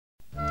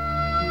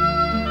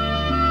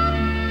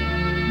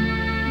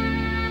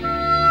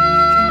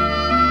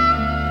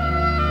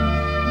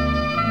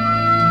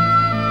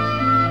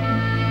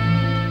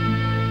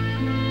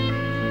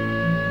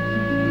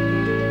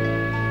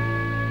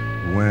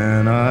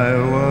I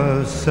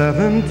was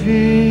 17,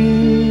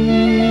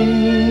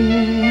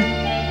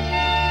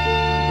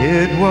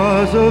 it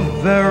was a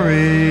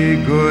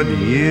very good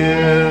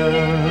year.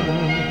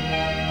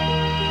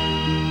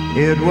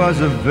 It was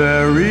a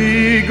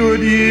very good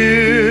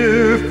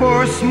year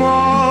for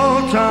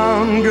small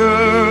town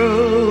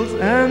girls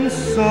and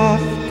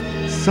soft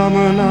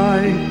summer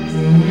nights.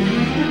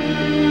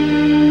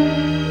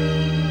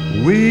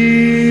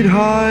 We'd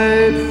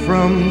hide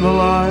from the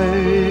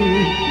lights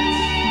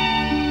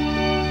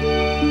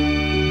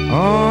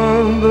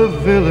on the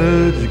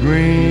village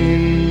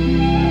green.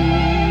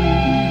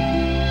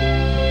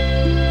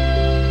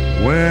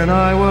 When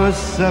I was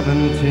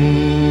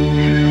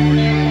 17.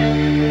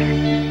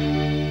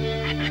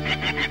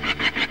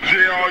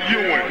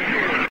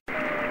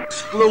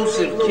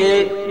 Exclusive,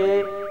 kid.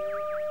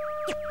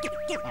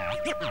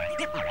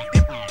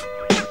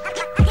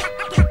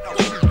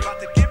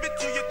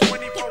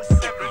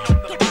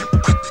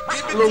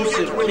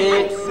 Exclusive,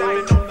 kid.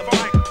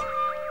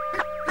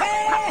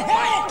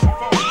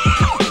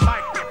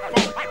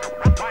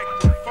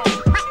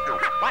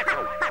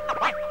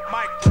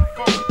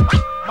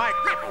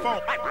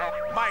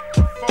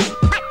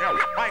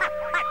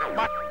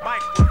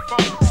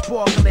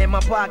 Sparkling, my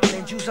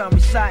boggling, juice I'm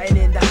reciting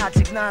in. The hot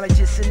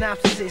technologist,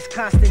 synopsis,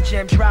 constant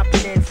gem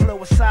dropping in.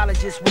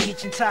 Flowologist, with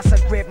each and toss I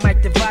grip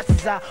mic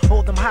devices. I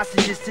hold them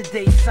hostages.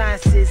 Today's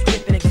sciences,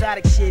 flipping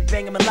exotic shit,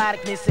 banging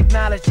melodicness,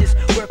 acknowledge this.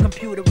 We're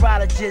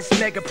computerologists,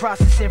 mega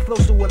processing,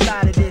 flows through a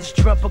lot of this.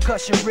 Drum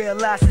percussion,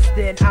 realizes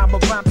then I'ma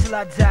rhyme till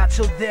I die.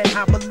 Till then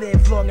I'ma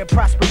live long and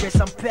prosperous.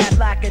 I'm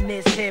padlocking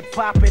this, hip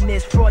hopping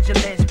this,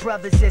 fraudulence,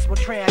 brothers this. Well,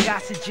 Trey, I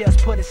got to just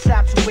put a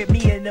stop to it.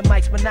 Me and the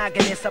mic's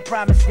monogamous. I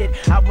promised it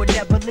I would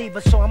never leave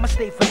her, so I'ma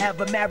stay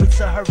forever married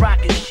to her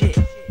rockin' shit.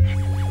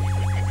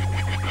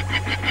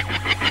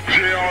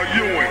 JR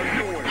Ewing.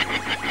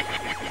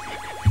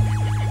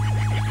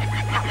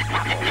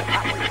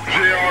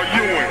 JR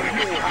Ewing.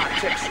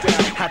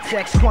 Hot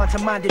text,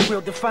 quantum minded,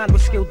 real defined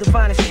with skill,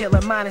 divine is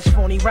killer. Minus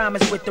phony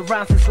rhymers with the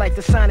rhymes. It's like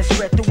the sinus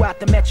spread throughout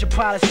the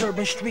metropolis,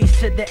 urban streets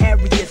to the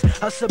areas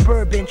of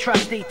suburban,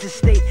 tri-state to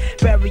state,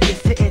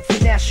 barriers to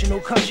international,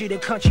 country to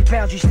country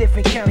boundaries,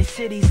 different county,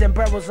 cities and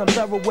boroughs. I'm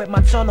thorough with my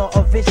tunnel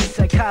of vision,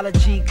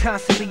 psychology.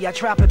 Constantly I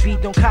drop a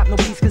beat, don't cop no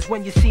piece, cause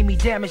when you see me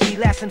damage me,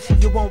 last MC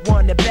you won't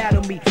want to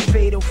battle me.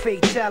 Fatal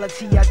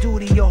fatality, I do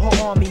to your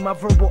whole army. My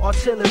verbal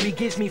artillery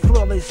gives me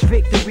flawless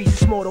victories.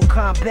 It's Mortal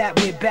Kombat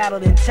with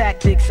battling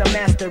tactics. I'm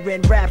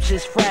mastering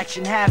raptures,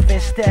 fraction, half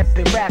and step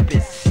and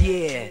rapids.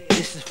 Yeah,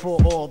 this is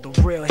for all the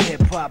real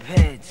hip-hop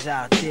heads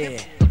out there.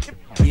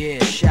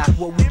 Yeah, shock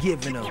what we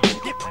giving them. Give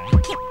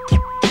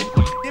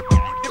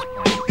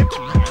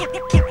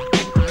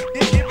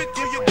it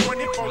to you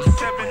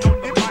 24/7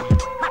 on the mic.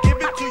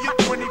 Give it to you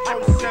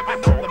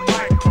 24/7 on the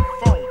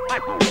microphone.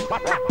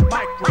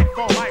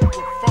 Microphone.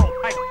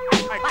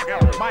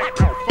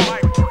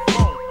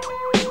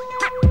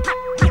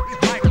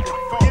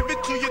 Give it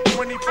to you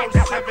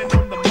 24/7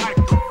 on the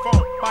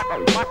microphone.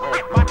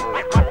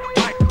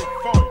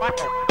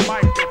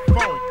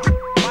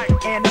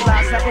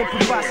 Analyze, I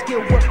improvise,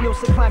 skill work, no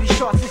supply me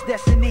charts is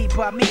destiny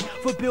by me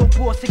for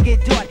billboards to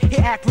get done. Hit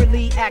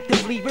accurately,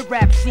 actively, with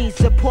rap scenes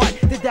apart.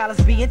 The dollars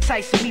be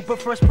enticing me, but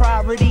first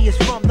priority is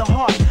from the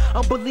heart.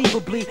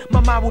 Unbelievably, my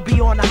mind will be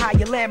on a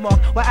higher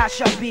landmark, where I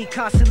shall be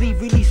constantly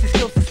releasing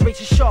skills to space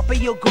sharp at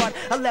your guard.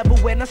 A level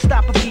when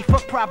unstoppably,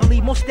 fuck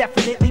probably, most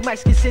definitely,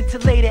 mics get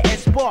scintillated and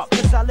spark.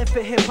 Cause I live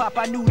for hip hop,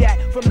 I knew that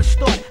from the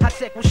start. High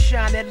tech will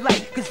shine that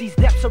light, cause these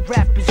depths of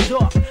rap is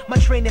dark. My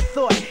train of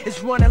thought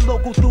is running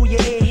local through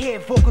your ear here.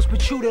 Vocals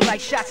protruding like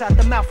shots out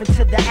the mouth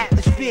into the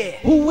atmosphere.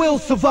 Who will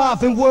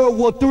survive in World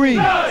War III?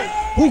 None.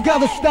 Who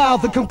got a style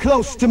that come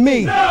close to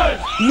me? None.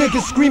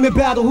 Niggas screaming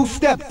battle, who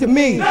stepped to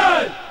me?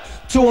 None.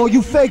 To all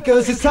you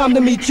fakers, it's time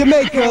to meet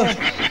Jamaica.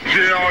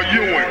 JR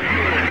Ewing.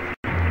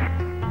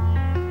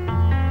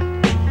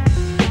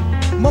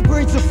 My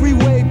brain's a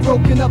freeway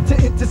broken up to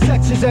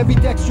intersections. Every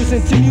dexterous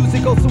into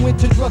music, also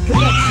into drug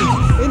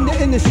connections. In the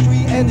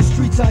industry and the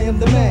streets, I am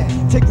the man.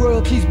 Take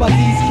royalties by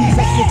these keys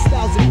at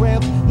 6,000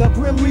 grams. Now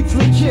Grimm reaps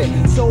legit,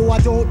 so I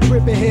don't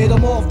trip and hit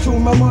them off to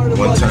my murder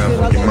buddies and I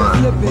let them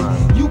flip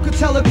it. You could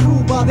tell a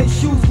crew by their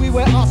shoes we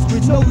wear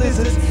ostrich, no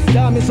lizards.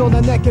 Diamonds on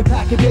the neck and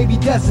packing baby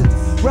deserts.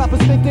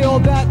 Rappers think they all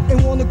that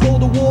and wanna go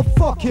to war.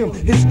 Fuck him,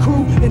 his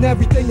crew, and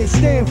everything they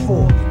stand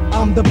for.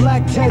 I'm the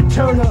Black Ted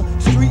Turner,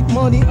 street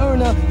money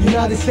earner,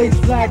 United States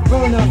flag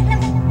burner.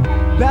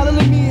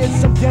 Battling me is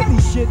some deadly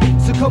shit,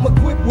 so come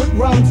equipped with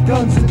rounds,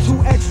 guns, and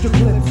 2 extra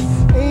clips.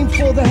 Aim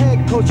for the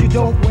head, cause you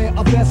don't wear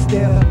a vest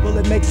there.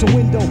 Bullet makes a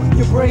window,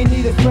 your brain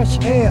needed fresh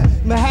air.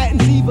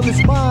 Manhattan's evil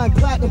is mine,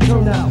 platinum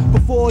turn out.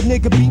 Before a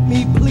nigga beat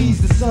me,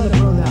 please, the sun will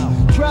burn out.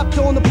 Trapped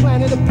on the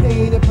planet of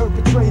pain and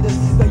perpetrators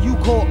that you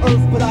call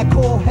Earth, but I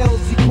call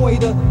hell's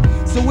equator.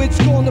 So it's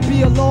gonna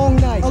be a long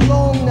night,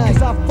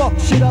 cause I fuck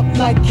shit up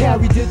like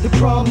Carrie did the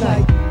prom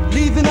night.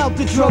 Leaving out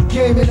the drug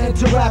game and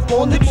enter rap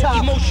on the top.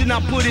 The more emotion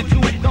I put into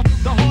it,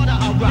 the harder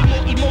I rock.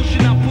 The more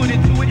emotion I put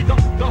into it, the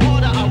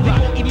harder I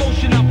rock. The more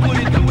emotion I put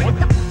into it,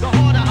 the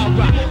harder I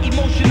rock. The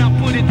more emotion I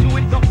put into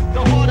it, the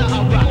harder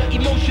I rock.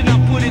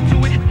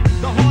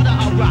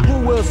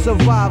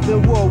 survived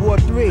in World War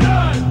III?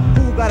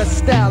 Who got a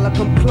style that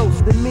come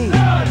close to me?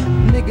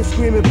 Niggas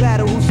screaming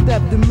battle, who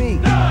stepped to me?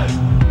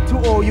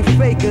 To all you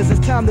fakers,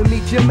 it's time to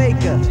meet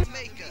Jamaica.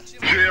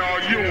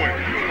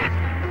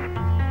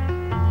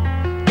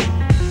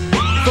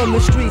 From the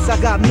streets,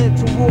 I got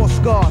mental war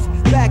scars.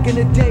 Back in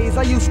the days,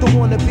 I used to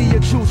wanna be a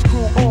Juice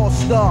Crew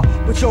all-star.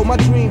 But yo, my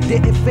dream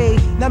didn't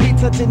fade. Now me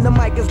touching the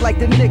mic is like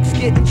the Knicks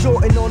getting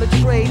Jordan on a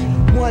trade.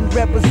 One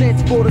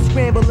represents for the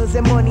scramblers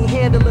and money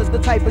handlers. The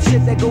type of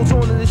shit that goes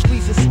on in the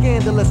streets is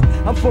scandalous.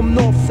 I'm from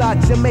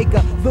Northside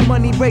Jamaica, the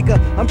money breaker.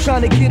 I'm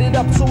trying to get it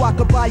up so I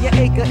could buy an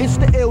acre. It's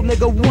the ill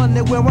nigga one,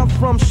 that where I'm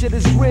from shit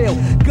is real.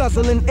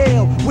 Guzzling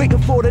ale, waiting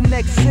for the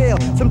next sale.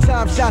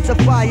 Sometimes shots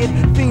are fired,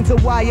 fiends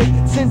are wired,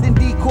 sending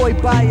decoy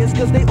buyers,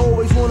 cause they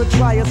always wanna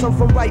try us. I'm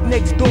from right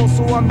next door,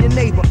 so I'm your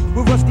neighbor.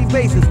 With rusty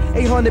vases,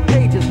 800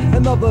 pages,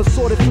 and other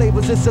assorted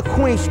flavors. It's a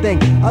Queens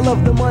thing. I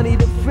love the money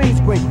the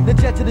fiends bring. The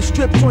jet to the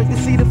strip joint to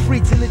see the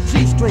freaks in the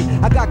G-string.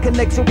 I got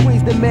connects from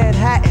Queens to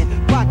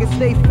Manhattan. Pockets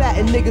stay fat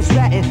and niggas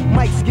ratting.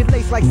 Mics get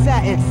laced like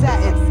satin.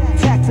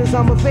 Taxes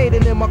I'm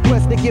evading in my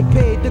quest to get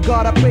paid. The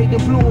God I prayed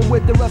and blew him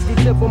with the rusty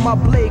tip on my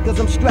blade, cause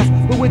I'm stressed.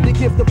 But with the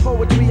gift of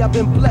poetry I've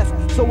been blessed.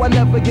 So I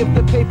never give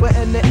the paper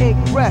and the ink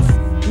rest.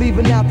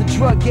 Leaving out the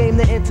drug game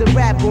to enter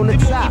rap on the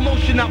top.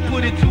 Emotion I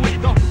put into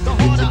it, the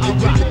harder I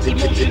rock.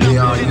 Emotion I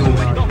put into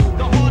it,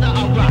 the harder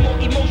I rock.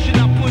 Emotion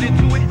I put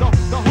into it, the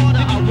harder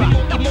I rock.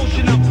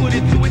 Emotion I put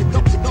into it, the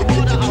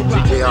harder I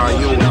rock.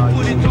 Emotion I put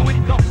into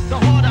it, the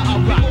harder I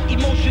rock.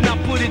 Emotion I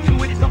put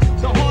into it,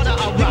 the harder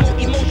I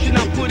rock. Emotion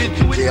I put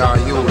into it,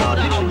 the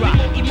harder I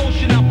rock.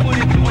 Emotion I put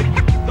into it,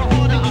 the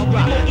harder I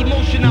rock.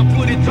 Emotion I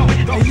put into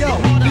it. Hey yo,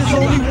 there's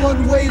only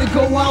one way to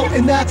go out,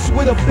 and that's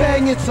with a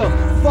bang. It's a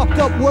fucked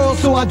up world,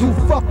 so I do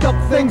fucked up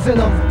things in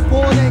them.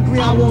 Born angry,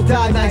 I won't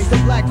die nice. The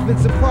black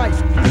Vincent Price.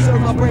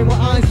 Serve my brain with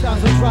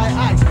Einstein's on dry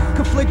ice.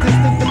 Conflict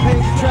instinct, the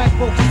pain to track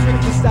folks.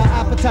 Drink the style,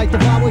 appetite,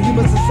 devour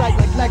humans in sight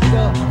like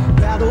Lecter.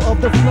 Battle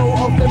of the flow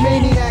of the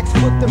maniacs.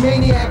 What the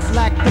maniacs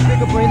lack, the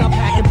bigger brain I'm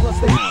packing, plus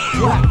they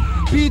black.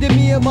 Beating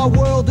me in my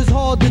world is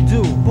hard to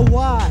do. But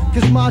why?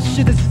 Cause my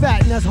shit is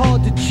fat and that's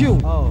hard to chew.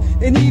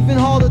 And even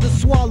harder to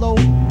swallow.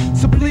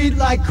 So bleed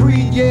like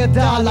Creed, yeah,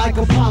 die like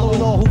Apollo.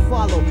 And all who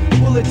follow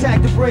will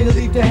attack the brain and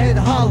leave the head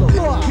hollow.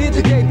 Here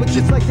today, but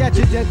just like that,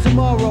 you're dead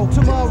tomorrow.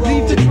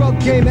 Leave the drug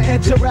game and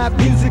enter rap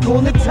music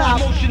on the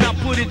top. Emotion I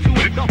put into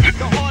it, the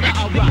harder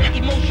I rock.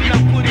 Emotion I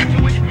put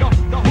into it,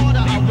 the harder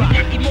I rock.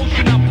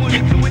 Emotion I put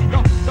into it,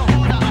 the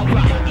harder I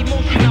rock.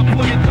 Emotion I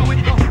put into it,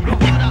 the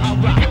harder I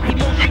rock.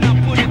 Emotion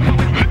I put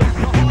into it,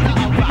 the harder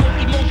I rock.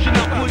 Emotion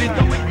I put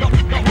into it,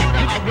 the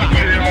harder I rock.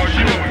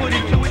 Emotion I put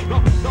into it,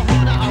 the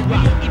harder I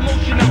rock.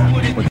 Emotion I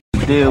put into it.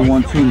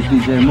 JR12,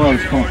 DJ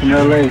Muggs, come from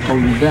LA,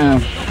 hold you down.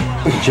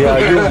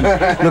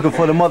 JR12, looking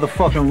for the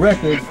motherfucking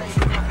record.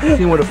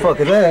 See where the fuck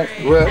it at?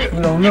 Well,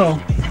 we don't know.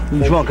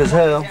 You drunk as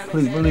hell,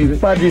 please believe it.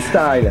 By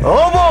Cestyle.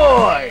 Oh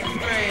boy!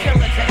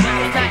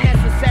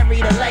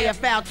 To lay a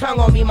foul tongue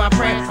on me, my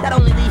friend. That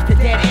only leads to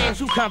dead ends.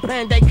 You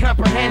comprehend, they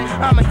comprehend.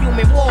 I'm a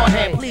human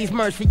warhead. Please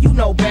mercy, you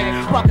know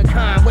better. Fuck a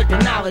kind with the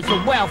knowledge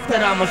of wealth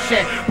that I'ma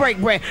shed. Break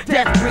bread,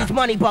 death breeds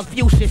money, buck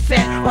few shit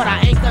set. But I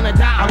ain't gonna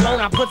die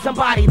alone. I put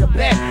somebody to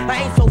bed.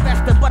 I ain't so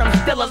vested, but I'm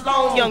still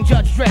alone. Young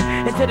Judge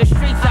Dredd. Into the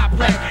streets I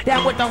play.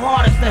 Down with the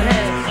hardest of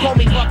heads. Call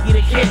me Bucky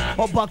the Kid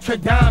or Buck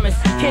Tradamus.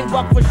 King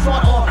Buck for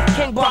short or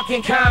King Buck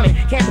in common.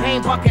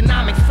 Campaign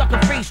Buckonomics. Sucker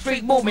free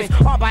street movements.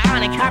 All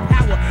bionic, high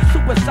power.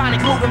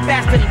 Supersonic moving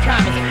faster than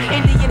comets.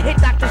 Indian hit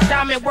Dr.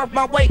 Shaman, worth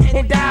my weight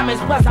in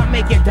diamonds. Plus I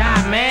make it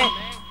die, man.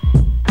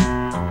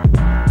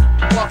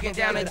 Walking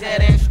down a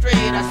dead end street.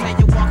 I say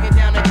you're walking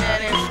down a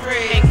dead end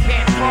street. And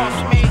can't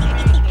cross me.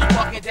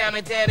 Walking down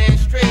a dead end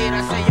street.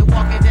 I say you're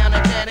walking down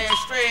a dead end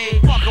street.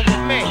 Walking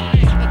with me.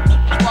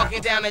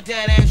 Walking down a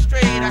dead end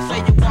street. I say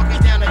you're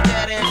walking down a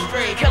dead end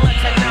street. Killer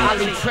technology. I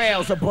leave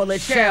trails of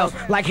bullet shells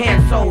like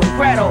Hansel and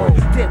Gretel.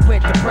 Dip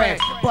with the bread,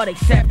 but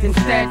except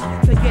instead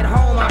to get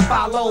home I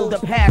follow the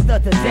path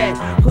of the dead.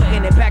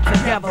 Putting it back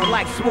together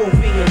like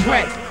Smoothie and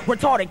Red.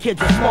 Retarded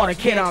kids are smarter,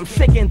 kid, I'm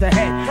sick in the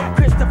head.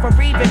 Christopher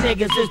Reeve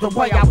niggas is the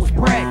way I was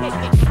bred.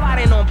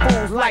 Sliding on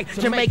fools like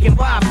Jamaican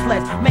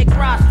bobsleds. Make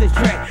rosters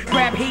dread.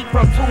 Grab heat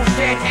from tool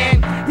shed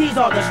and these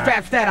are the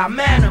straps that I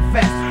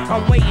manifest.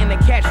 I'm waiting to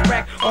catch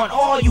wreck on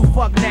all you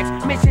fuck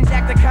necks. Mission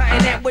jack the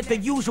continent with the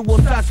usual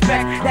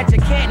suspect that you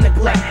can't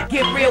neglect.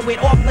 Get real with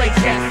or play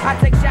chess. I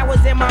take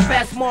showers in my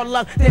vest, more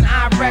luck than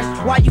I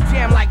rest. Why you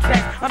jam like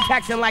text? I'm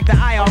taxing like the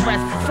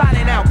IRS.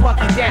 Signing out,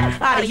 Bucky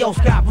Dad. Adios,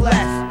 God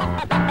bless.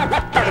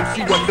 Let's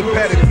see what the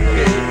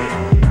pedigree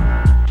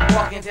is.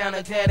 Walking down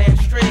a dead end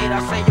street. I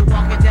say you're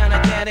walking down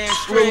a dead end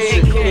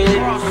street. Can't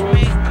cross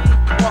me.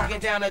 Walking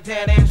down a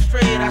dead end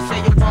street. I say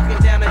you're walking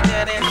down a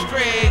dead end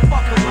street.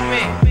 Fucking with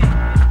me.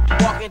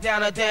 Walking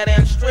down a dead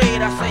end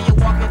street. I say you're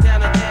walking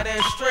down a dead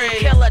end street.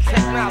 Killer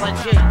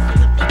technology.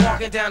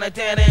 Walking down a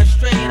dead end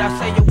street. I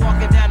say you're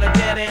walking down a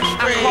dead end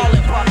street. I call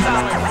it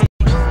pathology.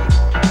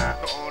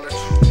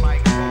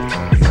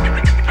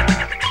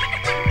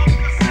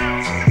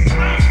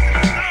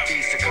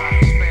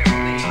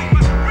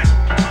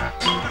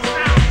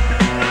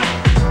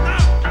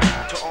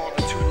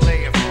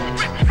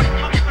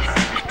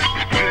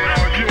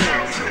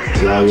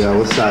 Yo,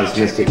 what's up?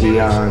 It's Mr.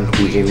 Eon,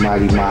 DJ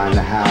Mighty Ma in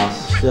the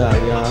house. Yeah,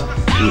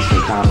 yeah.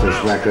 Eastern Conference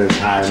Records,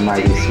 High and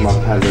Mighty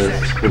Smug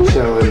Peddlers. We're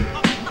chilling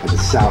at the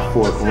South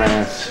Fork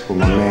Ranch with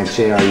my man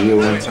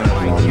JR12 and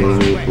my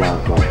Neva,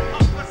 Blanco.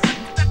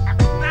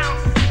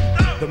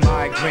 The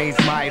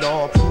migraines might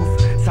all proof.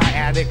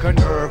 Sciatic, a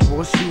nerve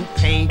will shoot.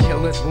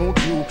 Painkillers won't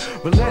do.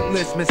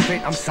 Relentless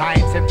misfit, I'm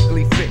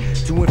scientifically fit.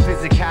 Doing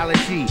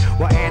physicality,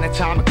 while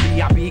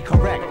anatomically I be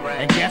correct.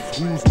 And guess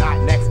who's not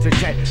next to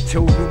jet?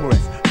 Too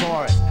numerous,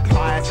 forest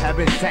fires have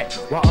been set.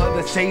 While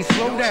others say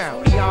slow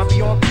down, Eon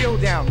be on kill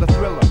down. The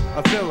thriller,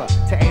 a filler,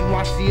 to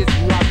NYC is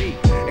who I be.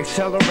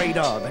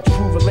 Accelerator, the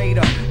true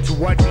relator to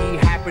what be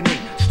happening.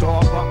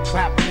 Starbuck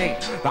clapping.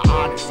 The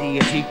odyssey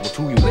is equal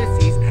to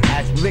Ulysses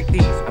as we lick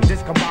these. I'm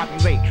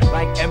discombobulate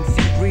like MC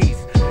Breeze.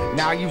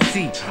 Now you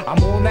see,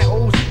 I'm on that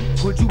old shit.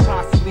 Could you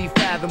possibly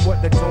fathom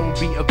what the dome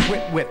be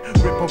equipped with?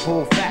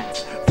 Rippable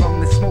facts from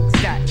the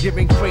smokestack,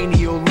 giving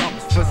cranial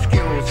lumps for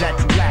skills that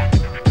you lack.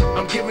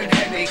 I'm giving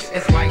headaches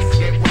as mics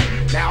get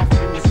wet. Now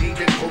fools need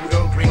to code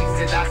on rings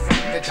and I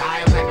set the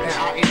dialect that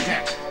I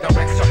inject. The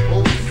rest are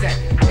full set.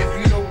 If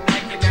you don't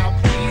like it now,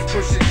 please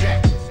push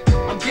eject.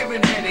 I'm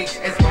giving headaches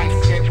as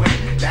mics get wet.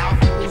 Now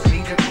fools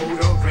need to code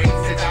on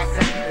rings and I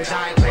set the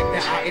dialect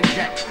that I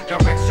inject. The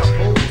rest are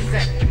full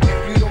set. If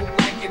you don't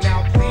like it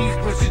now, please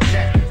push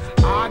eject.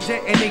 I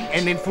detonate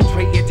and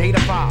infiltrate your data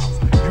files.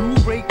 You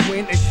break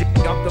wind and shit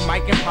up the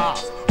mic and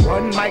pause.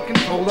 One mic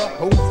controller,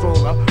 host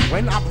stroller.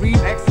 When I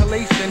breathe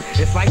exhalation,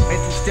 it's like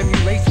mental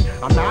stimulation.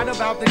 I'm not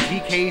about the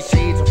DK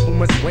shades or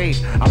Puma suede.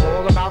 I'm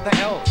all about the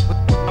L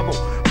with double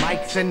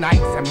mics and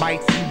nights and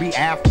mics you be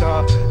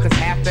after. Cause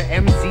half the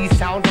MCs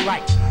sound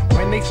alike.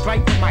 When they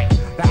strike the mic,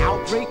 the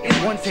outbreak is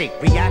one take.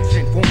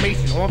 Reaction,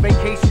 formation, on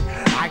vacation.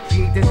 I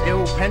create this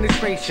ill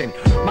penetration.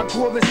 My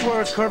coolest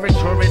words,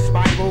 curvature is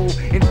spiral.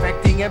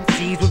 Infecting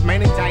MCs with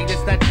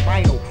meningitis that's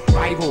final.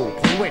 Rival,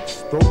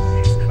 poets,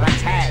 throats like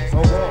tags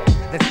or wall.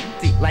 That's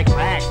like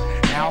rags.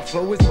 Now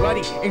flow is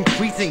bloody,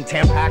 increasing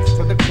 10 packs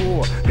to the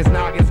core. Cause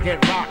noggins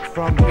get rocked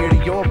from here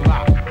to your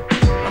block.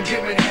 I'm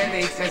giving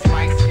headaches as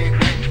mics get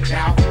wet.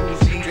 Now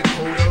fools need to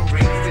code the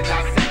rings to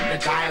dissect the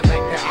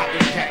dialect that I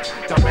inject.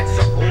 Direct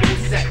your whole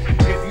set.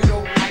 If you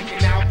don't like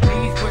it now,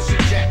 please push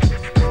eject.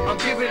 I'm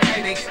giving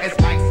headaches as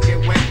mics get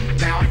wet.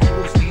 Now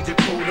fools need to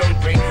code the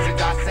rings to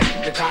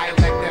dissect the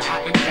dialect that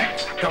I inject.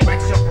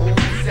 Direct your whole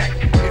set.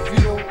 If you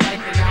don't like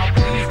it now,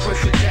 please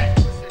push eject.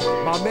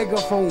 My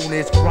megaphone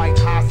is quite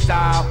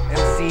hostile.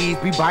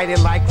 MCs be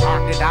biting like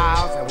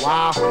crocodiles. And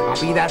while I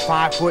be that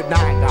 5'9"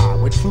 guy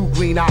with 2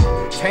 green eyes,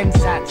 10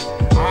 sats,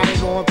 I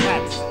ain't on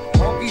patches.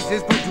 Honkies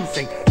is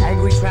producing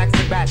angry tracks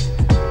and batches.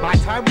 My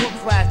time warp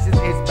flashes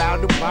is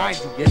bound to blind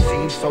you. It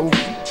seems so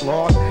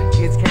lost,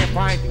 kids can't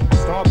find you.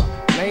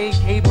 Starbuck, playing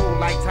cable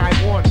like Time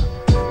Warner.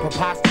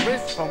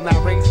 Preposterous from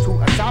that rings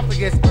to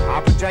esophagus.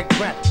 I project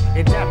breath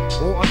in depth,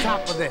 or on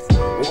top of this,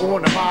 or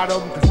on the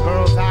bottom, cause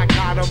girls I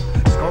got them.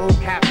 Skull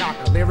cap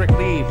knocker,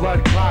 lyrically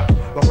blood clotter.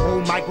 The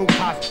whole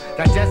microcosm,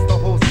 digest the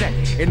whole set.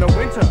 In the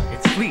winter,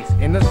 it's fleece.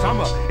 In the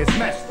summer, it's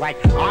mesh like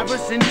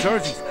Iverson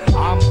jerseys.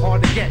 I'm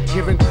hard to get,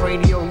 giving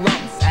cranial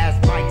lumps as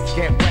mics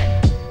get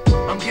wet.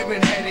 I'm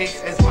giving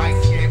headaches as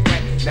mics get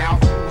wet. Now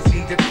fools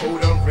need to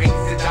code on rings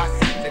to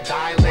dissect the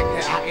dialect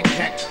that I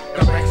inject.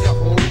 Direct your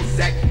whole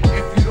set.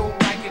 If you don't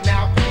like it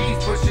now,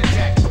 please push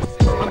eject.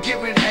 I'm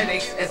giving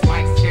headaches as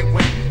mics get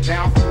wet.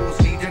 Now fools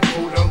need to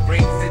code on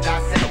rings to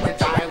dissect the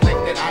dialect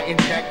that I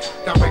inject.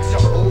 Direct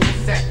your whole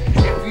set.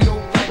 If you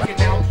don't like it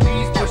now,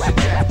 please push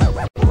eject.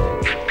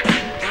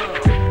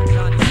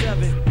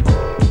 97,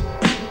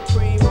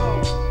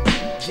 Primo,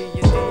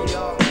 D&D,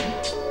 y'all.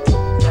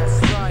 That's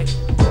right.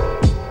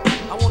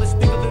 I want to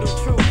speak a little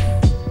truth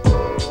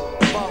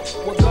about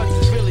what guns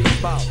is really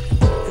about.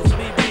 Cause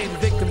me being a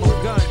victim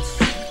of guns,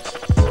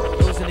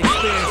 it was an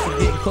experience of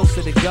getting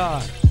closer to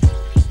God.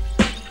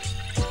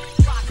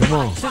 Come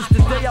on. Since the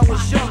day I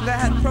was young, I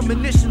had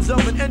premonitions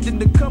of an ending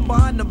to come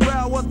behind the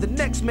barrel of the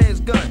next man's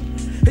gun.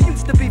 It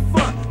used to be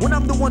fun when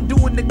I'm the one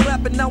doing the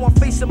clapping. Now I'm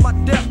facing my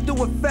death,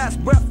 doing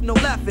fast breath, no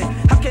laughing.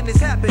 How can this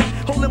happen?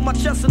 Holding my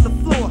chest on the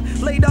floor,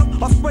 laid up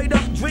or sprayed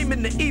up,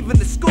 dreaming to even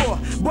the score.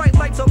 Bright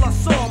lights all I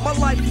saw, my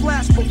life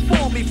flashed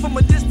before me. From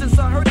a distance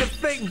I heard a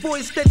fake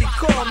voice steady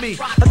call me.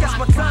 I guess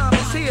my time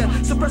is here,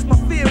 suppress my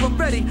fear, I'm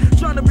ready.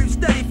 Trying to breathe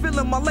steady,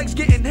 feeling my legs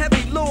getting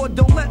heavy. Lord,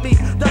 don't let me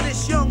die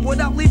this young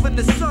without leaving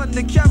the sun.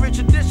 The carriage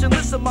tradition,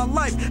 listen, my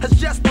life has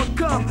just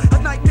become a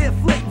nightmare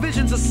flick.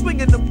 Visions of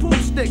swinging the pool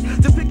stick,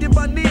 depicted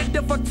by near death.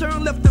 I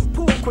turn left and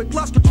pull quick,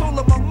 lost control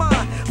of my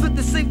mind. Flipped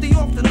the safety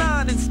off the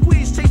 9 and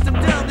squeezed, chased him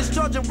down,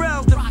 discharging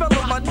rounds that fell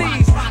on my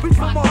knees. Reach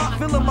for my heart,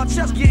 feeling my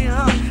chest getting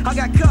hot. I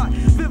got caught,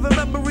 vivid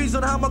memories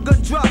on how my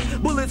gun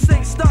dropped. Bullets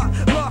ain't stop,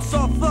 lost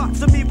all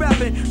thoughts of me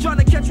rapping. Trying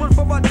to catch one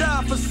before I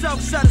die for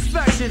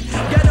self-satisfaction.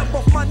 Get up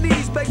off my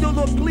knees, beg the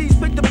Lord please,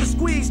 picked up the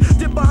squeeze.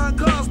 Dip behind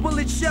cars,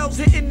 bullet shells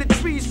hitting the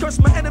trees. Curse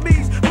my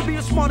enemies for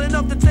being smart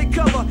enough to take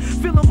cover.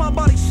 Feeling my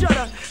body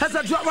shudder as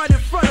I drop right in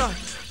front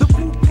of the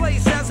pool place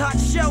face as hot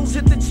shells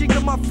hit the cheek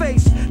of my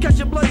face. Catch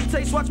a bloody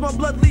taste, watch my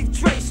blood leave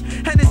trace.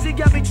 Hennessy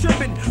got me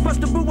tripping,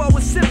 bust the brew I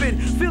was sipping.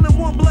 Feeling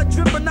warm blood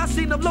dripping, I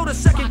seen them load a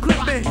second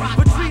clipping.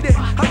 Retreated,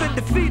 I've been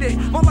defeated.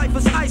 My life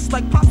is ice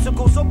like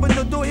popsicles. Open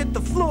the door, hit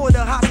the floor of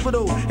the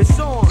hospital. It's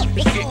on.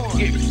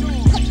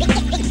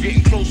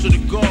 Getting closer to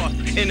God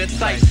in a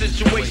tight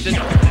situation.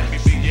 Let me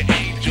be your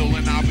angel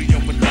and I'll be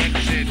your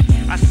protection.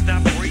 I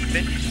stop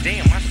breathing,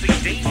 damn, I see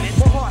demons.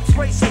 My heart's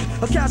racing,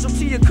 a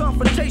casualty of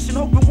confrontation.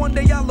 Hoping one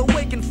day I'll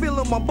awaken,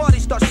 feeling my body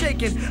start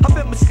shaking. I've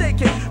been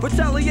mistaken,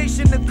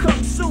 retaliation to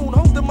come soon.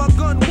 Holding my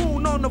gun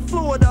wound on the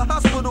floor of the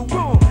hospital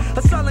room.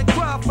 A silent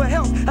cry for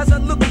help as I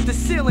look at the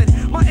ceiling.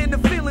 My inner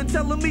feeling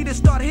telling me to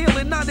start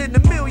healing. Not in a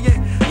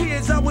million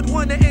years I would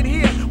want to end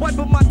here,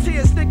 wiping my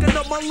tears, thinking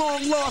of my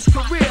long lost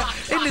career.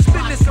 In this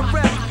business of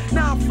rap,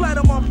 now I'm flat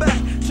on my back,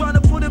 trying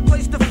to put in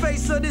place the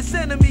face of this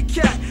enemy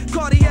cat.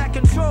 Cardiac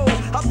control,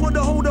 I put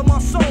a hold on my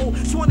soul.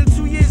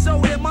 22 years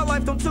old and my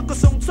life done took us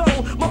some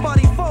toll. My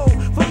body fold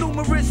for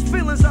numerous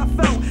feelings I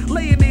felt.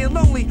 Laying there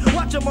lonely,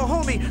 watching my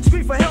homie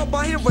scream for help.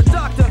 I hear a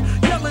doctor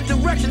yelling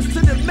directions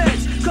to the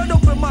meds. Cut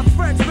open my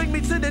friends, bring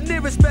me to the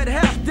nearest bed,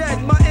 half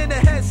dead. My inner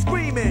head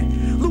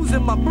screaming,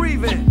 losing my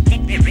breathing.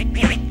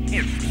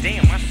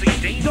 Damn, I see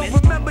demons. Don't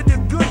remember the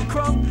good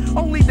Krumb,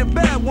 only the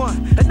bad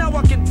one. And now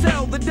I can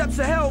tell the depths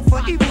of hell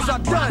for evils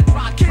I've done.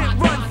 Can't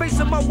run,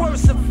 facing my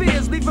worst of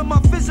fears, leaving my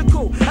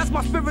physical as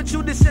my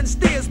spiritual descent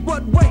steers.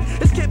 But wait,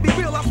 this can't be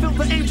real. I feel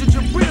the angel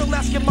Jabril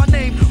asking my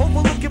name,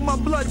 overlooking my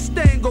blood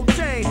stain. Go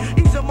chain,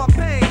 easing my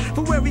pain.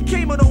 For where he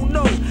came, I don't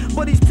know,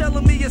 but he's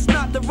telling me it's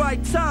not the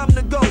right time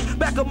to go.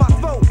 Back of my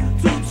throat,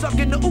 tube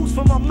sucking the ooze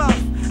from my mouth.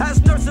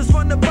 As nurses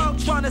run about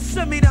trying to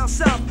send me down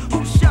south.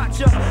 Who shot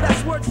ya?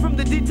 That's words from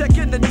the D-Tech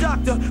and the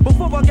doctor.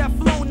 Before I got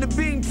flown to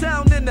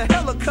Beantown in the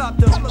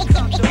helicopter.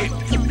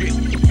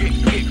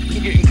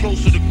 Getting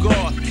closer to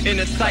God in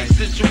a tight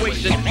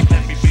situation.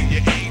 Let me be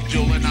your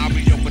angel and I'll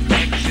be your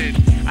protection.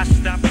 I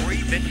stop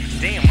breathing,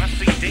 damn, I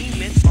see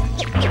demons.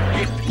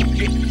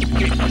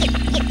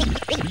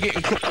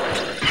 Getting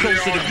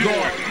closer to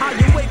God. I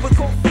awake with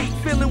cold feet,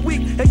 feeling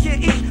weak and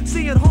can't eat.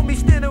 Seeing homies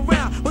standing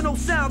around with no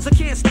sounds, I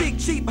can't speak.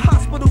 Cheap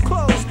hospital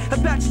clothes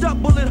and patched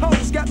up bullet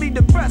holes got me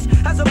depressed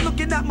as I'm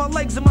looking at my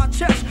legs and my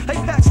chest. They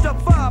patched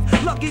up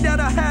 5, lucky that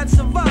I had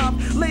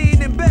survived.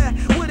 Laying in bed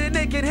with a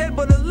naked head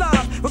but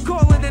alive.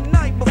 Recalling the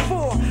night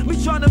before, me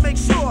trying to make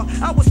sure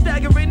I was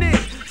staggering in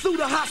through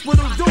the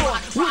hospital door.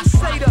 With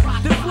Seda,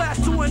 then flash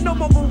to a no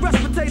mobile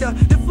respirator.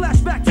 Then flash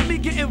back to me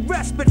getting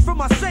respite from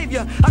my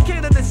savior. I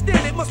can't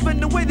understand it, must been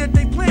the way that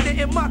they planned it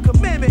in my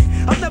commandment.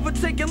 I'm never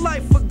taking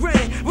life for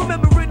granted,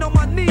 remembering on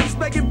my knees,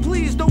 begging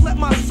please don't let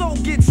my soul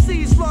get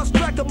seized. Lost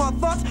track of my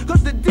thoughts,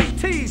 cause the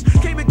DTs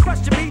came and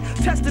questioned me,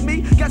 tested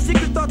me, got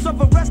secret thoughts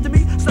of arresting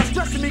me. Stop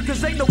stressing me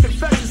cause ain't no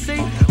confession,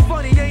 see?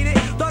 Funny ain't it?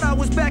 Thought I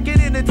was back in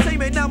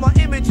entertainment, now my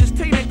image is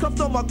tainted, cuffed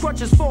on my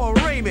crutches for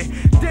arraignment.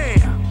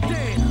 Damn.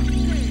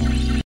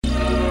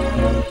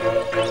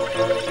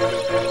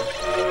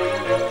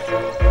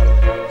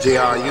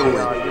 JR Ewing.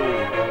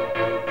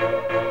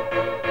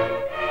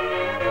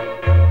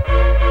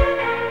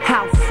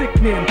 How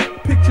sickening.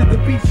 Picture the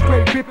beat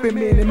straight ripping,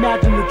 man.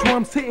 Imagine the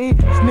drums hitting,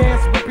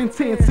 snares ripping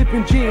 10,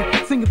 sipping gin,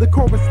 singing the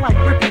chorus like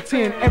ripping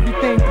 10.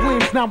 Everything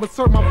blends, now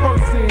insert my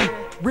verse in.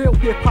 Real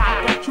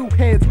hip-hop, got true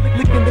heads,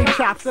 licking they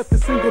chops at the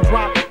single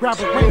drop. Grab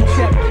a rain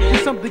check, do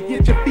something to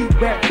get your feet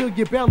wet, fill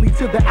your belly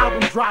till the album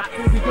drops.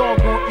 We all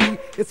gon' eat,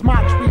 it's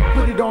my treat,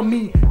 put it on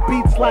me.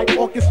 Beats like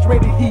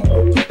orchestrated heat.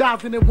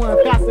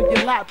 2001, fasten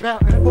your lap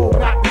belt and fold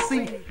back the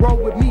seat. Roll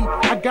with me,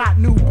 I got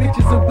new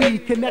bitches and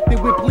weed,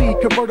 connected with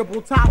bleed.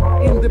 Convertible top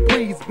in the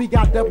breeze,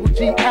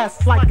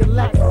 BI-double-GS like a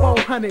Lex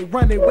 400.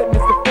 Running, witness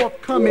the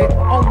forthcoming,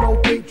 oh no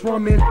beat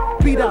drumming.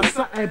 Beat up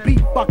something,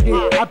 beat fucking,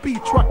 I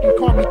beat trucking,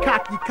 call me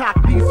cocky cock.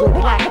 These are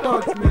black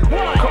thugs, man.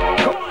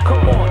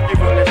 Come on, give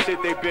them that shit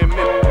they been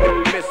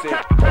missing.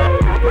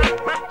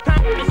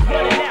 It's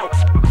running out.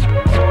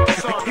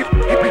 Give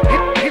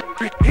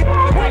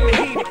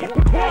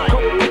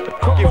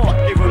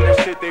them that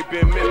shit they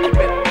been missing.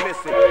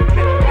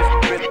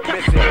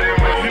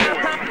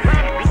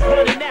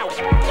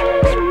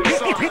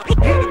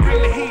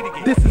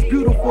 This is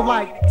beautiful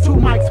like 2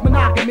 mics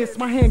monogamous.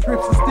 My hand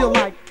grips are still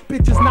like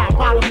bitches not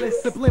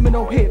bottomless.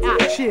 Subliminal hits.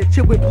 Shit,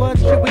 chill with blood,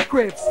 chill with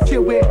crips.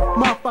 Chill with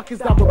motherfuckers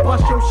that will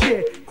bust your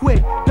shit.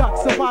 Quick, duck,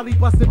 somebody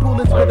busting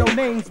bullets with no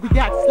names. We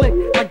got slick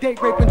like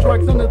date raping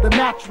drugs under the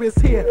mattress.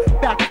 Here,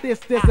 back this,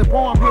 there's a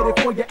bomb headed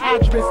for your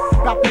address.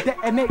 About to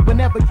detonate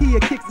whenever Kia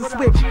kicks the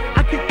switch.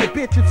 I kick the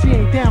bitch if she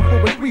ain't down for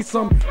a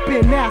threesome.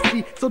 Been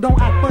nasty, so don't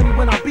act funny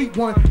when I beat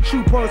one.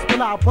 Shoot birds,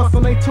 but I bust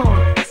on their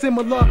tongue.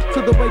 Similar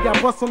to the way I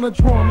bust on the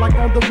drum, like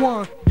on the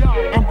one.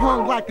 I'm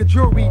hung like a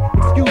jury,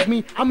 excuse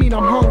me, I mean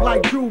I'm hung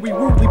like jewelry.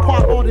 Rudely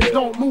part orders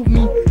don't move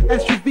me.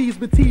 SUVs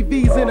with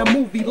TVs in a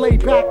movie,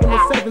 laid back in the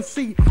 7th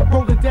seat,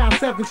 rolling down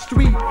 7th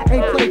Street.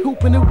 Ain't play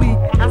hoop in a week,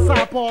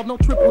 outside ball, no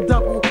triple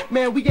double.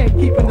 Man, we ain't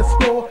keeping the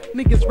score,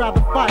 niggas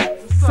rather fight.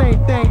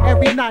 Same thing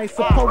every night,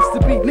 supposed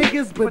to be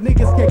niggas, but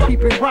niggas can't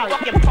keep it right.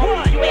 Fucking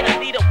pose, you ain't a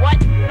leader, what?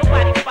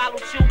 Nobody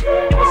followed you,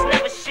 it was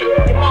never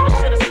shit. Your mama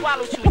should've swallowed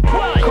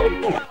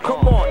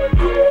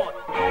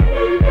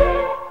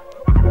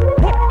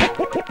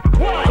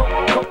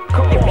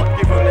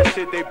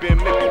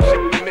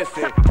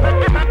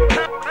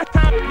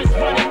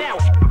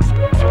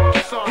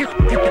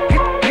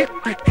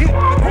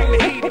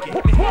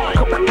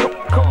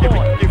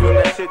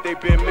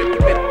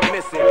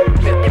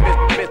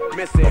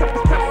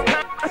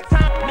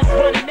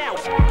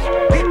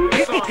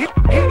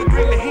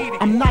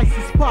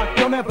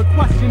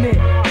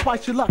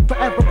Bless your luck,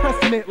 forever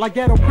pressing it like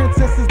ghetto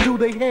princesses do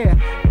their hair.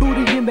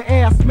 Booty in the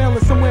air, I smell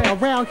it somewhere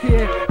around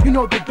here. You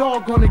know the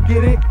dog gonna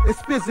get it.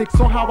 It's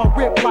physics on how I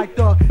rip like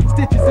the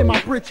stitches in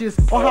my britches,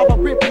 or how I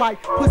rip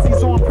like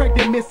pussies on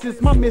pregnant misses.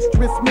 My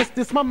mistress missed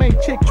this, my main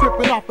chick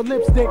tripping off a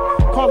lipstick,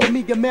 calling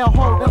me a male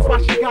hoe, that's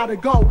why she gotta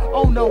go.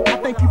 Oh no, I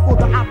thank you for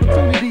the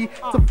opportunity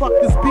to fuck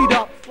this beat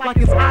up like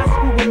it's high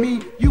school with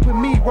me. You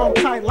and me roll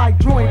tight like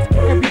joints.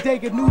 Every day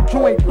a new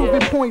joint, proving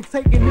points,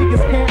 taking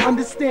niggas can't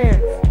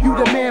understand. You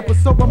the man, but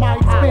so am I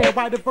expand.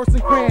 Write a verse in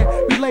grand,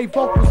 relay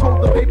vocals,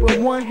 hold the paper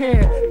in one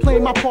hand, play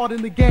my part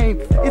in the game.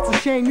 It's a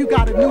shame you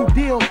got a new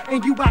deal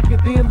and you out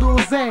than Lil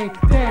Zane.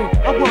 Dang,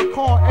 I work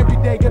hard every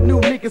day, a new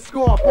nigga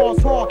score.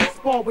 Balls hard,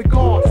 spar with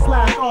guard,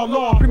 slash all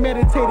law.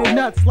 Premeditated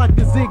nuts like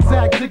the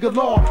zigzag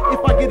ziggalore. If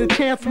I get a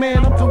chance,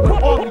 man, I'm doing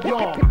all of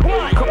y'all.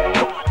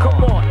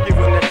 Come on, give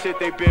them that shit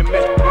they been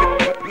missing. Come on,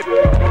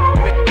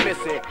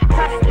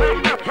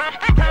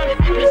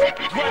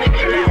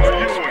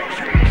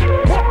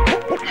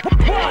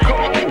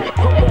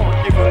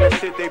 give them that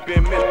shit they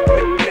been missing. They've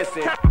been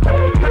missing. Come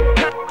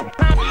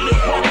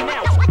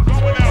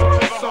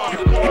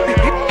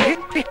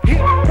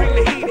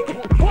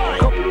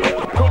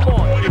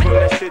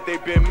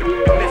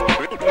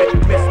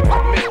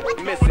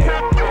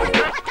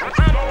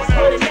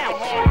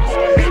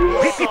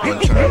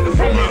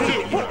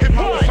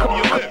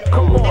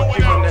on,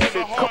 give them that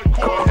shit.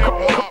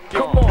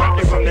 Come on,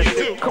 give them that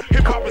shit. Hip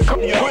hop is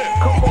something you live.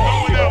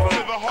 Going out to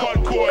the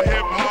hardcore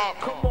hip hop.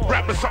 Rap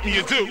is something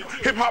you do.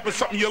 Hip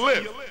hop is something you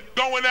live.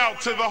 Going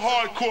out to the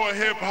hardcore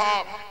hip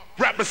hop.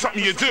 Rap is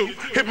something you do.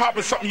 Hip hop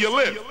is something you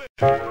live.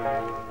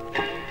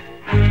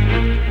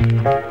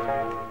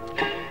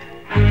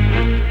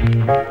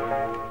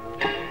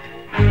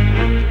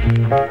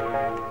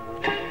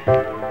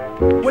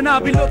 When I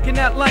be looking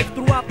at life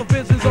throughout the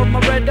visions of my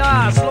red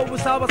eyes, slow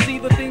is how I see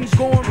the things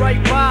going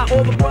right by.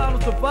 All the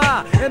problems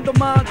divide, and the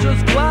mind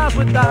just glides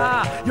with the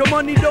high. Your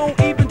money don't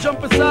even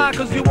jump inside,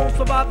 cause you won't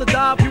survive the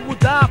dive. You will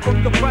die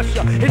from the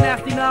pressure. In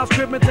nasty knives,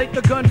 crib and take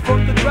the gun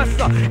from the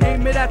dresser.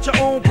 Aim it at your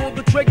own, pull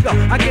the trigger.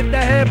 I get the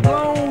head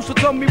blown, so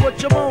tell me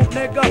what you want,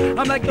 nigga.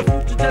 I'm like the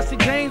future Jesse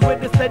James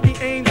with the steady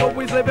aim,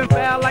 always living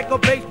foul like a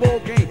baseball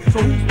game.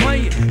 So who's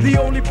playing? The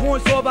only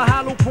points are the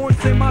hollow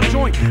points in my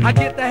joint. I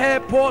get the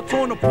head parts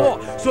on the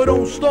port, so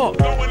don't stop.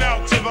 Going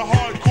out to the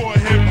hardcore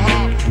hip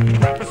hop.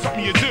 Rap is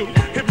something you do.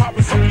 Hip hop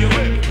is something you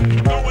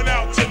live. Going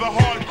out to the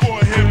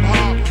hardcore hip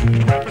hop.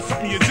 Rap is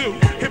something you do.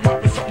 Hip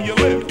hop is something you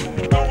live.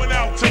 Going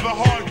out to the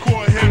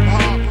hardcore hip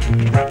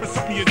hop. Rap is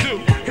something you do.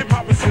 Hip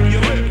hop is something you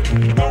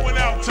live. Going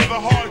out to the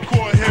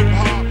hardcore hip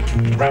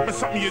hop. Rap is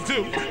something you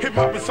do. Hip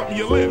hop is something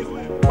you live.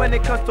 When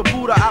it comes to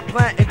Buddha, I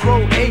plant and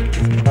grow acres.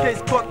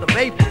 Kids caught the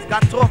vapors,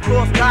 got top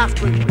floor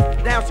skyscrapers.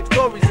 Down 6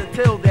 stories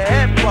until their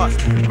head bust.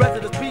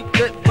 Residents peaked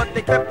it, but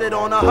they kept it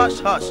on a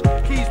hush-hush.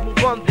 Keys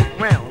move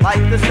underground like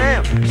the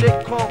sound.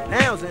 Shit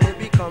compounds and it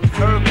becomes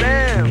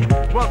urban.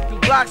 Run through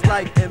blocks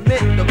like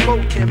admit the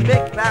coke can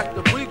make back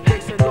the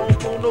briefcase and don't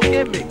pull no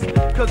gimmicks.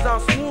 Cause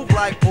I'm smooth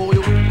like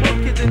oil.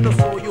 Put kids in the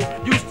soil.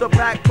 Used to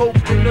pack coke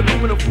in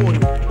aluminum foil.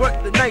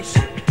 Work the night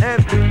shift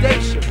and the day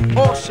shift.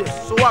 All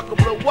shifts so I could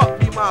blow up,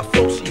 be my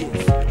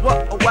associates.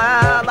 What a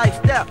wild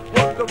lifestyle.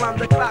 Walk around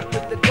the clock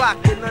with the Glock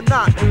and a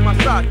knot in my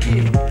sock,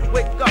 yeah.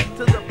 Wake up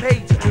to the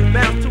pager,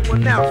 bounce to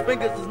announce.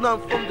 Fingers is none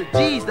from the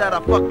G's that I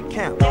fucking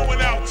count.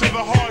 Going out to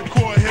the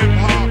hardcore hip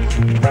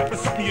hop. Rap is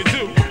something you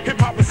do. Hip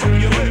hop is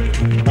something you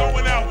live.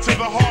 Going out to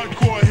the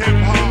hardcore hip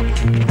hop.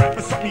 Rap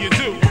is something you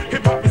do.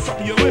 Hip hop is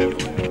something you live.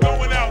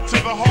 Going out to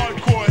the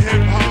hardcore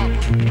hip hop.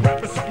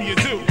 Rap is something you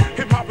do.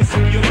 Hip hop is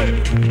something you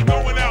live.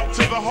 Going out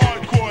to the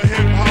hardcore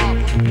hip hop.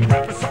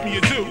 Rap is something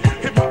you do.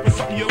 Hip hop is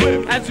something you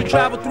live. As you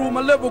travel through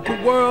my lyrical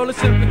world, it's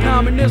simply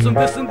communism.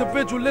 This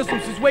individualism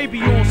is way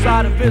beyond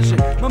sight of vision.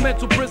 My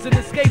mental prison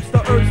escapes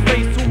the earth's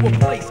face to a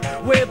place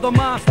where the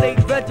mind state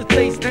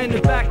vegetates.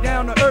 Standing back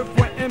down to earth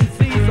where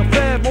MCs are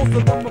fed. Most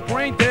of them are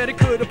brain dead, it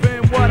could have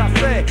been what I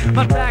said.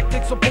 My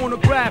tactics are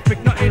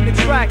pornographic, nothing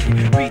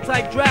extracted.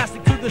 B-type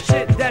drastic to the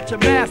shit that you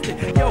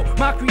mastered. Yo,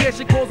 my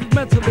creation causes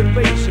mental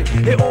invasion.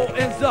 It all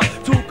ends up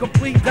to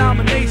complete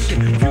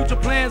domination. Future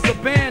plans are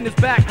banned, is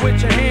back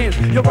with your hands.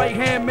 Your right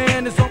hand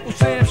man is Uncle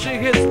Sam, shit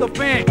hits the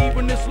fan.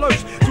 Even this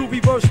lurch to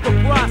reverse the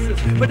process.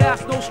 But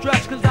that's no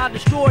stretch cause I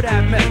destroy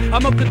that mess.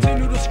 I'ma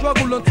continue to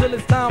struggle until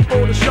it's time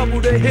for the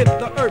shovel to hit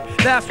the earth.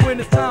 That's when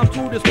it's time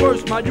to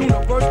disperse. My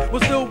universe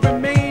will still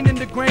remain in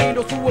the grain.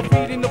 Those who are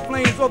feeding the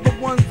flames are the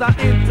ones I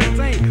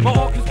entertain. My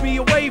heart keeps me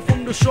away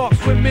from the sharks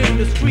swimming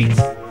the streets,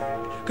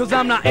 cause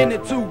I'm not in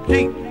it too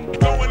deep.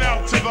 Going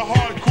out to the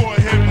hardcore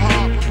hip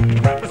hop.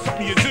 Rap is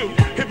something you do.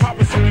 Hip hop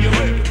is something you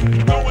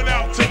live. Going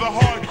out to the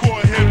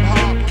hardcore hip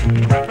hop.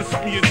 Rap is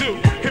something you do.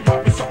 Hip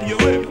hop is something you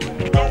live.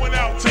 Going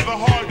out to the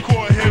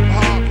hardcore hip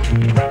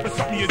hop. Rap is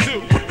something you do.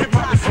 Hip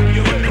hop is something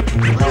you live.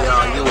 Going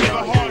out to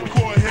the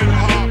hardcore hip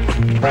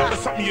hop. Rap is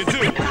something you do.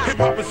 Hip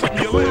hop is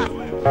something you live.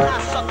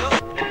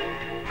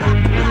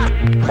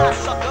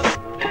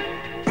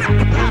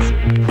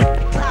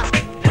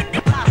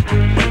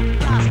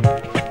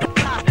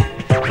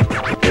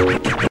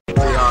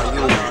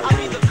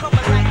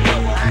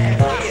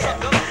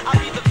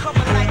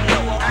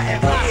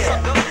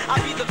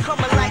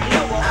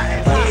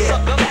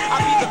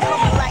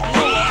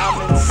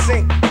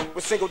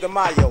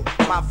 Mayo.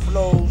 My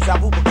flows,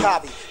 Abu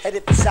Bakabi,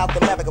 headed for South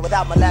America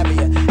without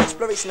malaria.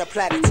 Exploration of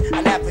planets,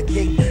 I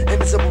navigate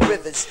invisible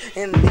rivers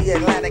in the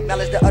Atlantic.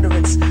 Knowledge the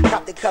utterance,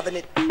 cop the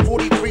covenant.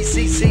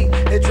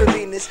 43cc,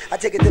 intravenous. I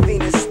take it to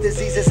Venus.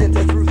 Diseases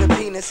enter through the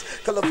penis.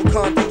 Colorful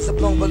condoms of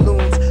blown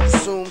balloons.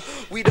 Assume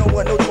we don't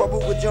want no trouble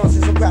with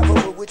Johnsons and crap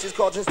over witches,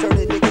 cauldrons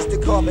turning niggas to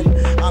carbon.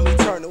 I'm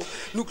eternal,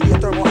 nuclear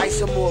thermal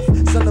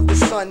isomorph, son of the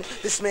sun.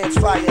 This man's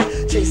fire,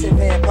 chasing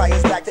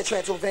vampires back to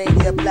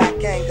Transylvania.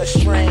 Black anger,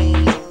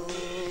 strange,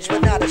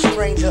 but not a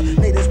stranger.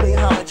 Natives pay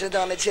homage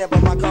down the chair,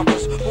 but my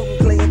compass moving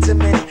clean to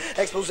men.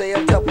 Expose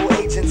of double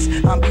agents.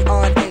 I'm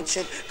beyond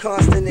ancient,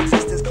 constant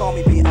existence. Call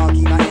me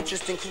Bianchi. My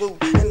interest include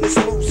endless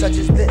moves such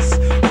as this.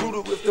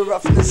 Brutal with the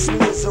roughness,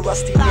 smooth as a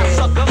rusty man.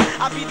 Sucker,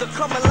 I be the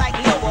coming like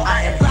Noah.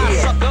 I am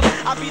here. Sucker,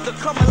 I be the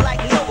coming like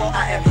Noah.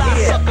 I am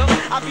here. Sucker,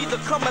 I be the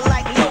coming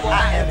like Noah.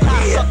 I am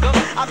here. Sucker,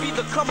 I be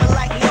the coming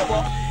like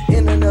Noah.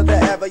 In another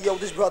era, yo,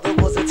 this brother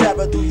was a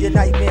terror. Through your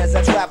nightmares,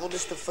 I travel.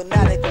 It's the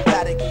fanatic,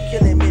 emphatic,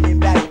 killing men in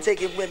battle,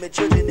 taking women,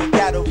 children, and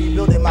cattle,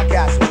 rebuilding my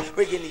castle,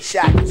 rigging these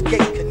shackles, Cape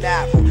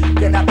Canaveral.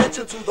 Then I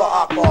venture to the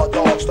Akbar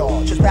dog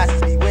star. Just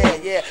passes beware,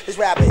 yeah, this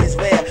rapper is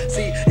rare.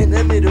 See, in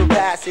the middle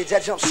passage, I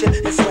jump ship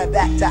and swam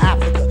back to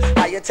Africa.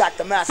 I attacked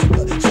the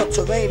massacre,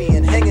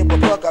 subterranean, hanging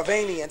with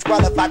Bulgarians,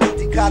 qualified to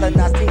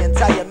decolonize the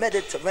entire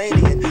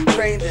Mediterranean.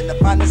 Trained in the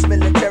finest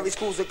military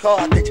schools of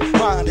Carthage.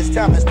 Mine is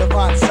time as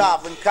divine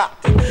sovereign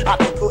Coptic.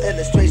 Optical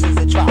illustrations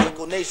of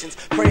tropical nations,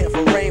 praying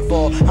for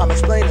rainfall. I'm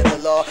explaining the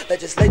law,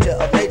 legislature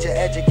of nature,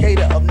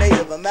 educator of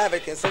Native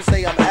Americans. Some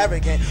say I'm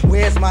arrogant,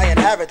 where's my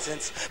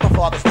inheritance? My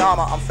father's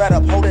Dharma, I'm fed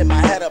up, holding my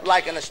head up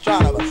like an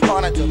astronomer.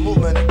 Monitor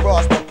movement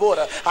across the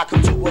border. I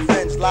come to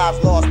avenge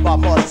lives lost by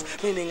martyrs,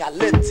 meaning I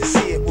live to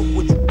see it. What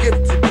would you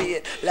give to be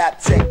it?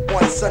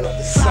 Labtekwon, son of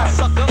the sun.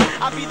 Sucker,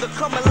 I be the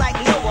coming like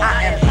Noah.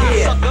 I am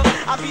here. Sucker,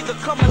 I be the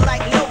coming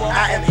like Noah.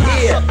 I am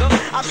here. Sucker,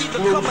 I be the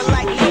coming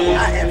like Noah.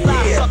 I am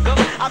here. Sucker,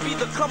 I be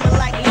the coming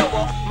like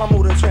Noah. My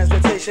mode of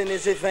transportation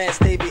is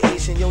advanced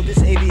aviation. Yo,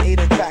 this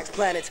aviator tracks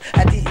planets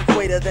at the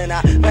equator. Then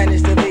I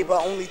vanish the vapor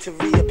only to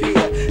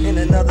reappear in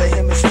another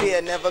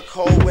hemisphere. Never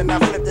cold when I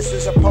flip. This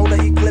is a polar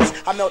eclipse.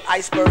 I melt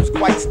icebergs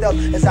quite stealth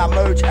as I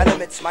merge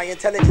elements. My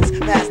intelligence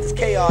masters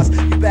chaos.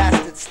 You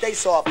bastards, stay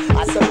soft.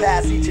 I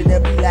surpass each and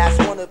every last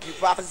one of you.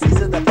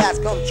 Prophecies of the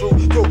past come true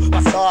through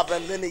my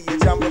sovereign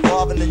lineage. I'm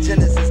revolving the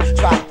Genesis.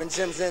 Dropping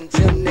gems in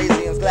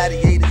gymnasiums.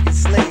 Gladiators get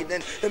slayed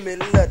in the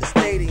middle of the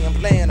stadium.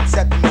 Playing them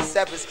Septimus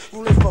Severus.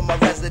 Ruling from my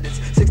residence.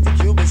 60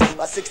 cubits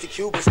by 60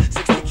 cubits.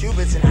 60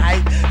 cubits in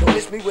height. Don't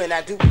miss me when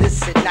I do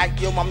this at night.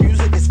 Yo, my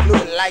music is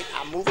fluid light.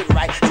 I move it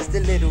right. Just a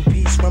little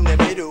piece from the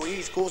Middle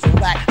East. Cools and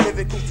whack.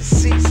 Lyrical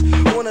deceased.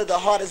 One of the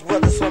hardest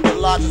brothers from the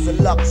largest of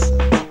Lux.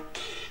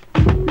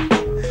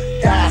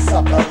 Die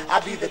sucker, I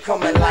be the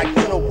coming like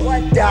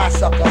Noah. Die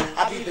sucker,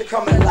 I be the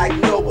coming like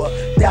Noah.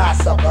 Die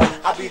sucker,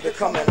 I be the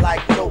coming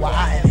like Noah.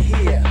 I am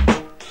here.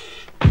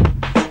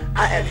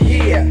 I am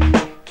here.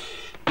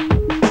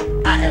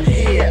 I am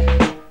here.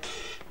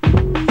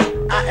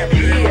 I am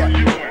here.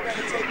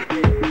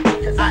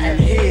 I am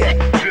here.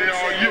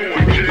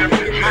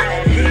 I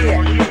am here.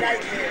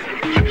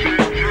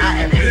 I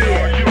am here.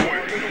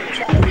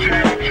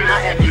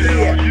 I am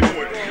here.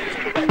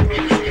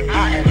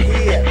 I am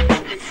here.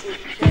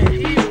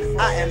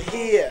 I am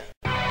here.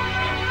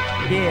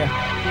 Yeah.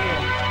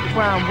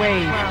 Crime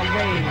wave.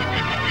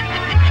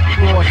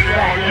 Raw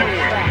track.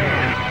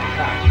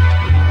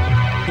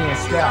 Can't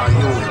stop.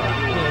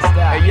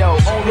 Hey yo,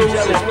 only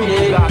jealous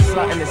people got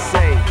something to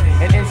say,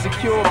 and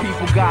insecure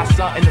people got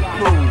something to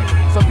prove.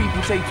 Some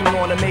people take too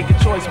long to make a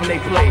choice when they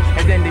play,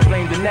 and then they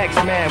blame the next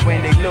man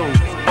when they lose.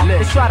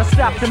 They try to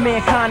stop the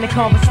mankind that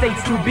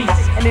conversates through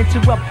beats, and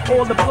interrupt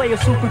all the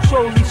players who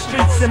control these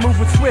streets and move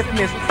with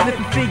swiftness,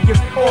 lifting figures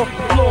off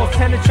the floor,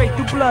 penetrate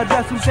through blood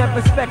vessels and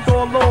respect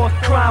all laws.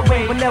 Crime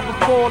wave will never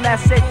fall,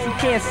 assets you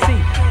can't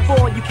see. For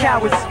all you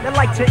cowards that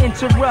like to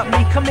interrupt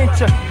me, come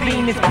into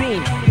Venus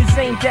beam. It's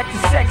aimed at the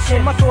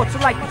section. My thoughts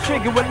are like the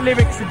trigger with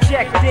lyrics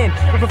ejecting,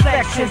 with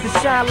reflections that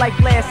shine like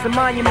glass and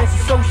monuments.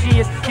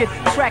 Associates get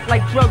tracked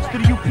like drugs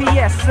through the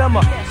UPS.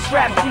 Summer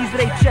strategies of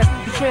they chest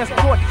to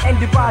transport and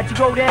divide. You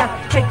go down,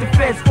 take the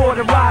feds for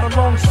the ride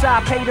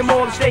alongside, pay them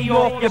all to stay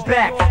off your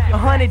back.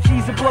 100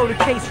 G's to blow the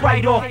case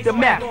right off the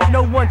map.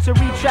 No one to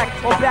retract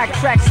or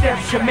backtrack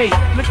steps you make.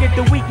 Look at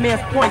the weak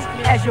man's points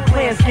as your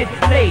plans get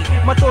laid.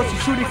 My thoughts you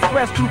should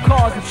express through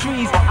cars and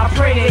trees. I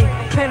pray they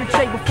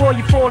penetrate before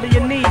you fall to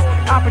your knees.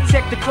 I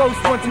protect the close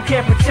ones who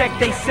can't protect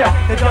theyself.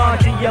 The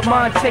dante, your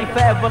Monte,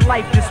 forever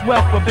life this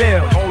wealth for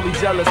bill. Only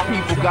jealous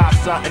people got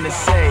something to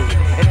say,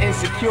 and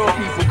insecure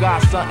people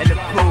got something to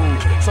prove.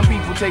 Some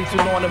people take too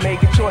long to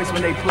make a choice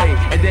when they play,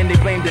 and then they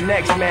blame the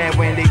next man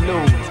when they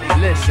lose.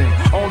 Listen,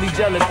 only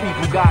jealous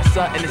people got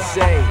something to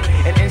say,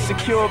 and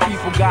insecure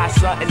people got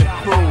something to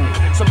prove.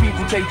 Some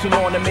people take too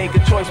long to make a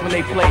choice when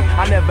they play.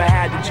 I never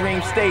had the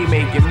dream, stay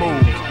making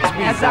moves.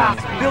 As I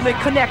build and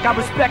connect, I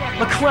respect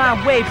the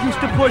crime wave.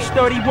 Used to push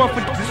 31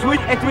 for sweet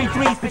and 3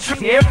 threes for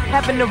trip.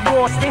 Having the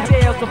raw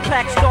details, the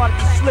plaque started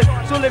to slip.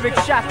 So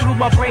lyrics shot through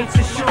my brain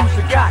to shoes.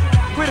 I got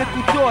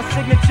critical thought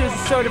signatures to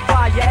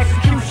certify your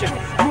execution.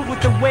 Move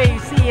with the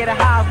waves, see at a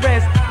high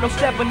res. No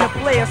step in the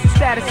player, so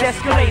status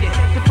escalated.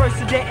 The first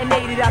to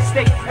detonated, I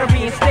state and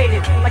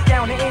reinstated. Like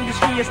down the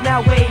industry is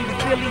now wave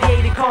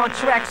affiliated.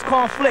 Contracts,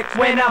 conflict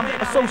when I'm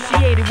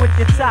associated with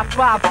the top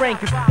 5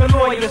 rankers. The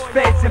lawyers,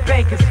 feds, and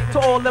bankers. To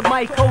all the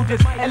mic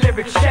holders and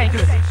lyric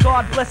shankers.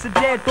 God bless the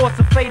dead, thoughts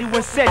are faded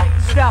when said.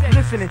 Stop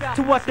listening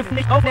to what the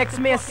next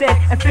man said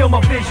and feel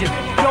my vision.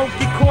 Don't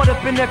get caught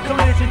up in a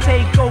collision.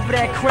 Take over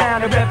that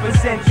crown and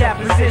represent that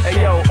position.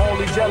 Hey yo,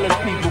 only jealous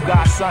people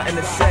got something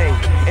to say,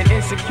 and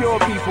insecure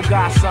people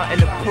got something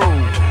to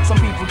prove. Some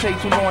people take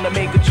too long to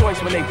make a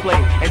choice when they play,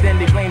 and then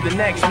they blame the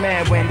next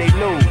man when they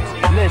lose.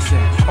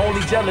 Listen,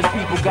 only jealous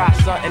people got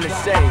something to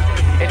say,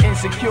 and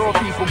insecure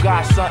people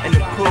got something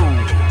to prove.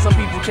 Some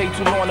people take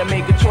too long to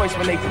make a choice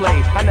when they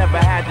play. I never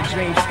had the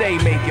dream, stay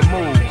making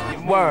moves.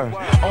 Word,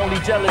 only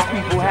jealous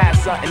people have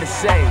something to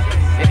say,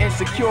 and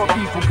insecure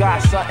people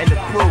got something to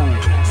prove.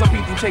 Some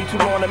people take too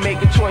long to make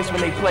a choice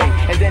when they play,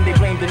 and then they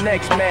blame the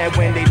next man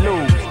when they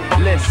lose.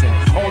 Listen,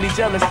 only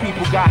jealous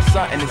people got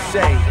something to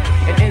say,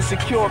 and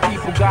insecure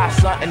people got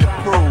something to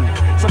prove.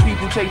 Some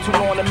people take too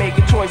long to make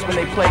a choice when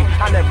they play.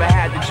 I never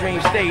had the dream,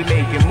 stay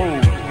making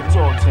moves.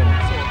 Talk to me.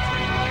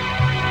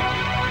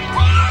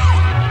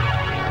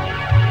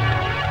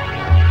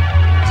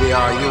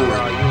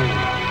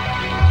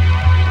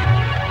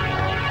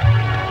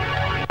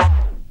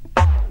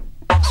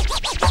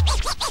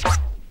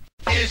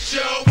 It's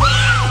your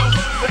world.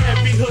 For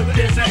every hood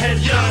there's a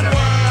headliner.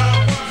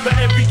 For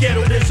every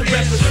ghetto there's a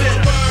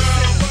representative.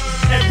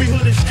 Every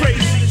hood is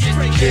crazy.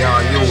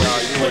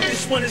 But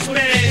this one is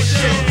mad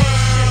shit.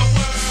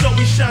 So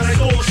we shine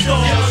like all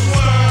stars.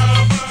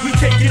 We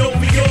take it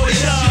over your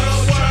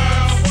love.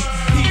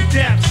 Deep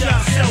down,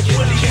 shot self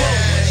really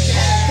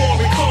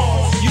foreign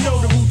calls. You know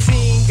the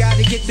routine,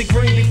 gotta get the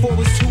green before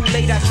it's too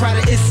late. I try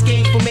to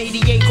escape from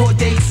 88 court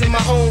dates in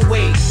my own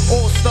way.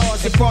 All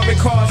stars and foreign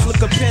cars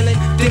look appealing.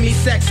 Demi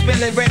sex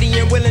spilling, ready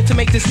and willing to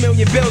make this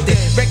million building.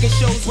 Record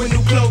shows with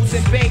new clothes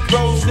and bank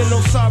rolls. And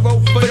no sorrow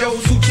for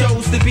those who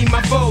chose to be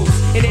my foes.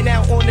 In and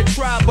out on the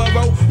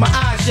tri-borough, my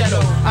eyes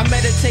yellow. I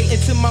meditate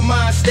into my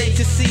mind state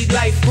to see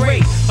life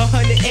great.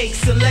 100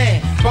 acres of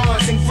land,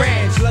 barns and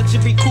grands,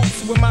 luxury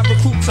coupes with my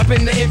recruits up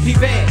in the MP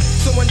van.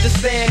 So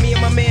understand me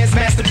and my man's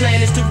master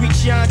plan is to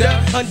reach yonder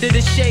under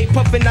the shade,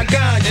 puffing our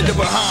ganja in the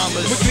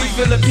Bahamas. With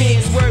 3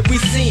 Philippines, word we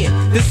seeing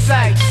the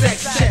sight,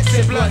 sex, checks,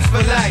 and blunts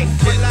for life.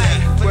 Get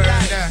that, word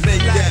that,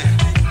 make that,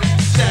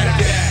 stack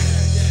that.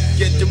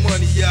 Get the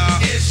money,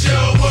 y'all. It's your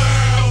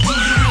world. Do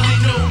you really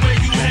know where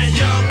you at,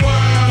 young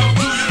world?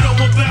 Do you know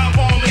about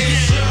all of it?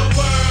 It's your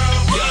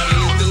world. Gotta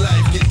live the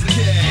life, get the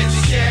cash.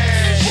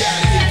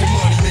 Gotta get the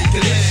money, make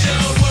it last. It's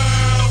your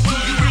world. Do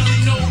you really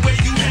know where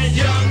you at,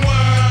 young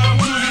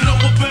world? Do you know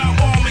about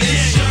all of it?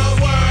 It's your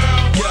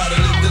world. Gotta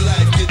live the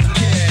life, get the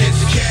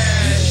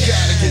cash.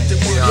 Gotta get the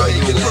money,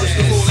 make it last. First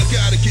of all, I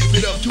gotta give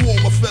it up to all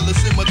my fellas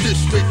in my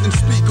district and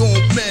speak on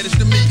matters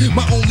to me.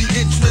 My only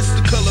interest,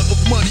 the color of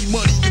money,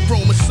 you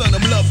Roman son,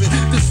 I'm loving.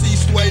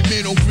 Deceased white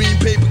men on green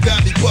paper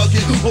got me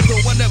bugging. Although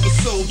I never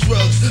sold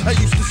drugs, I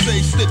used to say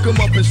stick 'em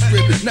up and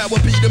strip. Now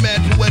I be the mad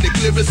poetic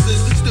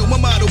lyricist. Still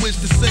my motto is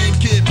the same,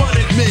 kid.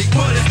 Money, make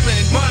money,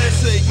 spend money,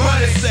 take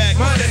money, stack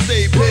money,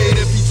 stay paid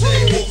every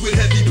day. Walk with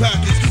heavy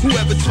pockets.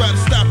 Whoever try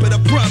to stop it,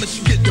 I promise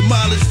you get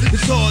demolished.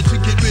 It's hard to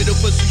get rid of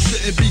us, you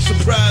shouldn't be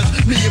surprised.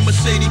 Me and my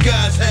shady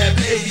guys have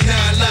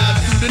 89 lives.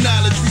 Through the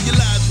knowledge,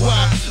 realize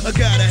why I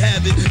gotta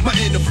have it. My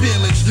inner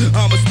feelings,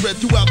 I'ma spread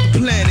throughout the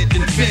planet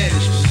and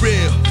vanish.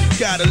 Real,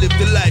 gotta live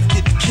the life,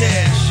 get the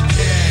cash.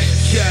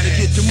 Gotta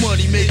get the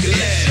money, make it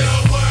last. It's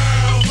your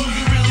world. Do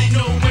you really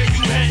know where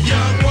you at,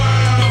 young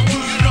world? Do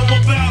you know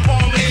about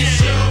all of it?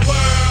 It's your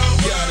world.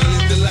 Gotta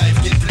live the life,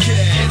 get the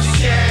cash.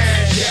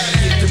 Gotta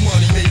get the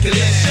money, make it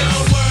last. It's your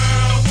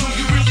world. Do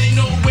you really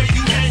know where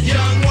you at,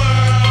 young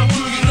world?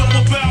 Do you know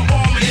about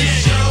all of it?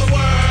 It's your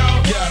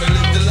world. Gotta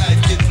live the life,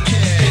 get the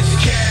cash.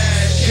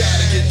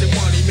 Gotta get the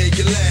money, make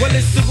it last. Well,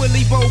 it's the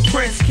Willie Bo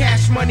Prince,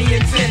 cash money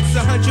intense.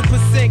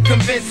 100%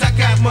 convinced I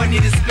got money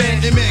to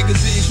spend. In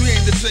magazines, we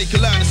aim to take a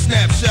lot of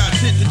snapshots,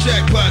 hit the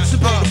jackpot,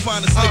 supposed to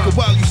find us liquor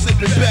while you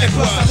sipping back. And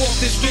plus I walk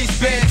the streets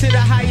bent to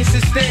the highest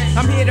extent.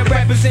 I'm here to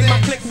represent my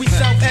clique, we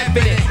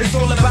self-evident. It's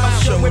all about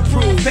show and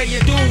prove. Pay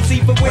your dues,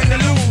 even win or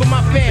lose. But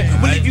my fan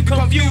will leave you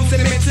confused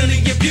and mentally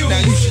abused.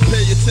 Now you should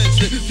pay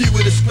attention,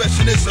 viewer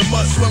discretion is a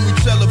must when we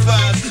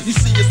televise. You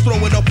see us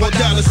throwing up all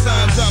dollar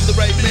signs. I'm the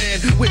right man,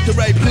 with the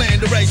right plan,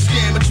 the right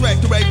scam.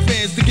 Attract the right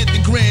fans to get the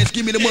grands.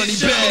 Give me the money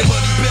back, the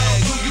money back.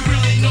 Do you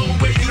really know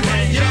where you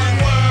at, young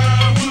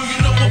world? Do you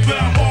know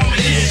about all of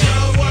it? It's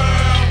your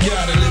world.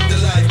 Gotta live the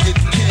life, get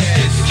the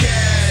cash.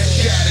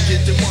 Gotta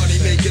get the money,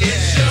 make it last.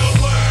 It's your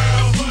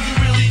world. Do you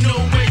really know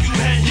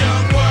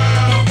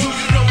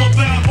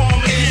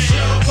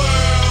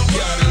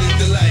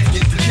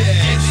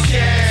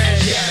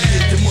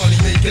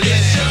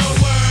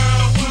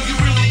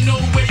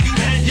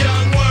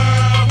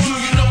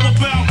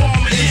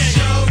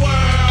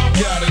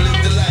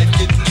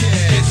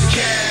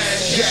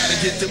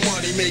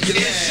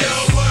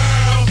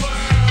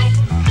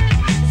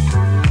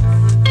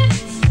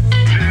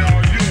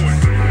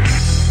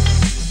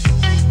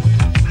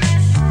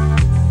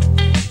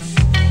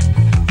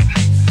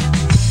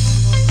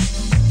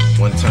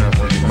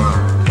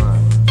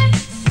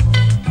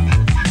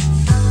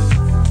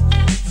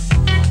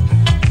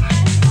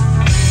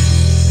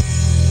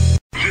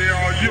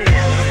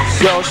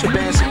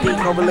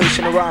no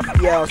relation to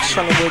Raphael.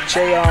 Chilling with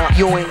JR,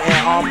 Ewing,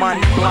 and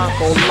Armani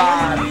Blanco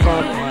live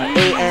from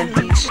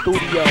A&D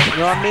Studio. You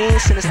know what I mean?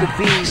 Since the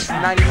Beast,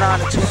 99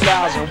 to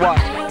 2000. What?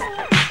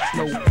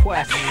 No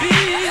question.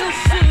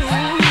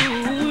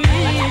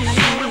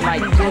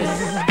 Like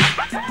this.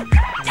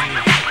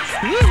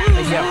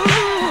 Hey, yo.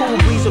 Cool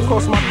breeze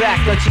across my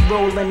back, Dutchy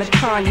rolling the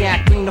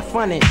cognac, bring the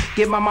fun in.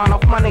 Get my mind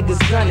off my niggas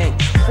gunning.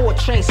 4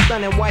 trains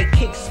stunning, white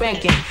kick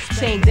spanking,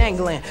 chain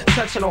dangling,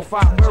 touching on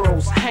 5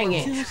 boroughs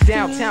hanging.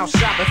 Downtown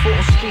shopping,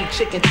 Fulton Street,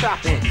 chicken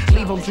chopping.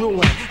 Leave them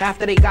drooling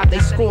after they got they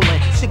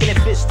schooling. Chicken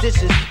and fish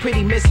dishes,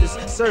 pretty misses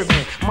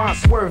serving. Mind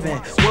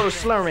swerving, word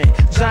slurring.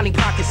 Johnny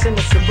Pockets in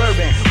the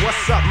Suburban.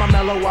 What's up, my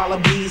mellow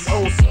wallabies?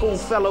 Old school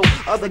fellow,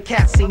 other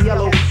cats in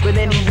yellow. But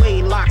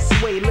anyway, lock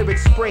sway,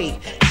 lyrics sprayed.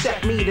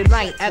 Check me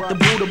tonight at the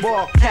Buddha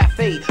Bar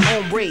Cafe.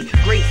 Ombre,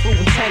 grapefruit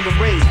and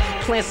Tangeray.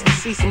 Plans to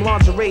see some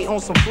lingerie on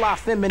some fly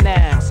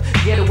feminines.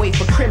 Get away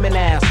for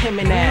criminals, him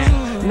and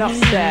now. Enough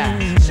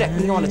style, check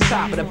me on the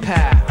top of the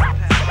pile.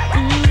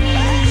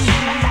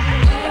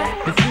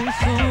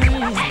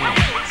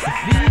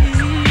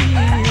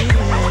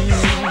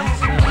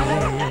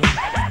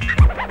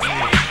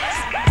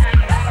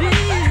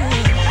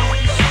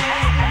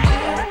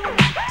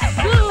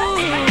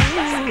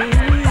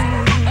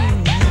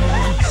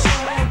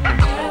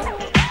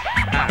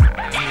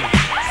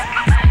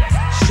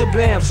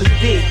 Shabaam,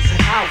 Sahdeeq,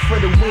 out for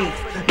the week.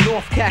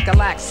 North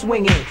Cackalack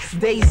swinging,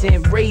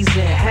 dazing,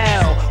 raising,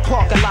 hell,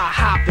 parking lot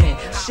hopping,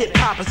 shit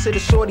popping to the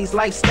shorty's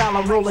lifestyle.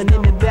 I'm rolling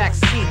in the back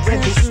seat,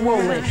 rental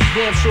swollen,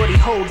 damn shorty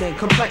holding,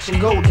 complexion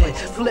golden,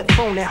 flip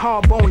phoning,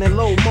 hard boning,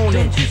 low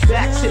moaning,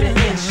 back to the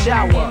end,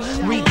 shower,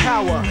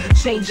 repower,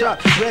 change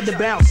up, red the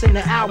bounce in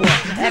the hour,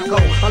 echo,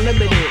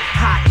 unlimited,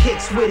 hot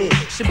kicks with it,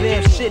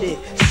 Shabaam shit it.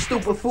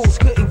 Stupid fools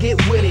couldn't get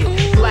with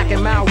it. Black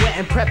and mild, wet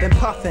and preppin',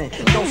 puffin'.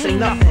 Don't say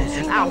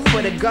nothing. Out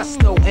for the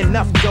gusto,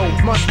 enough dough.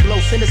 Must blow,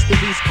 sinister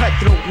beats,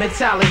 cutthroat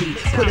mentality.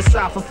 Put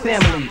aside for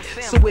family.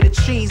 So with the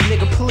trees,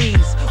 nigga,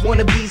 please.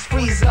 Wannabes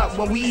freeze up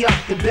when we up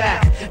the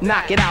bat.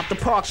 Knock it out the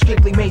park,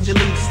 strictly major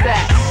league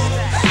stats.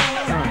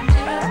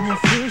 And it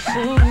feels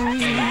so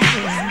real.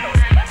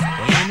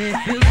 And it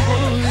feels so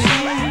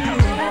real.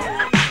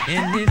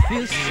 And it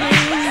feels so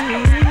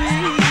real.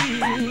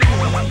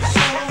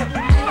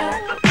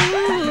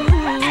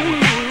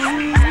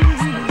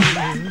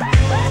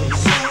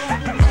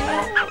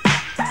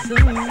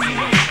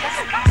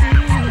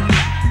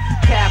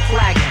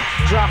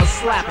 Driver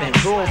slapping,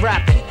 door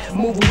rapping,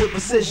 moving with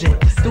precision.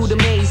 Through the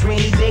maze,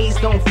 rainy days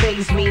don't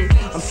faze me.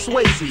 I'm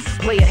Swayze,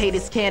 player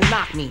haters can't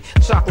knock me.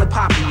 Chocolate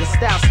poppy, your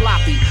style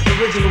sloppy.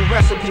 Original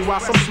recipe while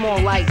some small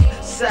like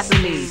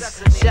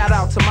sesames. Shout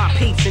out to my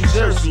peeps in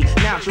Jersey.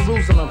 Now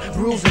Jerusalem,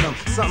 bruising them.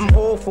 Something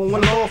awful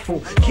and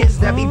lawful. Kids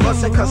that be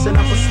busting, cussing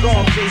up a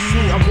storm.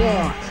 JC, I'm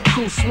warm.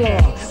 Crew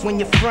swarm. When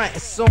your front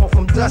is on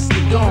from dusk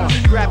to dawn.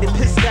 Grab your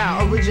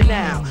pistol,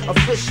 original,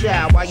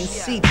 official. While you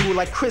see through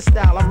like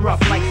crystal, I'm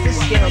rough like fish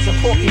scales and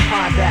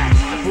porcupine backs.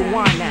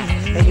 Rewind that,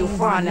 and you'll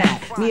find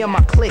that me and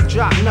my clique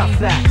drop enough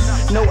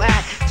facts. No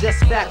act, just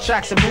fat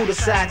tracks and Buddha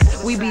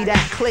sacks. We be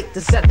that clique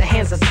to set the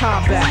hands of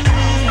time back.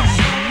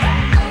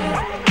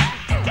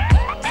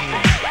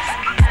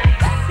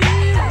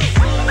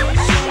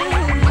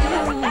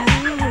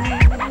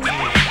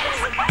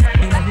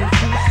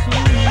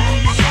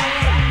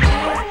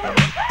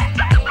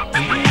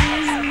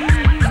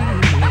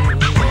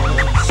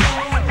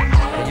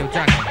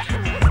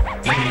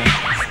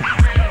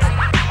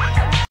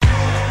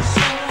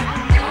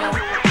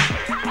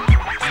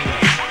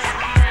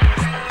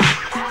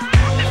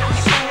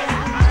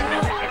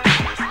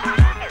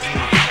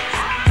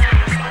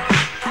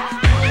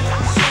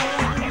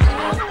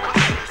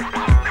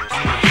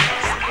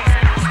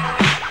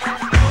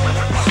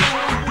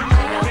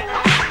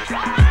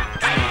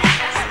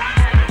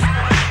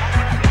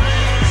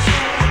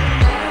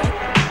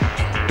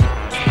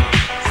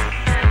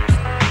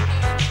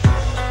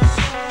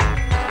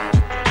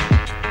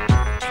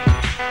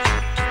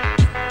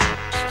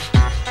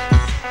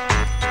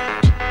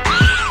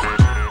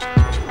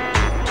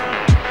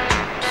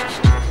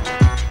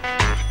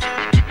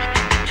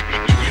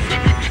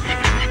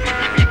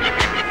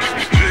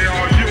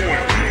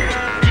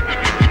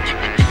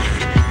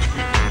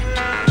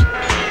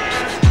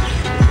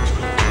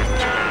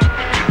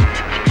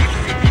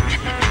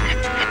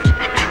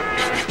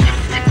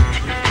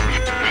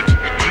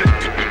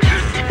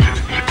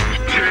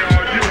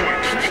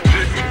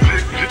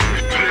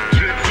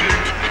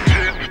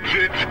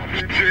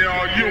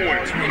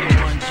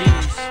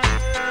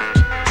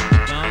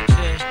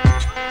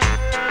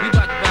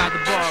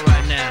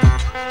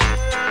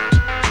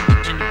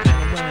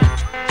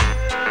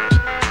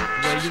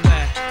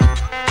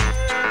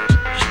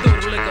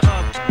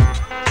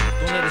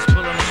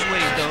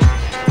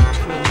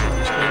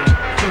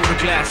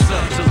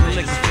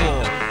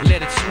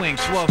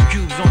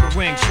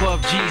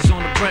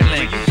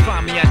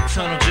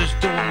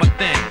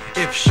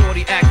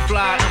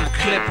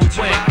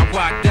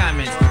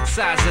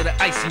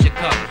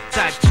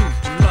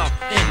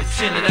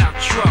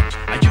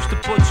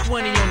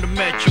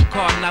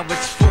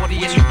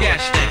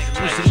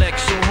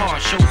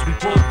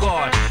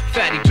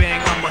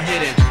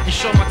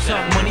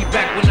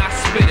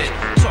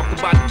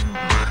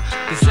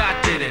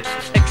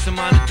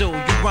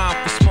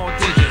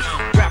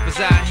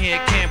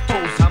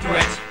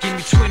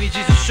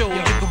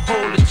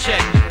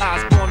 check.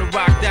 Eyes born to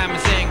rock,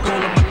 diamonds ain't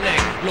gold on my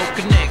neck. Low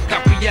connect,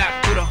 copy yacht,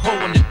 put a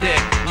hole in the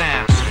deck.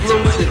 Now,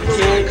 Roll to the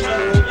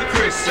club, hold your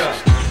Chris up.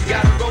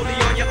 Got a rollie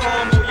on your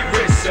arm, hold your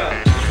wrist up.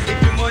 If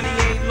your money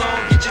ain't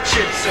long, get your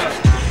chips up.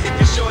 If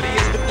your shorty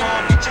is the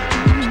bomb, get your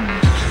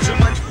to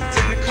my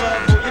in the club,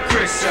 hold your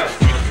Chris up.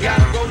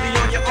 Got a rollie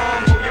on your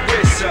arm, hold your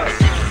wrist up.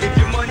 If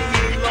your money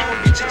ain't long,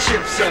 get your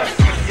chips up.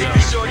 If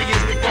your shorty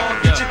is the bomb,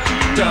 get your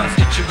Does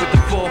hit you with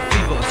the full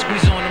fever,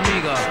 squeeze on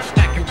amiga.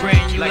 Acting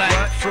brand you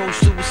like froze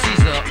to a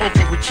Caesar,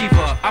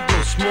 overachiever. I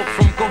blow smoke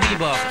from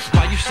Cohiba,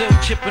 while you still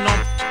chipping on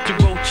to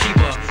roll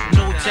cheaper.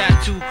 No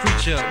tattoo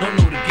creature, don't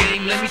know the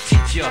game, let me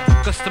teach ya.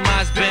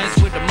 Customized bands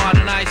with a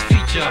modernized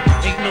feature.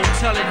 Ain't no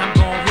telling I'm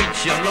gon'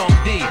 reach ya. Long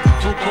D,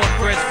 full court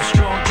press for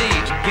strong D.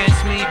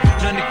 Against me,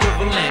 none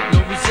equivalent, no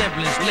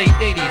resemblance. Late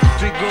 80s,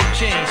 3 gold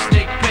chains,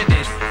 snake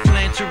pendants.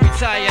 Plan to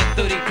retire at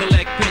 30,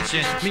 collect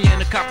pension. Me and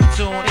the copper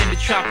tone in the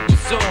tropical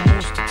zone,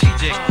 more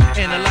strategic.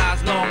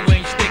 Analyze long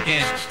range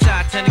thinking.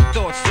 Titanic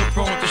thoughts, still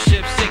prone to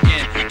ship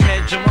sinking.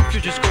 Hedge on my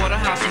future, scored a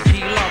house in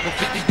Key Largo.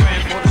 50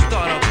 grand for the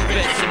startup,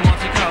 bets in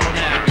Monte Carlo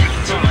now.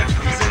 So my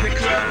in the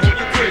club, hold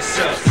your Chris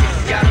up.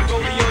 Got a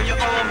rollie on your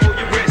arm, hold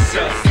your wrist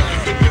up.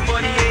 If your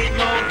money ain't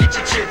long, get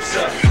your chips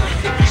up.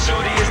 If your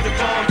shorty is the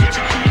bomb, get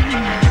your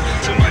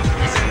so my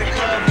in the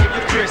club, hold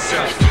your Chris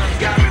up.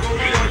 Got a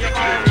rollie on your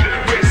arm, hold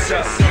your wrist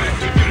up.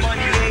 If your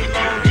money ain't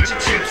long, get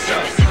your chips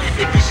up.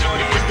 If your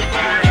shorty is the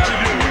bomb, get your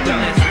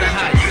Finesse the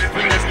heights,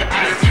 finesse the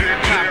ice.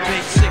 Top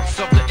page 6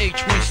 of the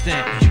H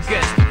Winston. You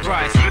guess the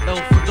price. El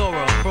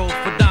Fedora, Pro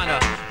Fedana.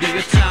 Yeah,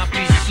 your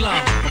timepiece slum.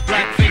 A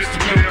black face to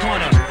no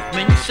corner.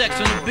 Man, you sex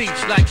on the beach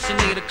like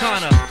Sinead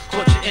O'Connor.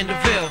 Caught you in the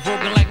Ville,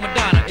 voguing like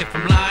Madonna. If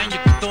I'm lying, you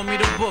can throw me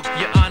the book,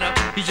 Your Honor.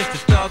 He's just a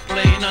thug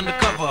playing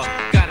undercover.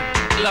 Got a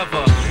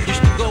lover.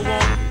 Used to go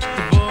on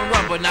to burn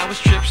rubber. Now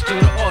it's trips through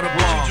the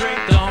Audubon.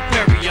 Dom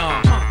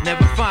Perignon.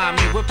 Never find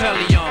me with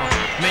Pelion.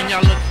 Man,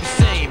 y'all look the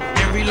same.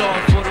 Henry Law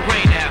for the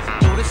rain now.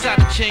 Notice how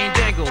the chain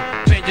dangle.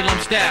 Pendulum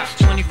style.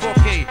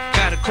 24K.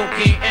 Got a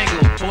cocaine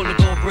angle. Hold the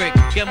gold brick.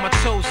 Get my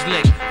toes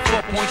licked.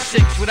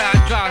 4.6 without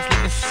drives.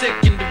 Looking sick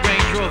in the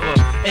Range Rover.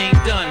 Ain't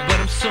done, but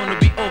I'm soon to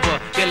be over.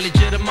 Get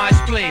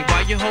legitimized play.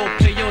 While you hold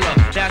payola.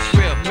 That's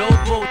real. No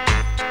boat.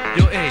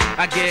 Yo, hey,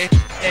 I get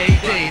a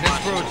day.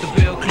 That's worth the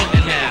Bill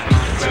Clinton now.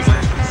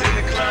 in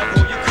the club,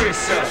 hold your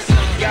Chris up.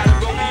 Got a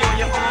rollie on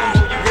your arm,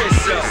 hold your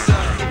wrist up.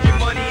 If your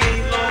money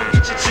ain't long,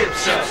 get your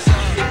chips up.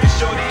 If your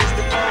shorty is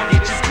the bomb,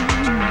 get your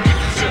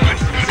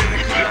in the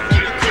club,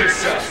 hold your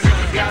Chris up.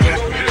 Got a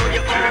rollie on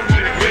your arm,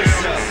 hold your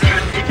wrist up.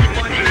 If your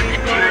money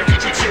ain't long, get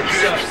your chips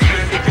up.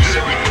 If your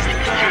shorty is the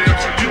bomb, get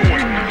your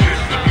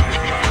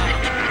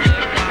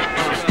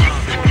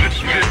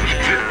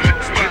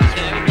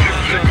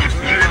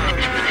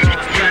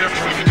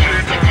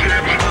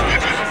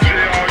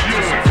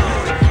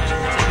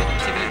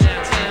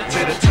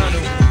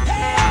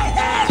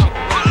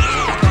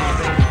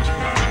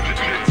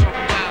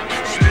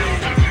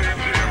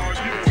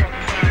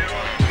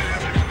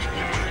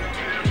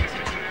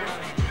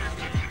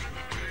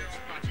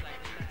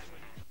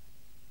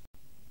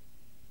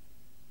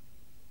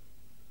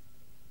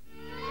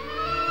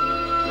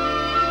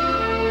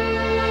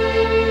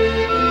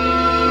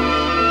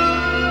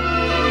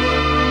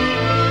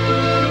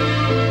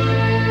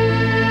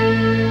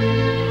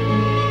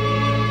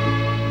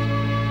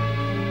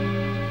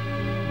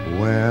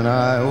When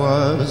I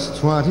was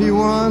 21,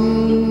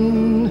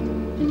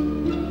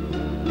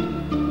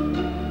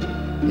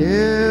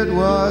 it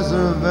was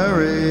a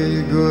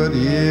very good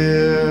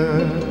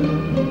year.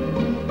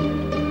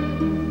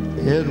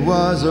 It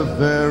was a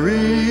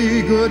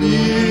very good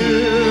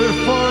year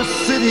for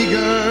city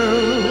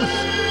girls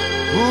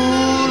who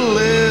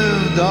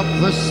lived up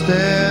the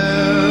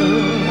stair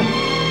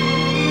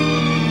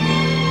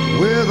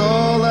with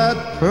all that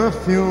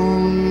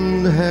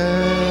perfumed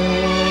hair.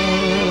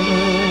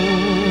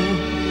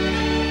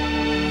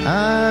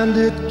 And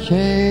it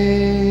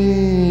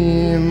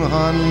came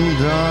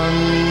undone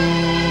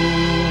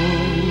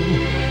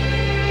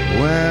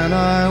when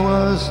I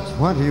was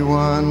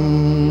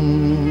 21.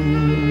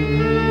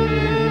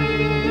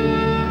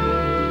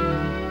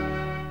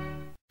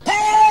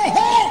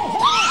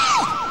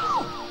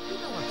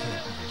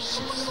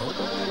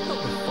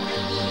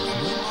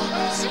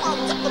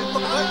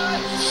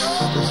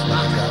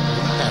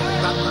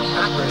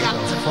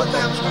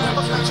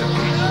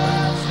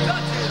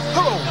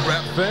 Hello,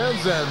 rap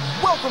fans, and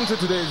welcome to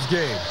today's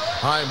game.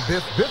 I'm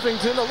Biff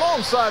Biffington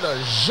alongside a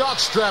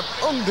jockstrap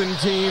Ungden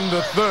team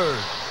III.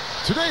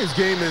 Today's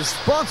game is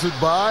sponsored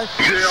by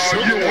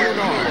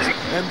JR12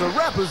 and the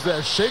rappers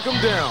that shake 'em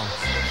down.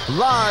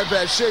 Live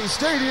at Shea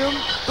Stadium,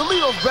 the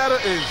leadoff batter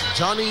is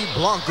Johnny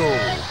Blanco.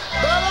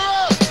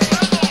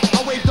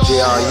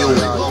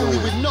 Lonely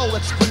with no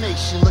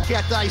explanation. Look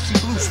at the icy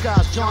blue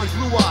skies, Johnny's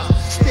blue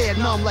eyes stare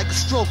numb like a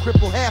stroke,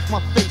 cripple half my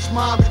face.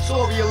 My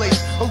Victoria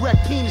lace,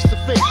 erect penis to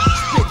face,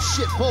 spit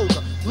shit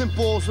vulgar. Limp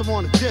balls are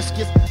on a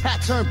discus.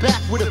 Hat turned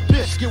back with a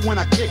biscuit when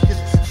I kick it.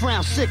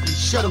 Frown sickly,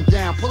 shut them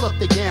down, pull up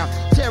their gown.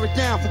 Tear it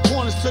down from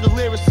corners to the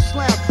lyrics to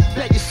slam.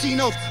 Bet your C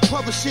notes,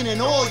 publishing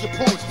in all your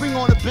points. Bring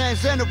on a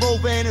Benz and a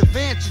Rover and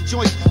advance your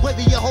joints.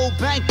 Whether your whole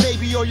bank,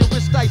 baby, or your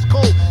wrist ice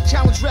cold.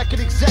 Challenge record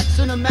execs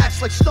in a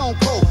match like Stone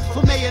Cold.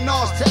 From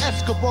A&Rs to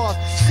Escobars,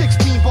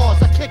 16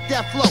 bars, I kick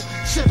that flow.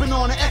 Sipping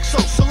on an XO,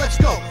 so let's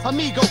go.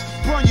 Amigo,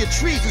 burn your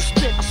trees and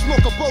spit. I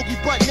smoke a bogey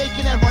butt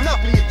naked and run up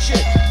in your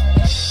chick.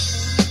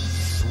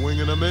 Swing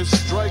and a miss,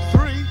 strike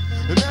 3.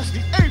 And that's the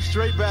 8th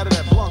straight batter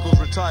that Blanco's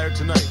retired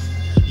tonight.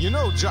 You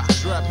know,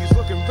 Jockstrap, he's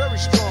looking very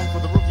strong for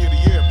the Rookie of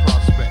the Year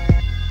prospect.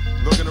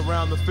 Looking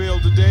around the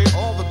field today,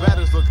 all the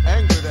batters look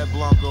angered at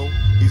Blanco.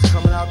 He's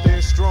coming out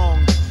there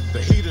strong.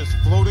 The heat is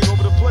floating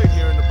over the plate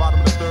here in the bottom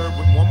of the 3rd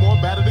with one more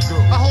batter to go.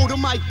 I hold a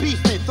mic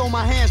beefing, throw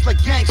my hands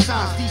like gang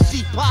signs.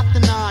 DC pop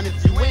the 9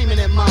 if you aiming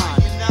at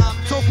mine.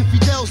 Talking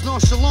Fidel's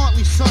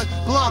nonchalantly, son,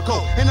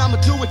 Blanco. And I'ma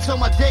do it till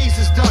my days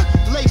is done.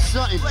 Lace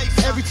something,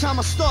 every time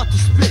I start to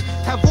spit.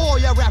 Have all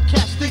y'all rap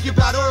cats thinking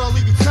about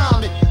early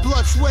retirement.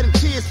 Blood, sweat, and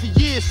tears for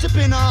years,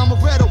 sipping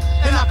amaretto.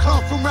 And I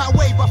come from right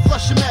way by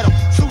flushing metal.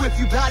 So if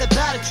you bat it,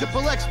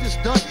 Triple X this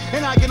done.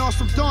 And I get on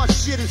some darn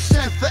shit and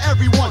send for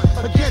everyone.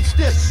 Against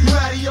this, you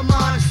out of your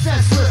mind and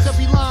senseless.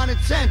 Every line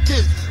intent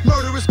is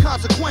murderous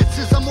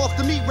consequences. I'm off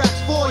the meat racks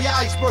for your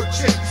iceberg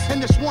chicks.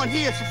 And this one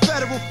here's for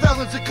federal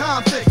felons and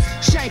convicts.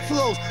 Shank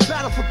flows,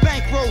 battle for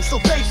bankroll. So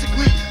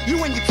basically,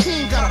 you and your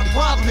team got a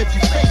problem if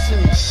you're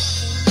facing me.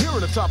 Here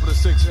in the top of the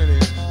 6th inning,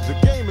 the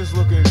game is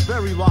looking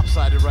very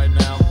lopsided right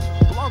now.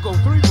 Blanco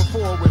 3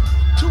 for 4 with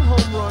 2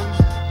 home runs,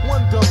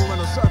 1 double,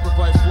 and a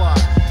sacrifice fly.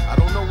 I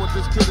don't know what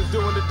this kid is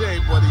doing today,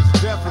 but he's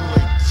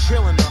definitely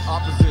killing the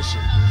opposition.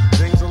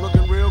 Things are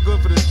looking real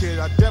good for this kid.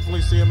 I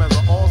definitely see him as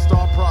an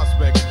all-star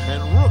prospect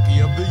and Rookie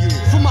of the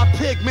Year. For my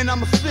pigment,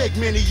 I'm a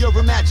figment of your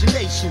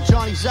imagination.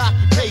 Johnny's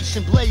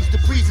occupation, blaze the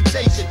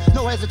presentation,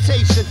 no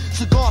hesitation.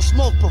 Cigar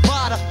smoke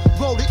provider,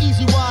 roll the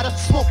easy water,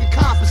 smoking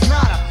compass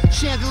nada.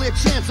 Chandelier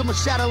chance, I'ma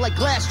shatter like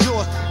glass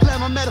jaws.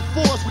 Glamour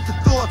metaphors with the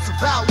thoughts of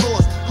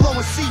outlaws.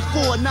 Blowing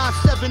C4,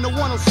 97 to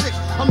 106.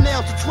 I'm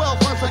nailed to 12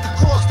 runs like a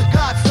cross to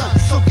God's son.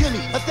 So give me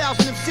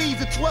 1,000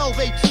 MCs at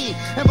 12:18.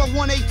 And by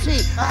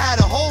 1:18, I had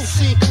a whole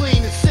scene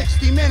clean in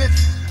 60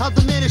 minutes. I'll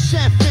diminish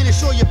and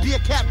finish all your beer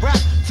cap rap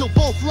till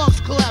both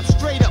lungs collapse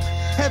straight up.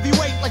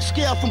 Heavyweight like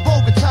scale from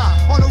Bogota.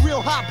 On a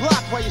real hot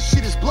block while your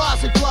shit is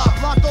blase blah.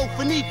 Blanco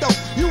finito,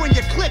 you and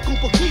your clique un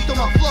poquito.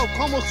 My flow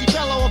como si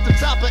bello off the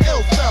top of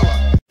ill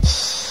fella.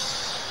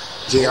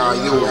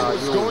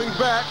 JR12 going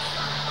back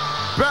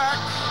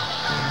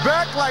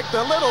like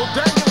the little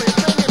dangly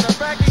thing in the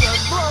back of your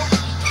throat.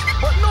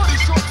 But Naughty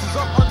Shorts is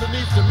up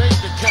underneath to make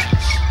the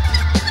catch.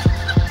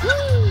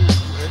 Woo!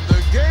 And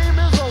the game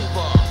is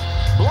over.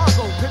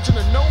 Blanco pitching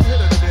a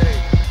no-hitter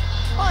today.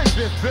 I'm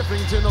Biff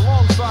Biffington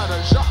alongside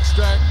a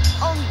Jockstrap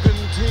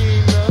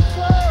Ungenteen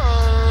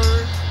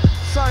III,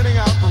 signing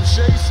out from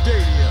Shea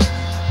Stadium.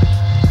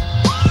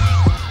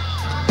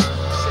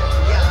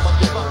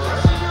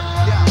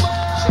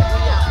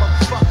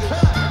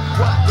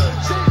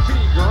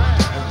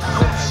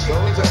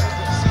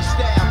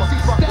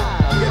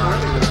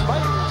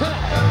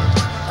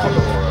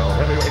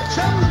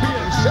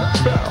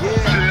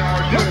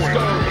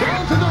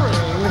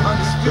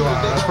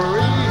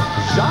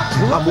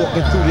 I'm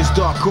walking through this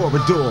dark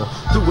corridor,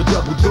 through a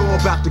double door,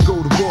 about to go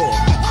to war.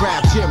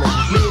 Crab jamming,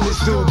 me and this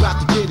dude about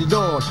to get it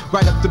on.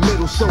 Right up the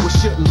middle so it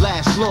shouldn't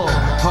last long.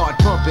 Hard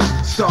pumping,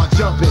 start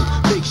jumping,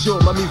 make sure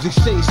my music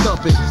stays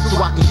thumping,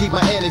 so I can keep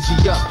my energy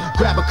up.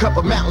 Grab a cup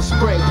of mountain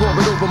spray, pour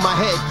it over my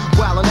head.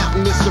 Wildin' out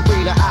in this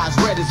arena, eyes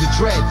red as a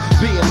dread.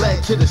 Being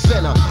led to the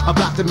center,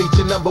 about to meet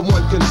your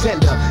 #1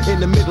 contender. In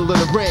the middle of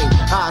the ring,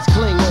 eyes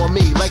cling on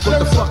me, like what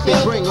the fuck they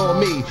bring on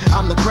me.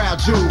 I'm the crowd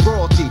jewel,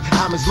 royalty,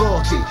 I'm his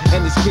loyalty.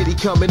 And this kitty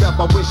coming up,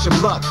 I wish him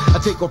luck. I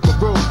take off the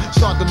room,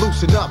 start to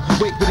loosen up.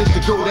 Wait for this to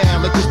go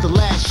down, like it's the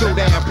last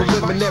showdown.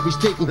 Preliminaries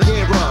taken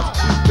care of.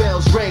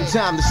 Bells rang,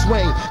 time to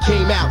swing.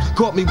 Came out,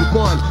 caught me with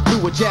one.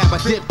 Threw a jab, I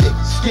dipped it,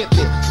 skipped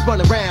it.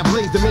 Spun around,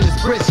 blazed him in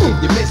his brisket.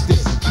 You missed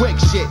this, quick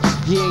shit.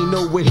 He ain't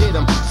know what hit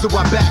him. So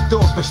I backed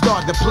off and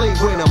started to play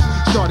with him.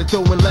 Started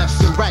throwing lefts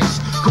and rights.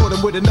 Caught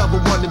him with another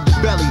one in the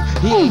belly.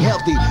 He ain't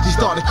healthy, he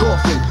started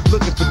coughing.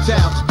 Looking for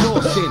towels to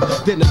toss in.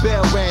 Then the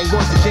bell rang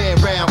once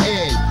again, round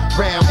end.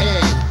 Round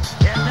end.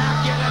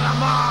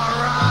 I'm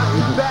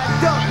alright.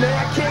 Backed up, man.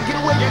 I can't get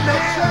away from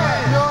that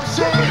track. You know what I'm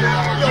saying? I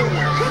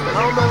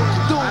don't know what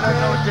to do, man. I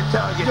don't know what to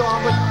tell you. Yo,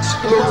 I'm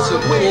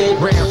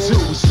explosive. Round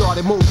 2, we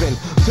started moving.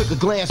 Took a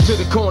glance to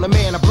the corner,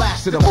 man, I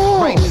blasted him.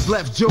 Right in his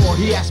left jaw,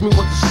 he asked me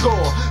what the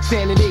score.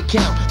 Standing 8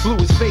 count, blew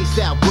his face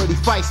out. Pretty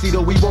feisty,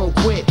 though he won't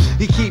quit.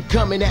 He keep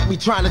coming at me,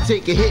 trying to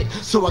take a hit.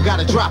 So I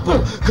gotta drop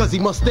him, cause he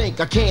must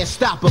think I can't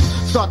stop him.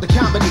 Start the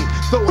comedy,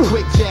 throw a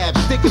quick jab,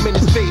 stick him in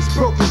his face,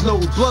 broke his nose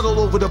smooth, blood all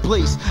over the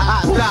place.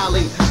 Eyes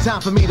dilate,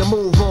 time for me to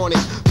move on it.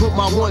 Put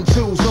my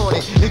 1-2s on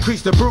it,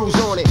 increase the bruise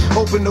on it,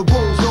 open the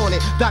wounds on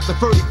it. Dr.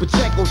 Ferdy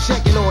Pacheco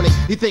checking on it.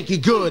 You think he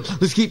good?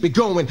 Let's keep it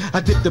going. I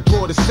dip the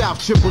ball to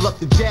south, triple up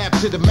the jab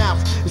to the mouth.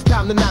 It's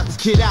time to knock this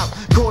kid out.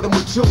 Caught him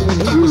with 2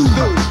 and he was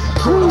through.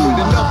 Caught him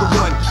with another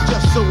one,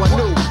 just so I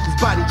knew.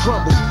 His body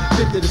crumbled,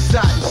 flipped to the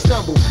side and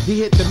stumbled.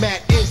 He hit the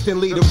mat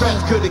instantly. The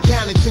rest could have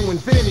counted to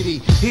infinity.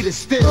 He'd have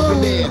still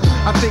been there.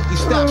 I think he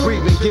stopped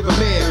breathing, give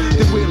him air.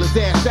 Then wheel his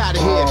ass out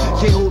of here.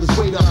 Can't hold his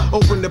weight up.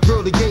 Open the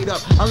pearly gate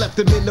up. I left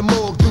him in the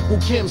morgue,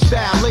 Duke Kim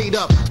style laid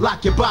up.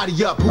 Lock your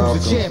body up.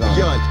 Who's the champion?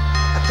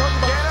 I told you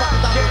about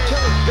the $5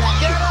 killers back.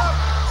 Get up!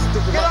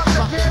 Get up, the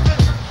pimpin'!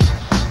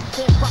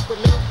 Can't fuck with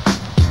me.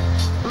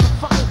 I'm the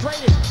fucking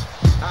greatest.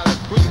 I'm the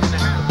greatest.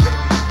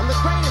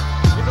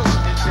 You know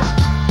what this is.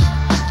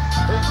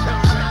 It's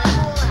coming right.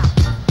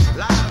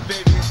 Live,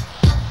 baby. You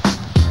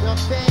know what I'm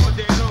saying? All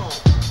day long.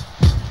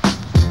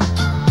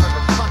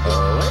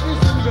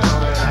 Ladies and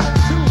gentlemen, at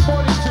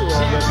 2:42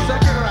 of the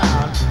second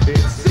round,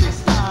 it's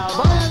Cestyle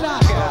by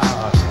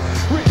knockout,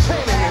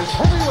 retaining his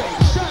heavyweight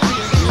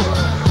championship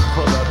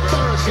for the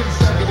 3rd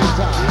consecutive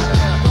time.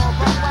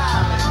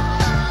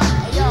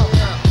 Hey, yo,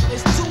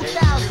 it's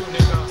 2000.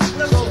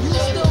 So you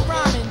still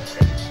rhyming,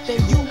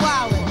 then you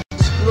wildin'.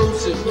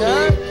 Exclusive.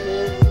 Yeah?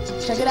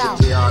 Check it out.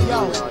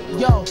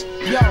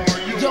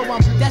 Yo,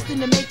 I'm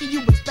destined to make it,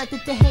 you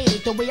expected to hate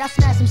it. The way I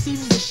smash some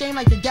seasons is a shame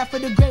like the death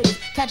of the greatest.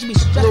 Catch me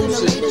dressed in the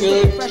latest,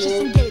 getting fresh as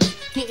some gators.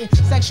 Getting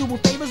sexual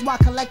favors while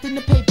collecting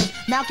the papers.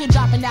 Now can't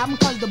drop an album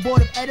cause the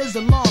board of editors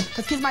are long.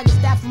 Cause kids might get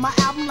stabbed from my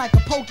album like a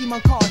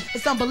Pokemon card.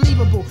 It's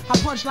unbelievable how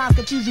punchlines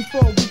confuse you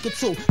for a week or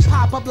two.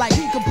 Pop up like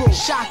peekaboo,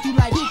 shock you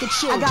like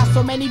Pikachu. I got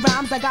so many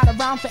rhymes, I got a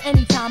rhyme for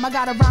any time. I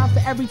got a rhyme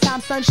for every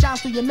time sun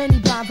shines through your mini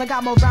blinds. I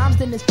got more rhymes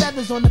than there's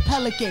feathers on the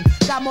pelican.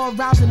 Got more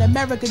rhymes than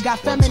America, got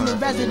feminine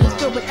residents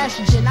filled with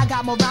estrogen. I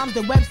got more rhymes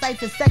than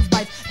websites and sex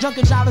bites.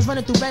 Drunken drivers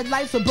running through red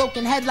lights with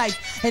broken headlights.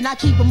 And I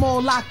keep them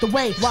all locked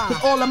away.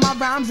 Cause all of my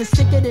rhymes are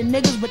sicker than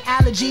niggas with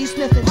allergies,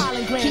 sniffing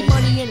pollen grains. Keep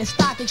money in a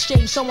stock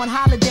exchange, so on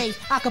holidays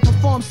I can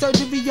perform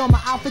surgery on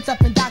my outfits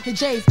up in Dr.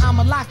 J's.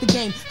 I'ma lock the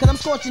game, cause I'm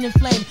scorching in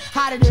flame.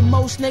 Hotter than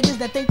most niggas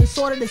that think they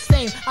sorta the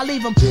same. I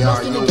leave them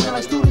lost in the game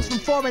like students from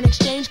foreign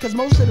exchange. Cause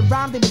most of the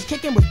rhyme they was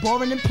kicking was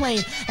boring and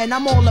plain. And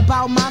I'm all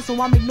about mine,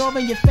 so I'm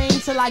ignoring your fame.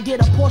 Till I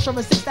get a Porsche or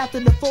a 6 after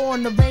the 4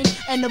 on the range.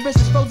 And the wrist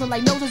is frozen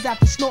like noses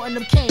after snorting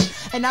them cane.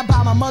 And I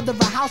buy my mother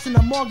a house and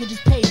the mortgage is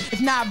paid. If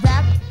not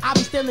rap, I'll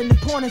be stealing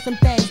and porn and some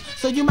things.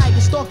 So you might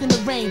get stalked in the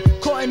rain,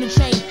 caught in the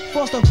chain,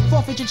 forced to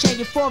forfeit your chain,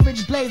 get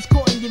 4-inch blades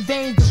caught in your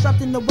veins,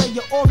 disrupting the way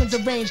your organs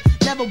arrange.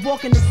 Never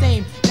walking the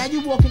same. Now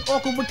you walking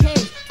awkward with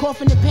canes,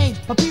 coughing in pain.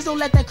 But please don't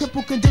let that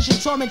crippled condition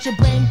torment your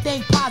brain.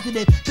 Think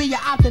positive, be an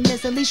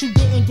optimist. At least you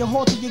didn't get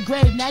hauled to your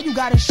grave. Now you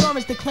got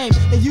insurance to claim.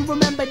 If you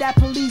remember that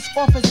police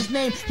officer's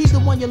name, he's the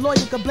one your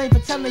lawyer could blame for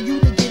telling you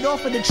to get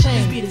off of the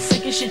train. This be the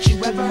sickest shit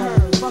you ever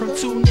heard from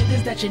 2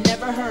 niggas that you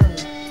never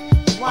heard.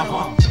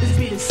 This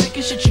be the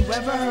sickest shit you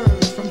ever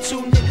heard from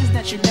 2 niggas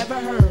that you never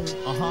heard.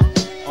 This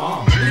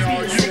be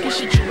the sickest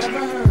shit you ever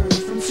heard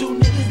from 2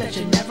 niggas that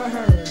you never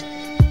heard.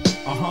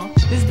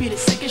 This be the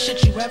sickest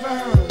shit you ever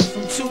heard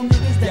from 2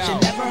 niggas that you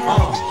never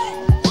heard.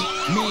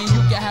 Me and you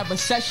can have a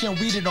session,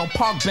 weed it on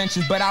park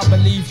benches, but I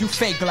believe you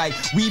fake like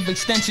weave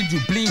extensions, you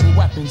bleed with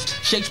weapons.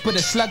 Shakes put a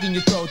slug in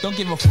your throat, don't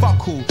give a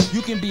fuck who.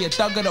 You can be a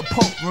thug of the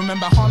Pope.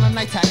 Remember Harlem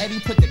nights how Eddie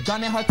put the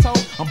gun in her toe?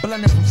 I'm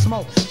blunting from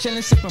smoke,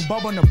 chilling sipping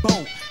bub on the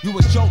boat. You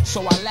a joke,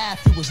 so I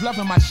laughed, you was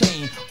loving my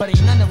chain. But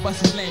ain't none of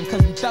us is lame,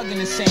 cause we thugging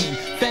the same.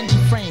 Fendi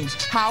frames,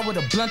 how with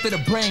a blunt of the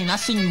brain. I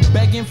seen you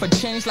begging for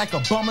change like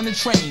a bum on the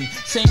train.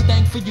 Same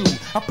thing for you,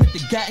 I put the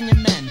gat in your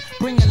men.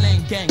 Bring a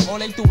lane gang, all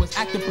they do is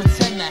act and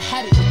pretend I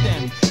had it with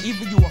them.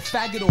 Either you a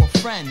faggot or a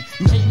friend.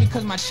 You hate me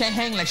cause my chain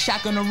hang like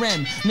Shaq on the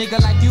rim. Nigga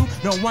like you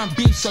don't want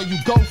beef, so you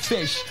go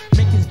fish.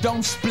 Make his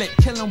dome split,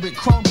 kill him with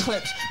chrome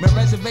clips. Made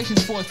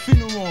reservations for his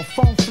funeral and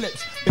phone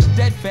flips. Been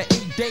dead for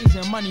 8 days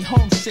and money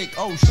homesick,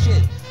 oh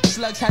shit.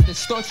 Slugs had to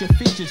start your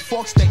features,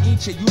 forks to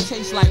eat you. You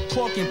taste like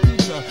pork and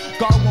pizza.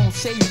 God won't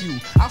save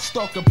you, I'll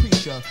stalk a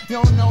preacher. You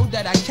don't know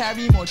that I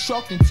carry more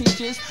chalk than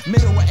teachers.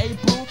 Middle of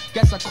April,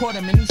 guess I caught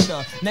him in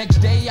Easter. Next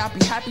day I'll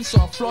be happy,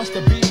 so I floss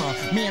the beamer.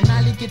 Me and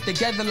Mally get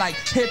together like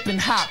hip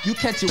and hop. You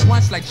catch it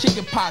once like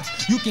chicken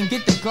pox. You can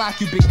get the Glock,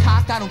 you big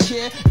cock, I don't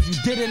care if you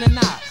did it or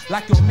not.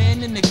 Like your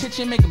man in the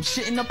kitchen, make him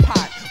shit in the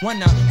pot.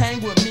 Wanna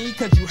hang with me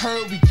cause you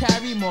heard we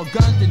carry more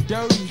guns than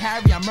Dirty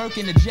Harry. I'm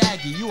murking the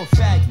Jaggy, you a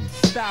faggy.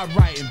 Stop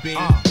writing, B.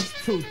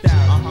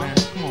 2000, man.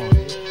 Come on, B.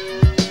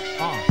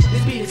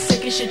 This be the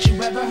sickest shit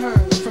you ever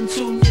heard from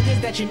 2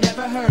 niggas that you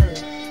never heard.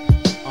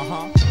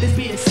 This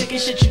be the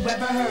sickest shit you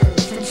ever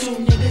heard from 2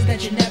 niggas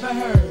that you never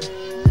heard.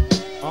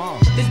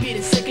 This be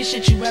the sickest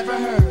shit you ever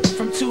heard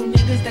from 2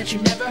 niggas that you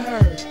never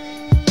heard.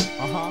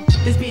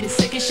 This be the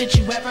sickest shit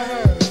you ever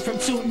heard from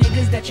 2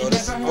 niggas that you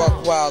never heard.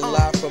 Buck Wild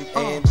live from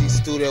A&D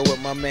Studio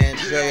with my man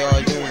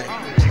JR12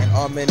 and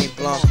all many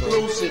Blanco.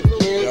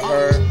 You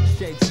heard?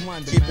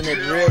 Keeping it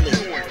really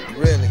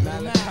real.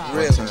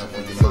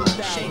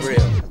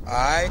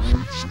 Alright?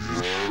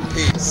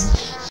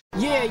 Peace.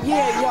 Yeah,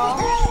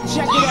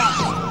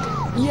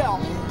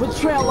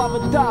 Betrayal of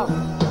a dub.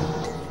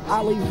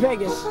 Ali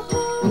Vegas.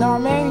 You know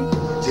what I mean?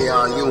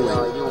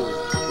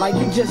 JR12. Like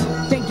you just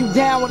think you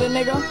down with a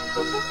nigga.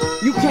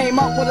 You came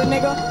up with a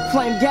nigga,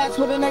 flame gas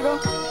with a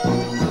nigga.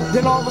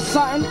 Then all of a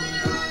sudden,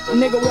 a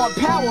nigga want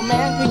power,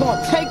 man. He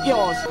gonna take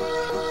yours.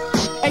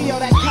 Hey yo,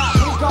 that cop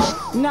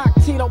Rico, knock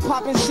Tito,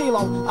 poppin'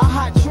 CeeLo, a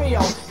hot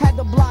trio. Had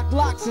the block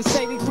locks and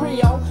Sadie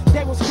 3-0.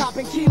 They was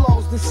copping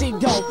kilos to see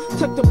dough.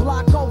 Took the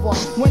block over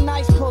when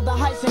Nice pulled the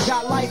heist and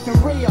got life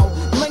in Rio.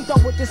 Linked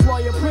up with this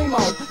lawyer Primo.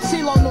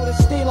 CeeLo knew the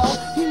steelo.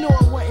 He knew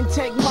it wouldn't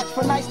take much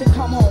for Nice to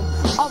come home.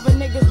 Other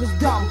niggas was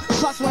dumb.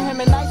 Plus when him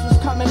and Nice was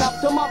coming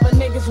up, them other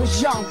niggas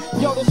was young.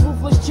 Yo, this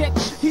ruthless chick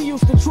he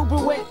used to troop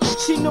it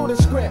with, she knew the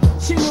script.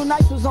 She knew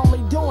Nice was only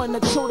doing the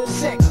 2 to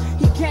 6.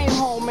 He came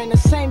home in the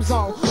same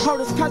zone. Heard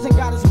his cousin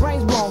got his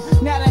brains blown.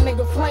 Now that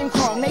nigga flame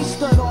chrome. They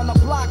stood on the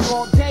block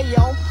all day,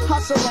 yo.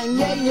 Hustling,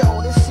 yeah,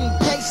 yo. To see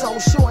peso,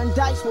 shooting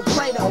dice with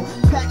Play-Doh.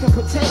 Packing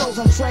potatoes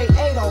on tray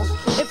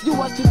 8-0s. If you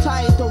was too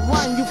tired to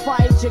run, you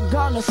fired your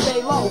gun to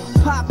stay low.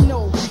 Pop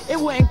knew it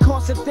wouldn't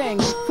cost a thing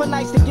for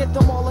Nice to get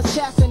them all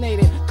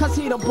assassinated. Cause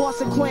he the boss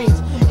of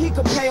Queens. He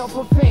could pay off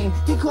a fiend.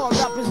 He called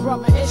up his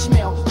brother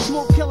Ishmael.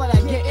 Smooth killer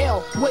that get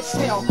ill. Which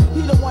still,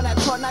 he the one that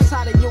taught Nice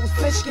how to use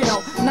fish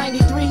scale.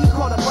 93, he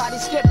caught a body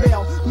skip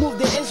bill.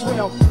 Moved to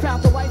Israel.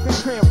 Found the wife and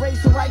crib.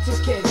 Raised the righteous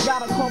kids.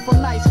 Got a call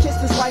from Nice.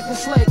 Kissed his wife and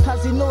slid.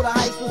 Cause he knew the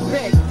heist was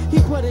big. He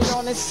put it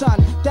on his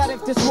son. That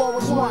if this war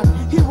was won,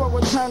 he would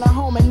return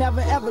home and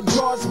never ever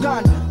draw his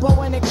gun. But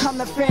when it come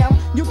to fam,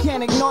 you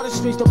can't ignore the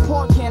streets. The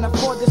poor can't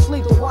afford to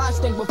sleep. The wise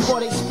think before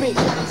they speak.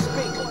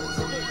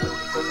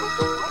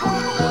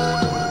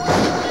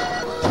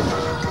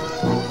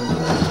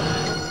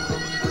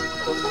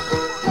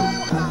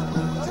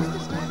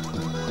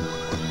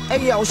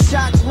 Hey yo,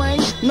 shots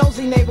ring,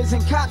 nosy neighbors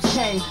and cops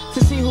came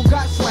to see who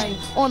got slain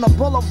on the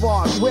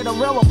boulevard where the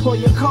railroad pull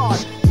your card.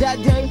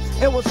 That day,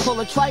 it was full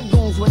of tripe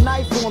goons with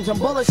knife wounds and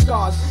bullet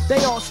scars.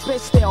 They all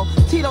spit still.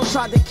 Tito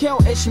tried to kill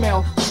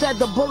Ishmael. Instead,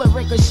 the bullet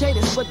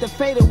ricocheted, split the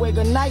faded wig.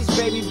 A nice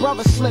baby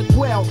brother slipped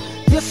well.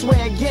 This way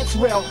it gets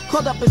real.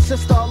 Called up his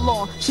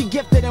sister-in-law. She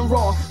gifted and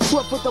raw,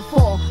 swift with the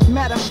fall.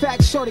 Matter of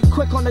fact, shorty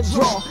quick on the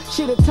draw.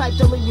 She the type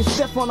to leave you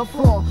stiff on the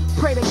floor.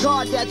 Pray to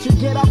God that you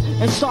get up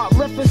and start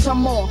ripping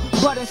some more.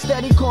 But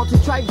instead, he called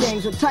to tripe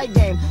games with tight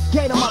game.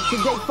 Gave them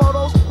up-to-date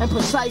photos and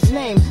precise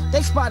name.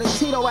 They spotted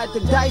Tito at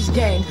the dice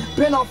game.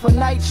 Been off a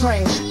night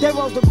train. They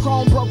rose the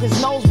chrome, broke his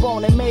nose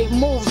bone, and made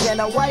moves in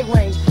a white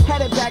range.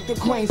 Headed back to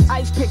Queens,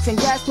 ice picks and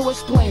gas to his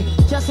spleen.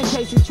 Just in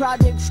case he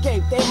tried to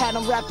escape, they had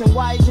him wrapped in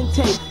wires and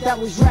tape. That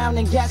was drowned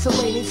in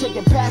gasoline, he took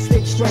it past the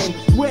extreme.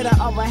 We're the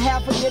other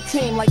half of your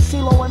team, like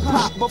CeeLo and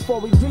Pop.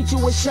 Before we greet you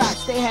with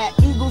shots, they had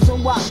eagles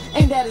and wop.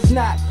 Ain't that it's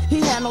not?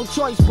 He had no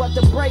choice but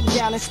to break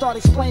down and start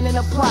explaining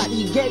the plot.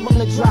 He gave him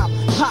the drop.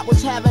 Pop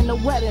was having a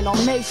wedding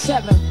on May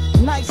 7th.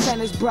 Nice and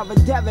his brother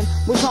Devin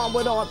was armed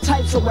with all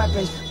types of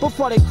weapons.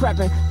 Before they crept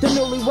in, the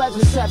newlyweds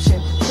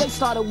reception, they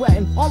started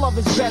wetting all of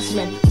his best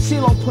men.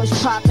 CeeLo pushed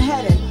Pop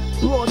heading,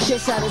 blew a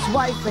kiss at his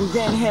wife, and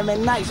then him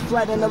and Nice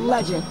fled in the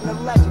legend.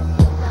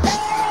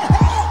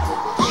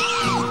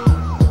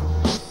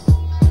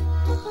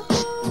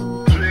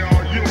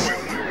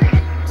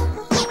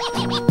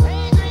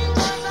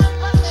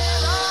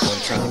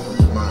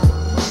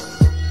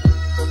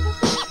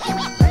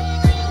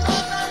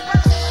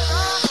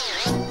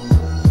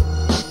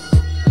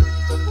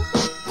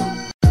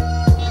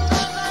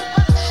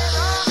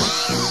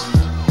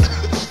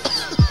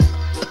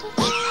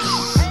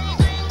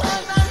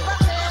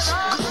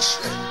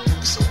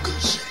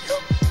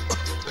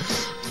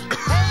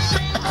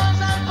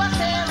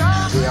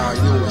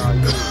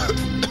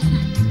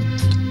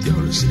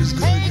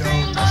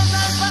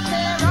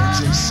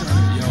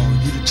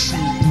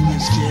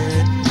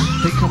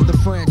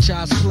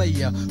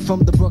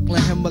 From the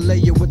Brooklyn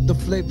Himalaya with the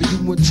flavor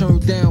you would turn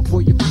down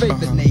for your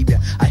favorite neighbor.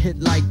 I hit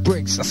like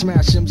bricks, I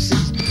smash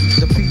MCs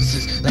to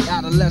pieces like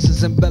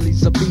adolescents and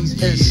bellies of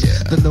bees.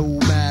 It's the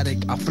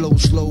nomadic. I flow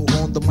slow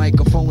on the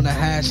microphone, a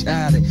hash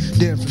addict.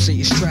 Different say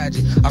it's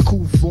tragic. I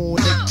cool for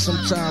Nick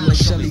sometime like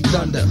Shelly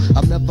Thunder.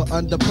 I'm never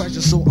under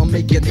pressure, so I'm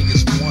making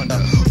niggas wonder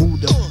who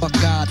the fuck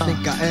I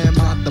think I am.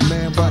 Not the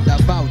man, but I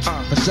vouch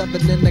for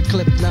 7 in the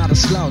clip, not a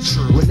slouch.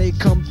 When they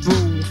come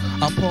through,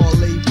 I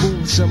parlay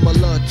boo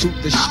similar to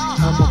the shit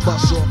I'ma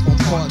bust off on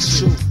part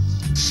 2.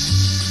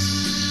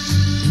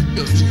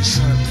 Yo,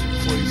 J-Son,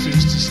 before you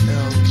finish this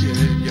L, kid,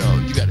 yo,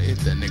 you gotta hit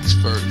that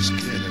niggas first,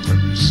 kid, and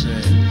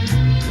represent.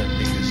 Let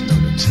niggas know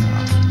the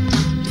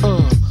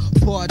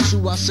time. Part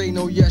 2, I say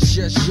no yes,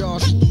 y'all.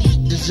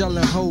 Just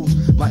yelling hoes,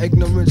 my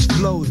ignorance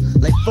flows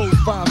like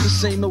 4-5.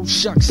 This ain't no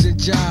shucks and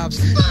jobs.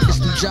 It's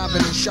the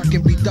jobbing and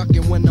shucking, be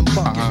ducking when I'm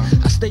bucking.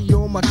 I stay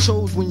on my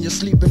toes when you're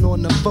sleeping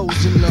on the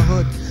foes in the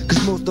hood,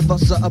 cause most of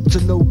us are up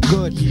to no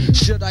good.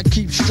 Should I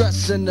keep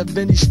stressing? If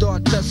any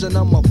start testing,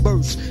 I'ma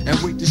burst and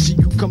wait to see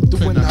you come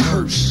through in the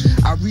hearse.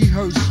 I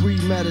rehearse,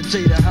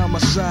 premeditate a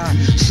homicide.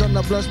 Son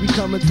of bloods be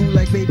coming through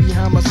like baby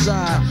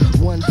homicide.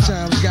 One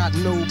time's got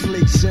no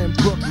place in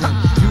Brooklyn.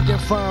 You can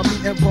find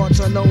me in parts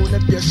unknown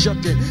if you're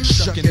shucking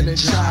and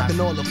jiving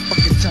all the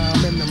fucking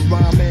time and I'm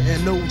rhyming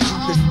and no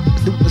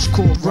do this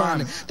core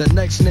rhyming. The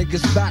next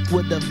nigga's back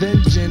with a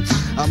vengeance.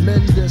 I'm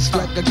in this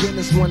like a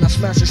Guinness when I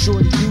smash a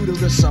shorty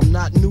uterus. I'm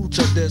not new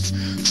to this.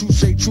 True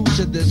say true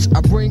to this.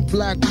 I bring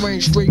black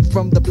rain straight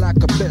from the black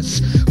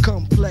abyss.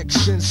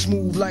 Complexion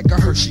smooth like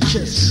a Hershey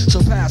kiss.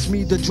 So pass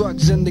me the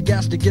drugs and the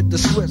gas to get the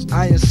Swiss.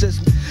 I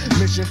insist.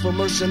 Mission for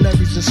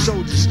mercenaries and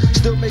soldiers.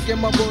 Still making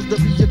my balls to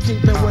be a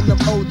kingpin when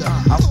I'm older.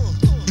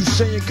 You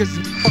saying cause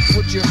you fuck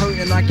what you hurt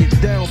and I get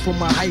down for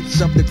my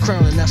heights up the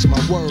crown and that's my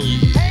word.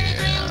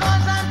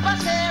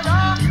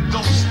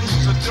 Don't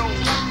snooze or don't,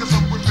 cause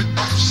I'm ripping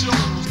up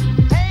shows.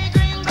 Hey,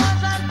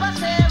 gringos and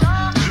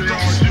paseros.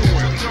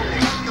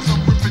 Cause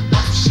I'm ripping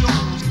up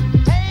shows.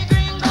 Hey,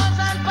 gringos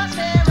and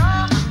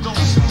paseros. Don't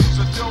snooze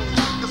or don't,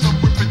 cause I'm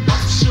ripping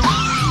up shows.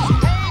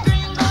 Hey,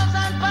 gringos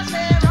and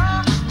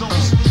paseros.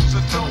 Don't snooze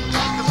or don't,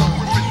 cause I'm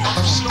ripping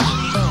up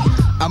shows.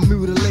 I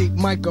mutilate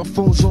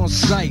microphones on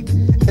sight.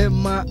 In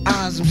my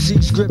eyes,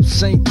 MC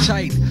scripts ain't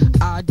tight.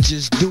 I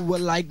just do it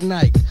like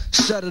Nike.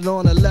 Shut it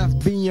on the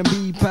left,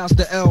 B&B, pass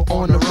the L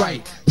on the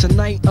right.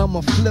 Tonight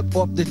I'ma flip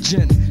off the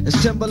gin.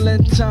 It's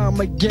Timberland time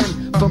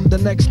again. From the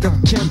next of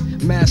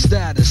kin, mad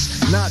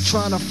status. Not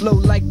trying to flow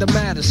like the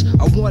maddest.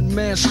 A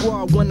one-man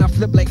squad when I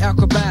flip like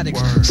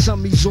acrobatics.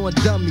 Summies on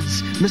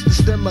dummies, Mr.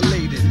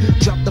 Stimulated.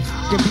 Drop the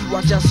fucking beat,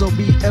 watch SOB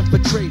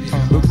infiltrated.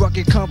 With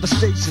rugged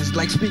conversations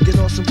like speaking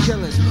on some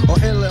killings. Or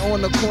illin'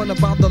 on the corner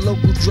about the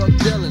local drug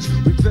dealers.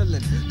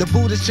 Revealing the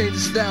Buddha's changing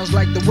styles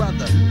like the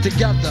weather.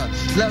 Together,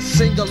 let's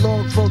sing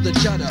along for the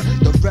cheddar.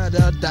 The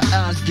redder the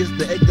eyes gives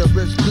the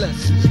ignorance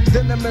bliss.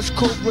 Venomous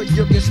cobra,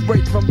 you get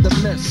sprayed from the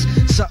mist.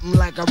 Something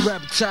like a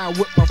reptile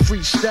with my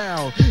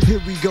freestyle.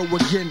 Here we go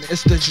again,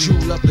 it's the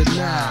jewel of the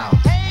Nile.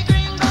 Hey,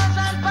 gringos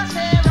and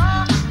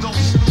paseros. Don't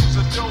snooze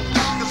or don't,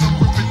 cause I'm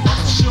ripping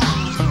up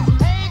shows.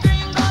 Hey,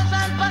 gringos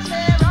and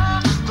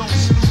paseros. Don't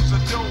snooze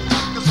or don't,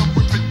 cause I'm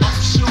ripping up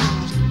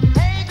shows.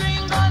 Hey,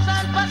 gringos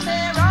and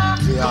paseros.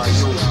 Don't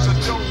snooze or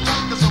don't,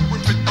 cause I'm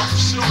ripping up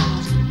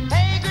shows.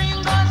 Hey,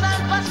 gringos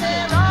and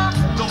paseros.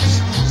 Don't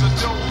snooze or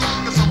don't,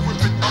 cause I'm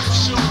ripping up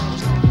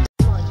shows.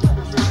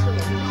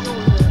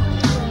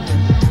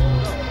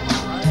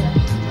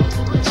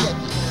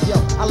 Yo,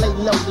 I lay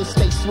low to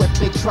stay swift,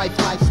 big Trife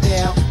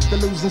lifestyle. The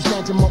losing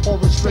mansion, my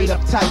aura straight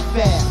up tight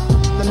fast.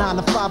 The 9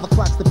 to 5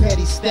 o'clock's the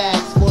petty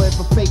stacks.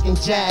 Forever faking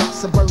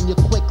jacks, I burn you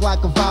quick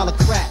like a vial of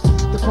crack.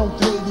 The Crumb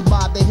 380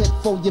 by the hit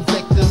for your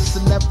victims to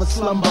never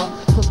slumber.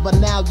 Cause by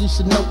now you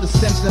should know the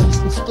symptoms.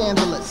 I'm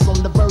scandalous,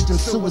 on the verge of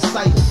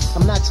suicidal.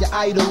 I'm not your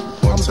idol,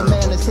 I'm the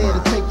man that's here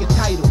to take your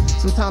title.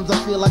 Sometimes I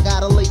feel I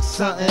gotta leak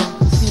something.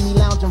 You see me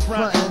lounging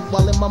frontin',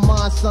 while in my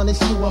mind, son,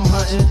 it's you I'm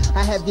hunting.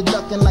 I have you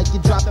ducking like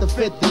you dropped a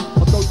 50.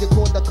 Although you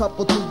caught a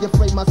couple through your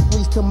frame, I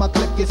squeeze till my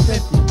clip gets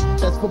 50.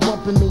 That's for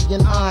bumping me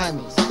and eyeing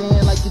me.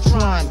 Stand like you're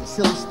trying me.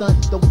 Silly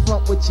stunt, don't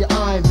front with your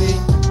iron, me.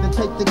 Then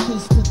take the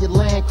keys to your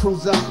Land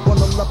Cruiser.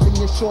 Wanna love in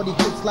your shorty,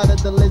 quick slide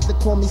of the lizard,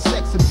 call me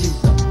sex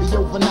abuser. Be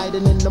overnight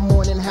and in the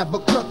morning have a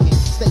cookie.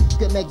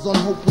 Steak and eggs on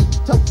hope we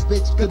toast,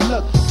 bitch, good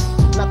luck.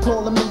 Not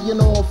calling me in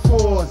all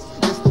fours.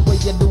 That's the way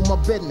you do my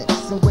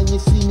business. And when you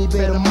see me,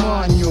 better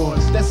mind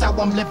yours. That's how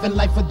I'm living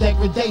life for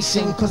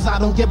degradation. Cause I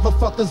don't give a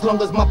fuck as long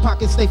as my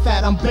pockets stay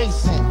fat, I'm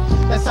basing.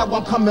 That's how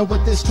I'm coming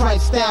with this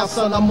Trife style,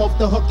 son. I'm off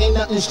the hook, ain't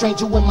nothing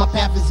stranger when my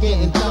path is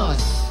getting done.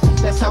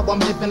 That's how I'm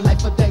living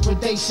life for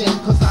degradation.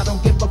 Cause I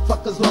don't give a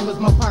fuck as long as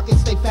my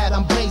pockets stay fat,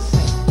 I'm basing.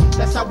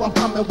 That's how I'm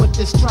coming with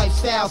this Trife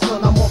style,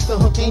 son. I'm off the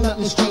hook, ain't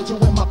nothing stranger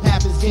when my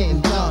path is getting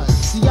done.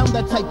 See, I'm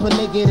that type of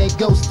nigga that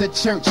goes to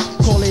church.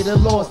 Call it a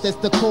loss, that's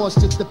the cause.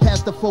 Just the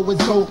pastor for his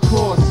gold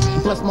cross.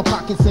 Bless my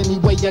pockets any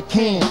way I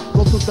can.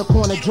 Go to the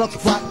corner drug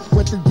spot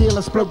with the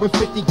dealer split with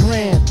 50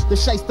 grand. The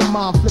shyster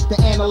mom flip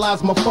to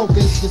analyze my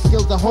focus. Your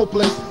skills are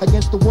hopeless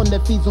against the one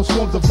that feeds on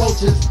swarms of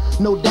vultures.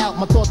 No doubt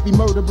my thoughts be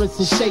murderous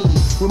and shady.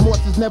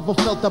 Remorse is never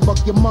felt, I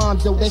buck your mom,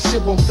 though that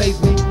shit won't faze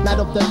me. Not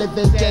of the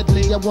living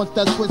deadly, I want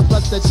the Swiss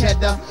plus the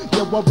cheddar.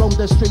 Yo, I roam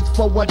the streets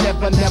for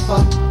whatever, never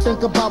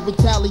think about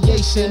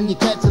retaliation. You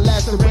catch a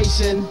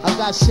laceration, I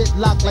got shit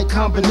locked like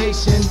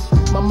combination.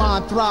 My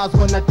mind thrives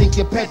when I think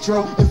you're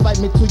petrol. Invite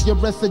me to your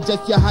rest,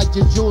 suggest you hide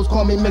your jewels,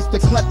 call me Mr.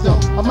 Klepto.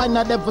 I might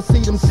not ever see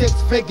them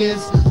 6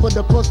 figures, but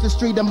across the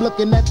street I'm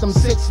looking at them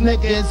 6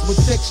 niggas with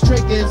 6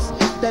 triggers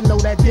that know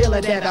that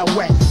dealer that I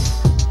wet.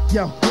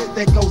 Yo,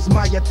 there goes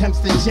my attempts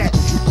to jet.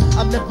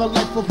 I live a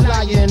life of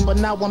lying, but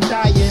now I'm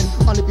dying.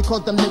 Only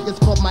because them niggas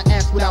caught my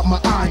ass without my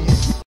iron.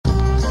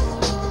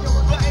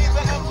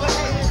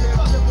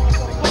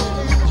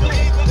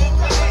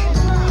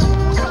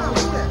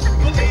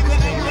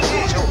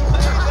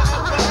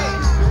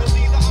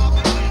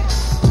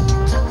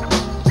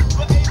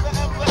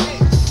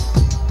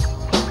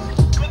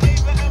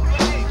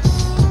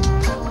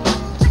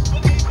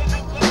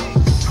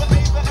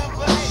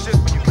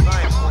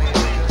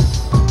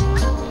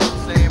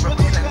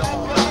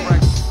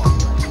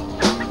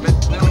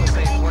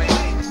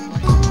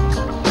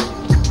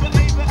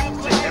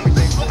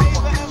 Everything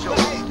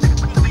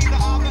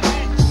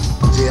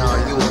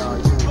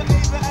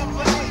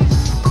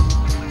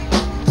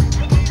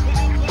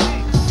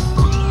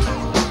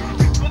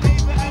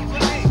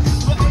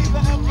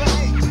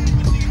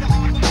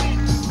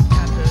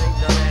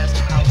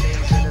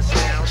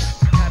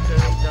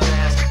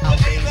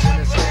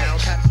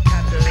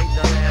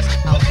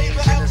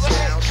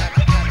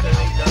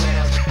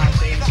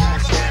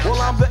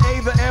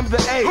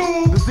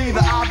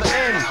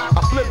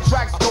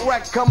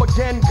come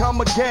again,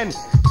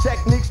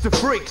 techniques to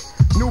freak,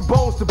 new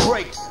bones to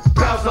break.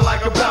 Bouncing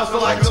like a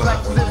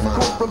Lexus,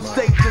 cool from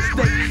state to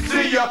state.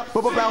 See ya,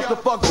 but bounce the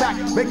fuck back,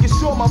 making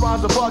sure my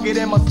rhymes are bugged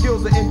and my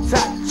skills are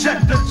intact. Check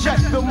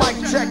the mic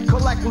check,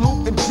 collect,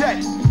 loot and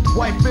jet.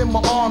 Wife in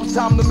my arms,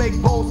 time to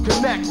make bones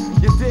connect.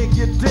 You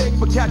dig,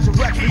 but catch a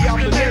wreck, me out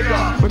the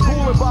nigga. Been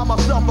cooling by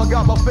myself, I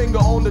got my finger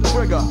on the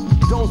trigger.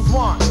 Don't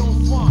swan,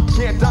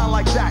 can't die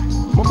like that.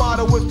 My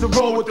motto is to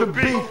roll with the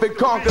beef and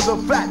conquer the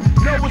fat.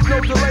 No, it's no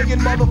delaying,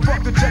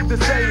 motherfucker, check the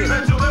saying.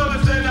 Mental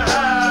illness in the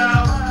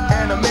house.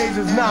 And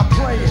Amazing's not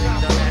playing.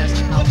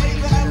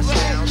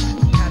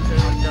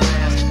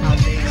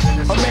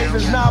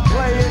 Amazing's not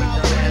playing.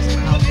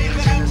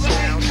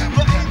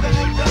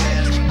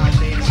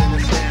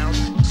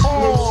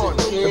 On,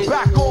 and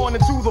back on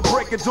into the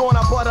break of dawn.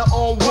 I butter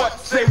on what?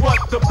 Say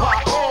what? The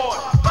pot on.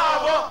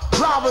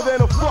 Lava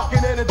than a fucking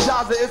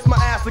energizer. It's my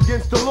ass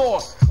against the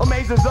law.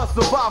 Amazing's a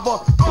survivor.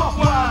 Buff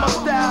my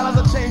style as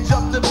I change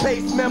up the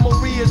pace.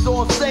 Memory is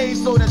on save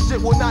so that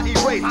shit will not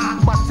erase.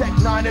 My tech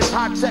 9 is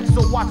high tech,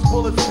 so watch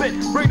bullets spit.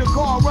 Bring the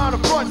car around the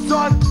front,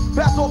 son.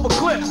 Pass off a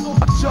clip.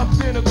 I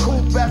jumped in a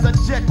coupe as I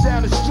jet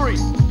down the street.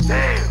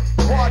 Damn.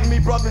 Pardon me,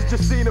 brothers,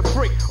 just seen a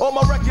freak. All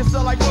my records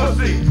sell like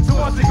pussy. So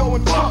once you go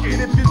and fuck it,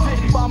 if you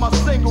didn't buy my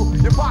single,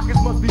 your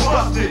pockets must be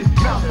busted.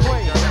 Not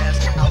playing.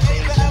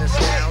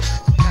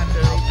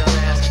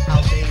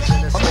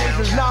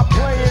 Amazing's not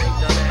playing.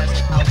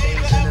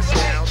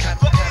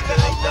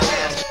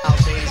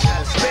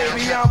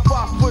 Baby, I'm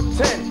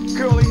 5'10",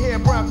 curly hair,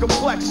 brown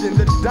complexion,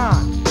 the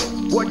Don.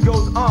 What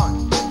goes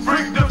on?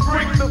 Freak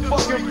the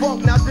fucking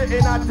funk. Now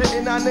didn't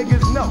I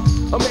niggas know?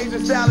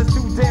 Amazing style is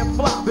too damn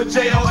flop. The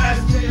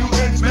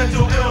JR12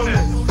 mental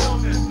illness.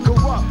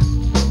 Corrupt.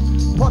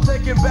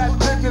 Partaking bad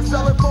business,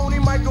 selling phony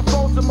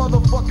microphones to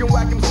motherfucking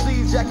whack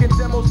MCs, jacking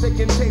demos,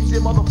 taking tapes, yeah,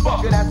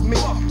 motherfucker, that's me.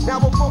 Now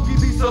a funky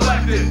be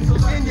selected,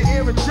 it's in your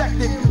ear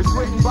rejected. It's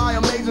written by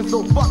Amazing,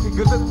 so fuck it,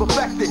 cause it's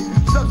perfected.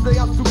 Some say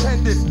I'm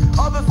stupendous,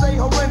 others say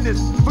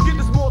horrendous. Forget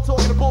the small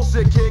talking and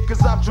bullshit, kid,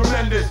 cause I'm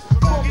tremendous.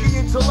 Funky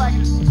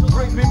intellect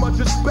brings me much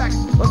respect.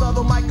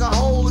 Another mic I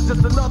hold is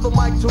just another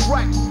mic to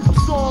wreck. I'm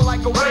soaring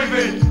like a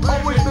raven,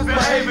 always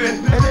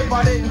misbehaving. And if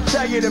I didn't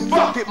tell you, then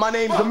fuck it, my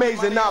name's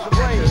Amazing, not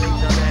playing.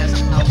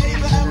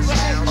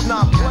 I'm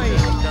not playing.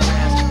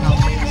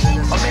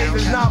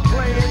 Amazing's not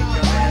playing.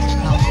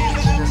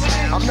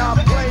 I'm not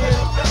playing.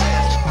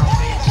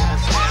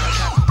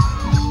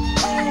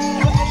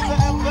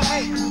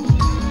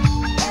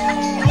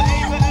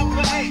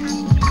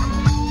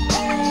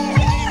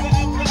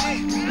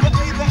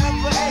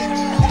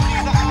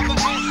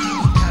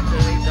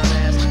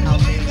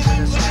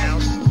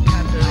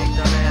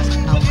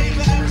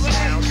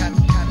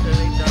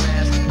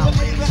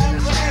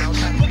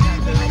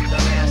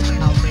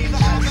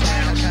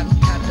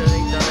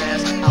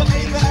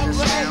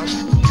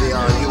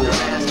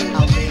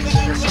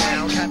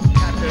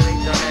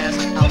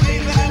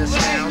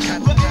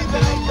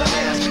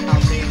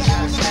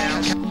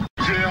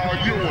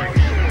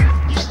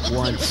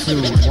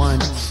 One,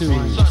 two,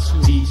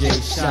 DJ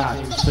Shock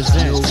presents.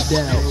 No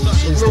doubt,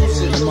 it's the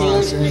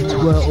Amazin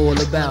we're all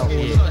about.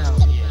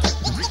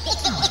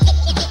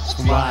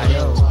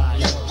 YO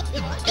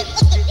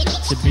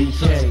to BK.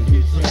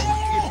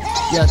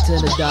 Y'all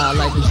tend to die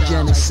like it's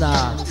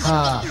genocide.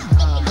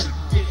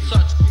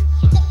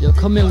 Yo,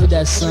 come in with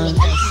that, son.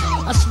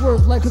 I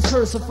swerve like a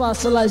curse, I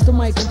fossilize the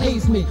mic and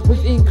pavement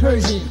with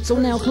incursion. So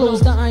now close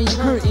the iron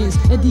curtains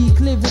and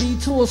declivity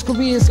towards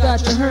careers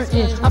got you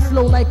hurting. I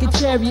flow like a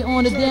chariot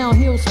on a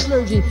downhill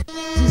splurging.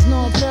 This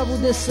non-parable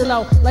that sell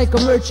out like a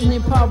merchant.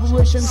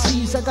 Impoverished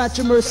MCs, I got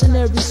your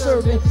mercenary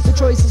serving. The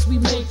choices we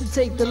make to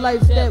take the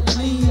life that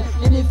we lead.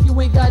 And if you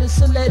ain't got it,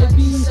 so let it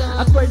be.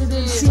 I credit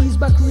MCs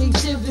by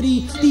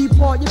creativity.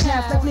 Depart your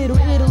path like Little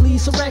Italy.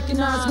 So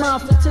recognize my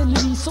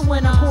fertility. So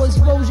when I cause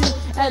erosion,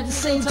 at the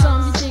same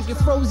time you think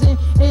it's frozen.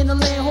 In the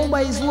land,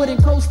 homeways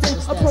wooden coasting.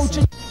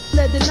 Approaching,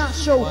 let it not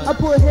show. I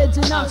put heads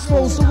in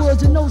Oxford, so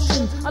words in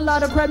ocean. A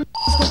lot of crap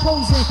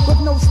composing with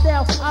no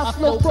style. I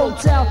flow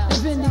pro-towel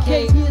and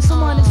vindicate. Yeah,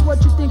 someone is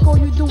what you think all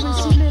you do is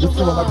see little. With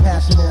all my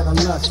passion and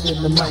I lust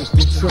in the mic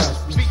we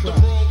trust. Speak the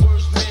wrong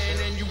words, man,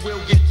 and you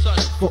will get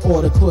touched. For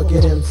all the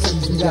crooked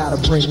MCs, we gotta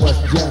bring what's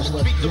just.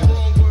 Speak the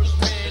wrong words,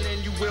 man,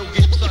 and you will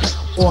get touched.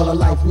 All the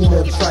life we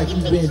live, Trife,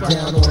 we been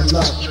down on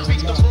luck. Speak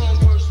the wrong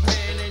words,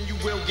 man, and you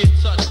will get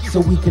touched. So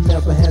we can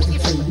never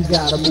hesitate, we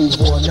gotta move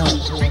on up.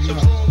 Speak the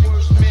wrong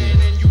words, man,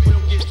 and you will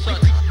get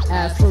touched.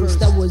 At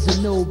first I was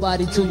a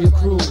nobody to your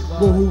crew,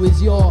 but who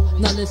is y'all?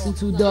 Now listen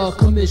to the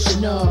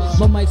commissioner.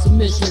 My mic's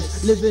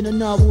submissions, live in a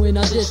novel in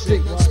our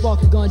district.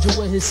 Spark a ganja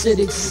with his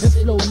cities and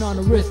flow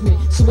non-arrhythmic.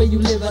 So where you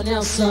live right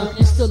now, son,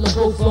 it's still a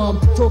rope bum.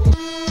 Talking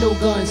no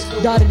guns,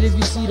 dotted if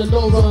you see the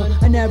low run.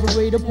 I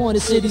narrate upon the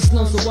city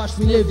slums, so watch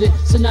me live it.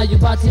 So now your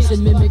body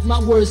can mimic my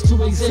words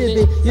to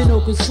exhibit. You're no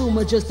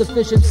consumer, just a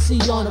fish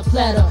MC on a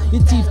platter.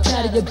 Your teeth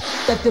chatter, your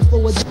active for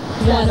a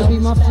wanna be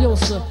my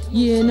fiosa.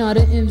 Yeah, not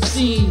an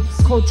MC.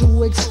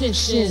 Cultural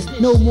extension. conditions,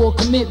 no more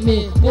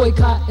commitment.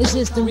 Boycott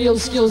existing, real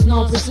skills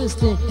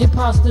non-persistent.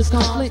 Imposters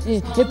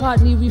conflicting,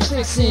 hip-hop need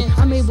refixing.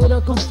 I'm able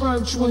to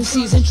confirm true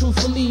MCs and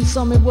truthfully,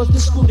 some ain't worth the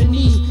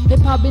scrutiny.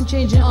 Hip-hop been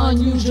changing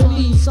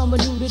unusually, some are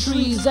new to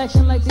trees,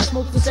 acting like they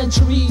smoked for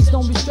centuries.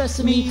 Don't be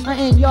stressing me, I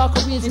end y'all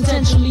careers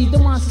intentionally. The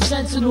monster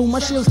sentinel, my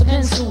shield's the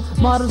pencil.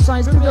 Modern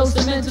science prevails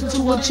the mental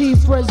to achieve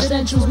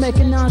presidentials,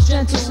 mechanized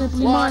gentle,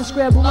 simply mind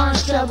scrabble,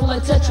 lines travel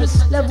like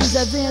Tetris. Levels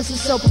advance and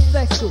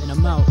self-perfected. And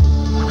I'm out.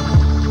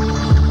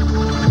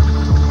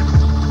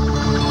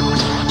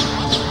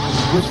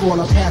 With all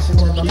the passion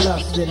and the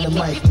lust in the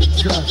mic we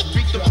trust.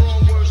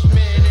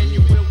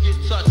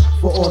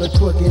 For all the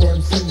crooked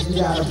MCs, we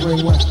gotta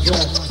bring what's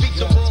just.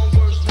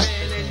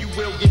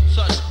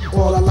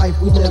 All our life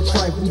we live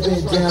Trife, we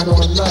been down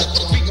on luck.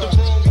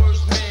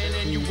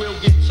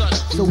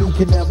 So we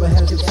can never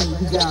hesitate,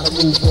 we gotta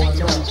move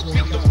on up.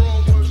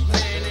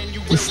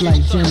 It's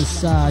like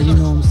genocide, you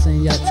know what I'm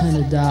saying? Y'all tend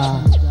to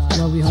die.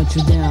 When we hunt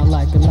you down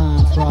like a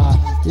lion fry.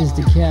 Is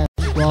the cat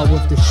raw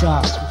with the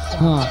shark?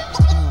 Huh?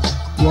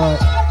 What?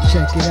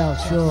 Check it out,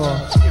 sure.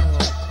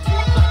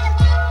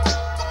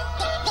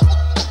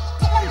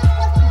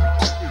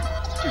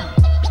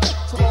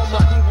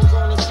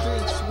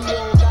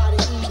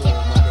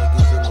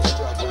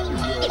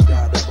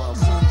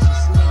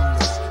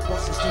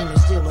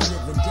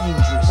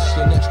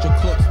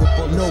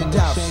 No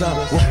doubt, son,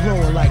 we're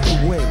blowing like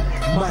the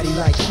wind, mighty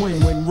like Quinn,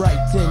 when right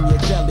in your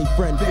deli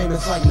friend,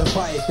 famous like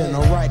Leviathan.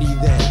 Alrighty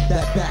then,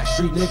 that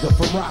backstreet nigga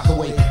from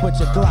Rockaway, put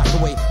your Glock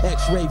away,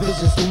 X-ray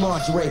visions through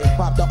lingerie,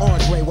 pop the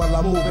entree while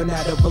I'm moving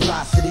at a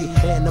velocity,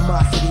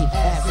 animosity,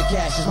 acid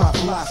cash is my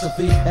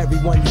philosophy.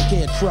 Everyone you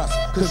can't trust,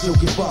 cause you'll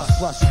get bust.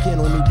 Plus you can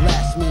only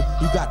blast me,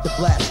 you got to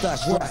blast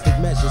us. Drastic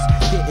measures,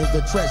 getting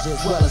the treasure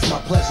as well as my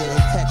pleasure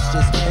and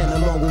textures,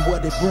 and along with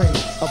what it brings.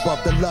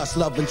 Above the lust,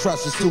 love and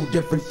trust is two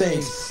different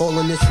things. All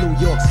in this New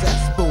York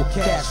cesspool,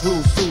 cash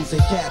rules, suits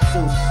and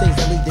capsules, things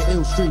that lead to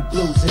ill street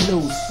blues and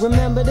news.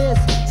 Remember this,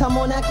 time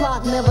on that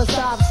clock, never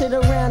stop. Sit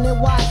around and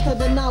watch, cause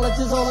the knowledge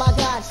is all I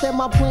got. Set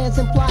my plans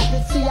and plots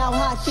to see how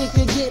hot shit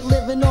could get.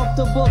 Living off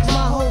the books,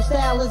 my whole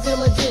style is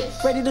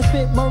illegit. Ready to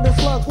spit murder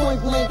slug,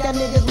 point blank. That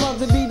niggas love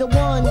to be the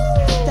ones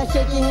that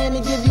shake your hand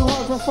and give you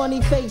hugs with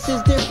funny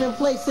faces. Different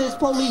places,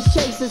 police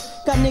chases.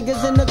 Got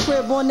niggas in the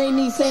crib on their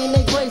knees saying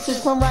they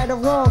gracious. From right or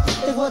wrong,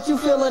 is what you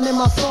feeling in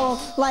my song.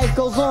 Life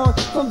goes on,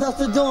 from dusk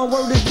to dawn,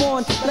 word is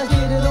born. Let's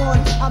get it on,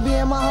 I be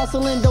in my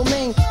hustling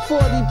domain.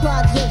 40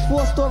 projects,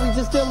 4 stories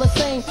is still the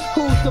same.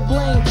 Who's to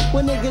blame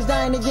when niggas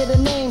dying to get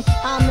a name?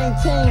 I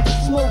maintain,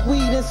 smoke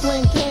weed and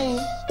sling cane.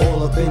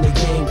 All up in the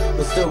game,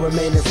 but still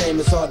remain the same.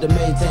 It's hard to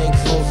maintain,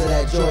 cause most of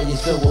that joy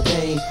is filled with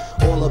pain.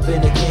 All up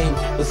in the game,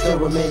 but still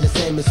remain the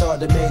same. It's hard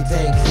to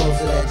maintain, cause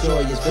most of that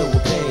joy is filled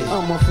with pain.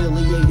 I'm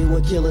affiliated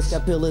with killers,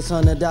 got pillars,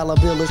 $100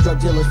 billers,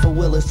 drug dealers for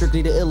willers,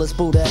 strictly the illest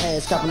Buddha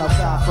has, copping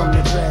outside from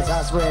the dreads.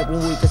 I spread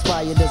when we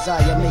conspire,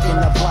 desire,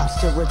 making up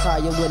plots to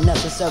retire when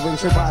necessary.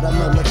 Trip out of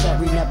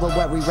military, never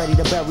worry, ready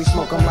to bury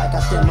smoke. I'm like I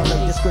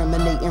stimulate,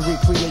 discriminating,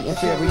 recreate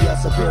inferior,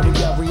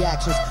 superior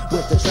reactions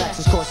with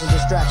attractions, causing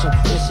distraction,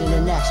 mission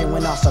in action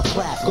when I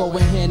clap.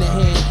 Going hand in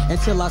hand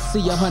until I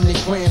see 100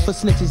 grand for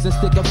snitches and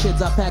stick up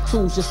kids. I pack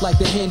tools just like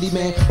the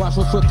handyman. Watch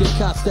for crooked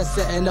cops that's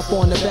setting up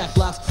on the back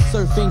blocks.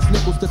 Serve things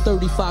nickels to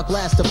 35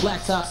 glass to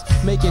black tops.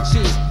 Making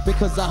cheese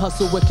because I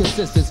hustle with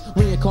consistency.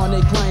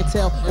 Reincarnate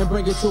clientele and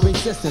bring it to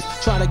existence.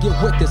 Try to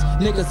get with this,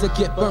 niggas that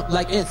get burnt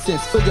like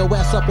incense. Fill your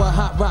ass up with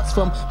hot rocks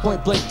from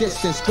point blank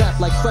distance.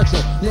 Strapped like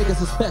Fretro,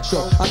 niggas is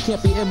petrol. I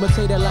can't be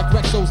imitated like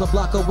Rexos. A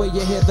block away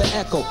you hear the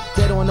echo.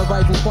 Dead on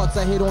arrival, parts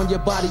I hit on your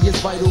body is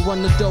vital.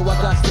 Run the dough, I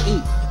got to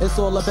eat. It's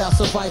all about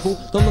survival.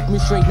 Don't look me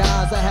straight in the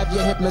eyes. I have you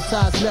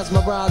hypnotized,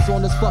 mesmerized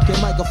on this fucking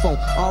microphone.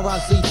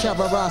 R.I.Z.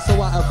 terrorized,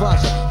 so I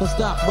advise you. Don't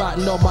stop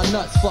rotting on my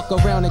nuts. Fuck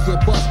around and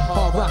get bust.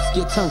 Hard rocks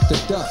get turned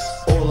to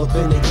dust. All up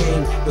in the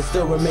game, but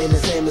still remain the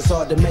same. It's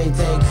hard to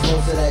maintain, cause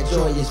most of that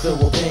joy is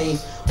filled with pain.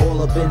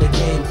 All up in the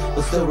game,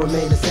 but still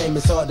remain the same.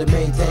 It's hard to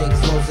maintain,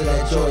 cause most of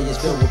that joy is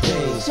filled with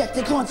pain. Check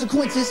the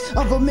consequences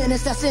of a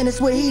menace that's in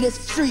us with heaters,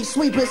 street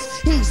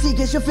sweepers, heat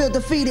seekers. You feel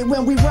defeated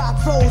when we rock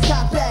flows.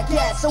 Top back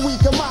cats so we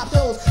can mop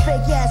those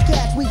fake ass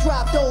cats. We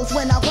drop those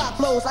when I rock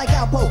flows like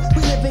Alpo.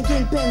 We live in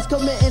kingpins,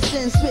 committing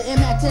sins, spitting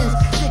Mac 10s,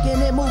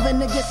 sticking and moving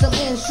to get some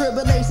ends.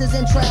 Tribulations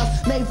and trials,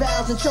 made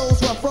vows and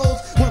chose rough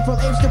roads. Went from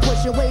apes to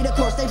pushing weight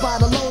across they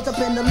bottle loads up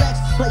in the Lex.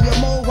 Play your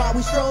mode while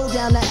we stroll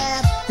down the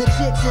Ave. The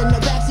chicks in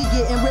the backseat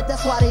getting ripped,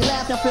 that's why they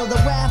laugh. Now feel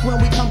the wrath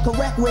when we come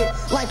correct with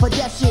life or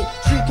death shit.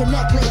 Street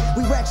connect lit,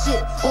 we wreck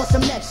shit on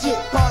some next shit.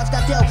 Cards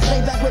got dealt,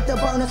 lay back with the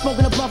burner,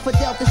 smoking a blunt for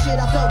Delta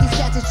shit. I felt these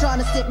cats is trying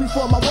to stick me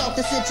for my wealth.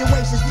 The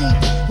situation's deep.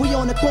 We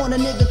on the corner,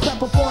 nigga,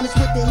 crept up on us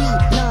with the heat.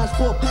 9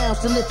 4 pounds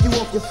to lift you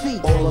off your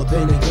feet. All up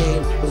in the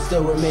game, but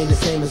still remain the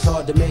same. It's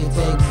hard to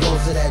maintain, cause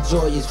most of that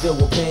joy is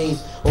filled with pain.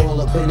 All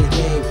up in the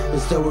game, but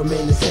still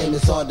remain the same.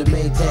 It's hard to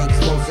maintain,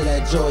 cause most of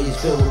that joy is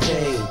filled with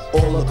pain.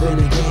 All up in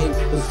the game,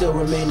 but still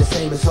remain the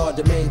same. It's hard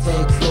to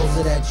maintain, cause most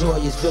of that joy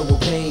is filled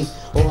with pain.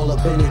 All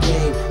up in the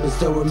game, but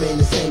still remain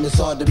the same. It's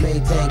hard to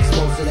maintain, cause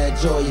most of that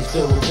joy is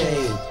filled with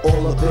pain.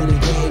 All up in the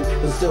game,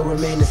 but still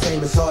remain the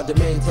same. It's hard to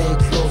maintain,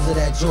 cause most of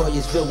that joy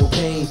is filled with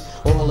pain.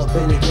 All up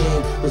in the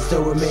game, but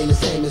still remain the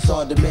same. It's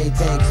hard to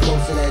maintain, cause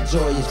most of that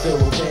joy is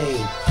filled with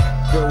pain.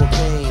 Filled with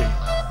pain.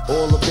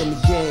 All up in the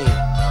game.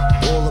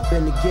 All up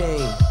in the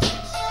game.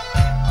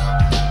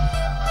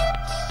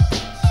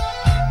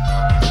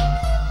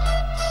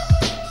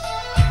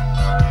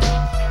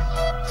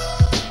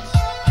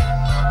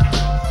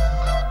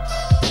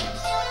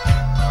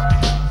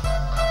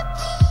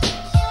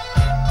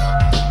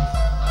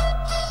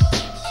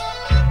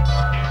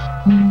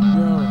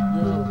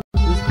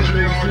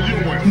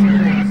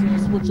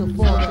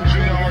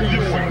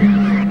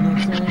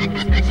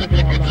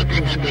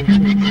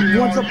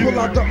 Once I pull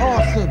out the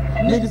arson,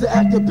 niggas that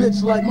act a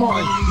bitch like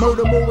Martin.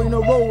 Murder more in a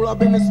roll, I've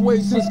been this way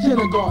since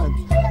kindergarten.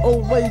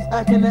 Always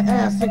acting the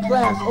ass in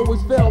class,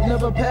 always failed,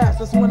 never passed.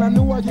 That's when I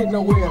knew I'd get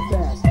nowhere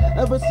fast.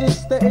 Ever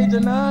since the age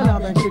of 9,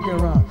 I've been kicking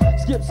around.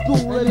 Skipped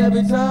school and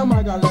every time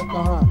I got left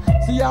behind.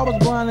 See, I was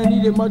blind and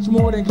needed much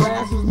more than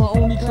glasses. My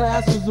only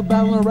class was the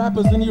battling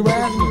rappers and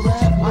Erasmus.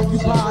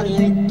 Occupied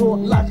and ain't thought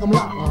like I'm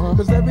locked.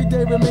 Cause every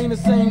day remain the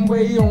same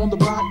way on the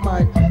block.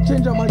 Might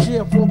change out my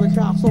gear for the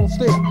cops on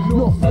stare.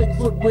 No flake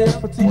footwear,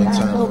 fatigue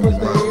hat covers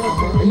the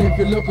hair. And if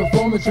you're looking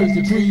for me, trace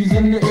the trees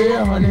in the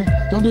air, honey.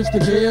 Don't dish the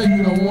gear,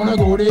 you don't wanna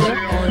go there.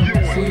 And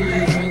see,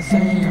 it's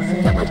insane.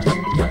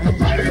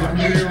 I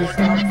need to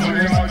stop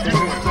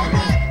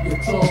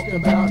you're talking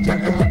about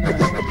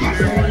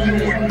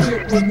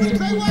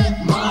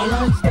my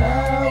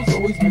lifestyle's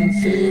always been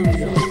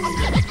serious.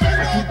 I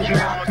keep the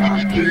block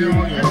confused.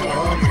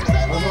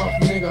 A rough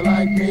nigga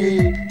like me,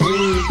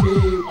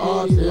 big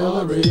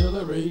artillery.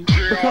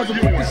 Because I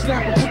put the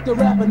snapper, put the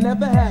rapper,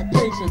 never had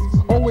patience.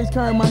 Always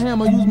carry my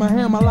hammer, use my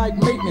hammer like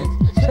maintenance.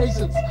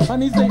 Chasers,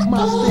 honeys ain't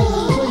my state,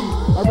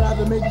 please. I'd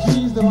rather make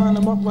cheese than line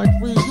them up like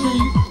free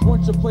cheese.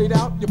 Once you're played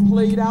out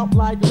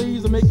like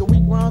leaves. I make the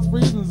weak rhymes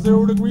freeze in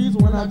 0 degrees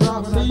when I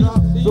drop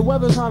seeds. The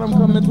weather's hot, I'm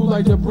coming through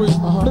like debris.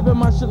 Flipping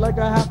my shit like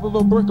a half of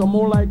a brick or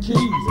more like keys.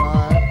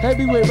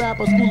 Heavyweight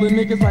rapper schooling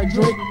niggas like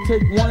Drake.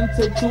 Take 1,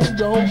 take 2,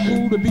 the whole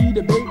crew to be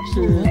the bait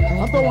shit.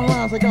 I'm throwing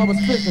lines like I was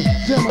fishing.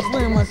 Jam a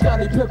slam like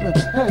Scottie Pippen.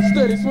 Head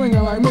steady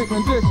swinging like mint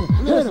condition.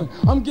 Listen,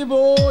 I'm giving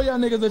all y'all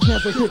niggas a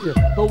chance to kick it.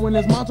 But when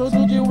it's Montrose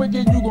who get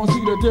wicked, you gon'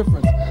 see the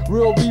difference.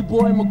 Real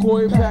B-boy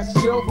McCoy pack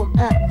still from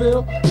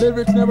Atville.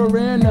 Lyrics never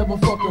ran, never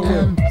fucking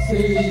will.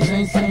 MCs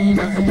ain't seen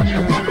nothing.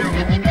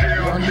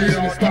 Y'all need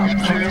to stop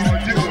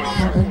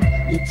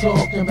you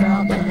talking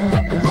about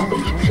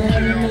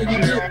saying you nigga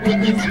get with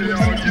me.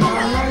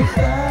 My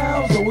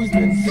lifestyle's always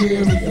been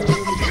serious.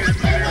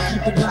 I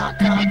keep the block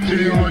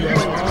confused.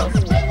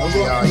 A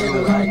rough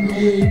nigga like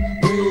me,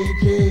 big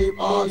keep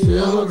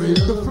artillery.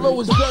 The flow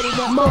is better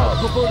than mud.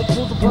 Prefer to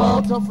pull the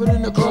plug, tougher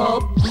than the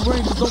club. The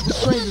rangers don't be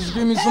strangers,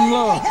 give me some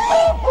love.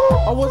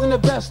 I wasn't the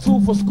best tool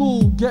for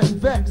school, getting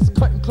vexed,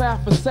 cutting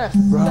class for sex.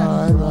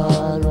 Right.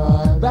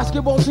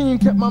 Basketball team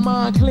kept my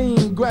mind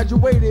clean,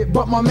 graduated,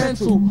 but my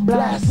mental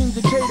blast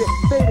indicated,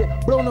 faded,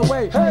 blown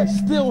away. Hey,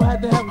 still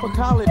had to have for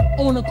college,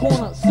 on the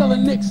corner,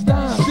 selling Nick's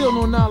dime. Still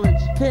no knowledge,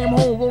 came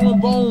home rolling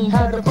bones,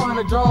 had to find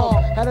a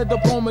job. Had a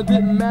diploma,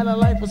 didn't matter,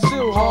 life was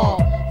still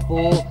hard.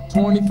 For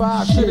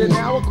 25 shit an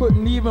hour,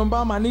 couldn't even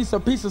buy my niece a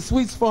piece of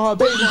sweets for her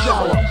baby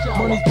shower.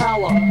 Money's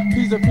power,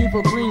 piece of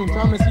people green.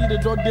 Time to see the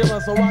drug dealer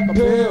so I can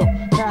pill.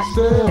 Pack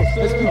still,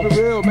 let's keep it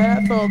real.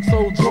 Mad thugs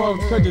sold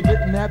drugs, cause you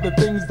didn't have the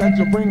things that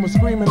your brain was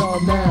screaming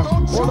of now.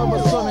 All of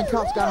a sudden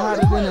cops got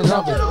hotter than an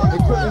oven. They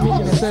couldn't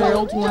make it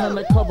sale to an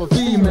undercover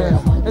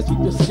female. Let's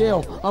keep the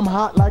scale, I'm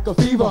hot like a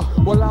fever.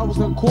 While I was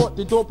in court,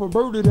 they thought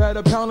perverted had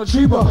a pound of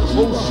cheaper.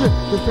 Oh shit,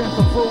 the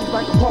phantom froze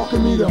like a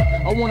parking meter.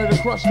 I wanted to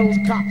crush those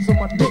cops on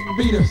my dick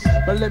beaters,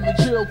 but let me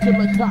chill,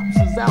 killer cops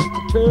is out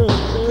to kill.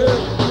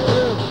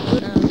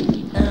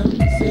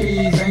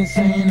 MCs ain't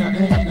saying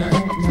nothing.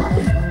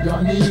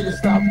 Y'all need to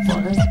stop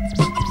frontin'.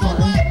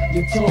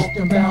 You're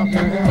talking about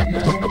nothing.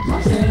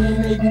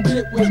 Saying they can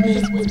get with me.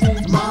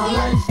 My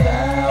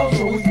lifestyle's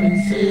always been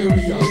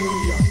serious.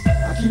 I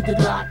keep the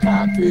Glock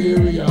cocked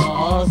furious.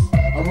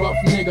 A rough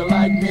nigga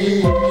like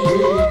me,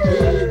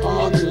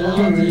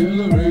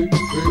 artillery.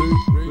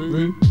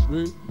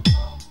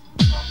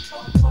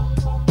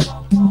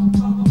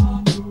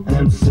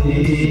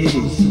 MCs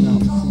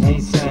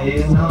ain't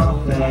saying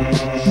nothing.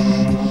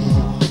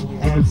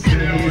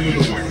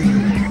 MCs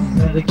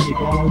better keep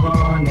on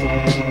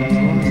running.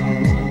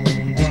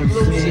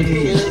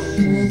 MCs,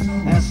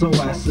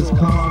 SOS is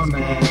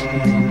coming.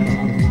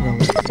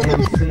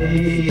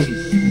 MCs,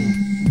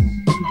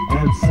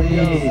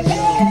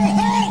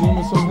 give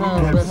me some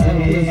hands, rest in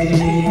peace.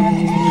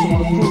 Some of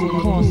the crew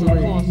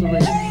incarcerated.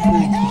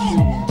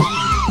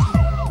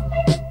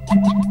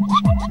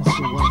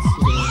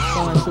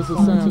 Scientists of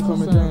sound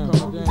coming down.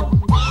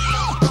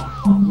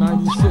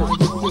 96,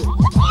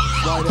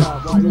 right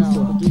out,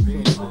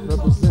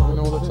 representing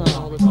all the time.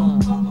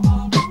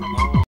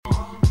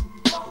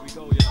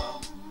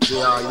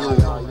 JR12,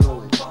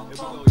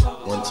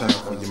 one time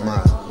for your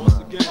mind. Once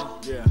again,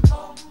 yeah.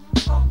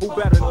 Who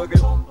better,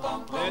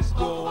 nigga? Let's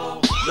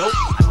go. Nope,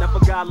 I never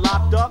got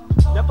locked up,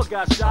 never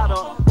got shot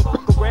up. But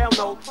fuck around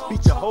though,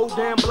 beat your whole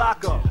damn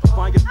block up.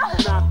 Find your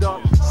knocked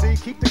up. See,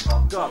 keep the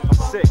up. I'm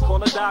sick,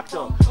 call a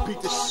doctor.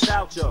 Beat the shit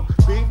out ya.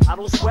 Beef, I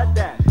don't sweat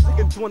that.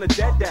 Niggas wanna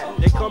dead that.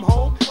 They come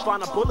home,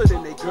 find a bullet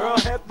in they girl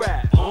head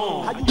wrap.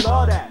 How you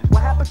love that?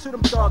 What happened to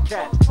them dog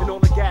cats? And all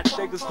the gas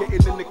niggas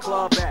getting in the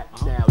club at?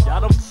 Now,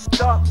 y'all done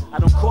up. I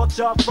done caught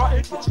y'all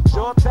frontin' with your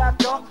jaw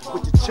tapped up,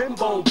 with your chin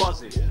bone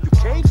buzzing. You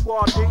came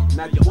squad deep,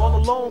 now you all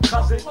alone,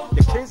 cousin.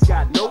 Your kids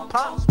got no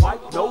pops, wife,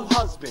 no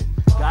husband.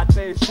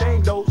 Goddamn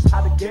shame knows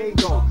how the game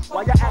go.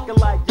 Why y'all acting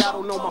like y'all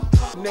don't know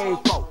my name,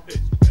 folks?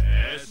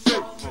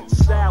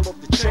 Style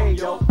off the chain,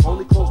 yo.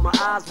 Only close my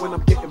eyes when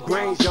I'm getting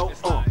brains, yo.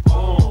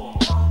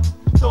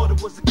 Thought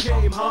it was a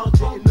game, huh?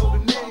 Didn't know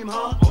the name,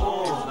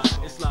 huh?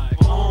 It's like,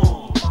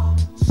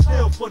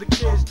 still for the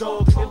kids,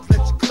 dog. And let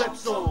your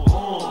clips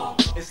on.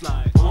 It's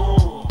like,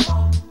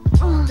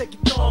 take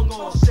your thong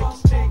off, shake your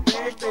stick,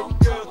 man. Baby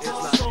girl,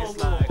 till the song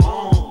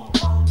on.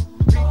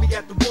 Beat me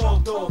at the wall,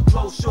 dog.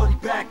 Blow shorty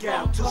back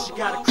out till she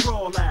gotta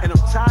crawl out. And I'm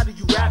tired of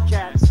you rap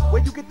cats.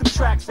 Where you get them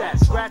tracks at?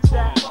 Scratch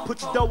that,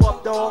 put your dough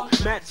up, dog.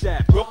 Match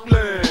that.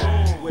 Brooklyn,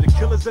 where the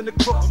killers and the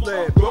crooks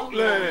live.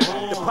 Brooklyn,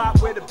 the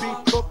pot where the beef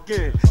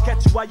cooking.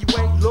 Catch you while you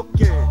ain't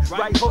looking.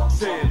 Right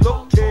hooks in,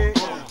 look kid.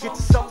 Get your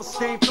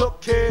self-esteem,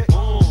 look kid.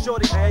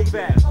 Shorty, hey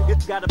back,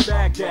 it's got a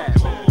bag that.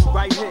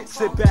 Right hit,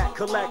 sit back,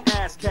 collect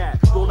ass cat.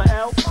 Roll a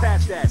L,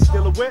 pass that.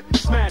 Steal a whip,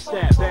 smash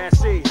that. Bad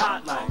C,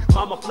 hot like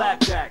mama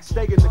flapjack.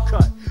 Stay in the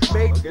cut,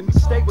 maybe me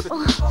stay with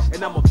a.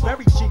 And I'm a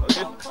very cheap,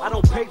 and I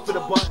don't pay for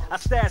the butt. I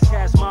stash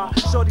cash, ma.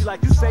 Shorty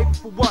like you saving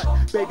for what?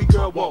 Baby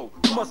girl, whoa,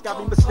 you must got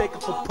me mistaken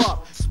for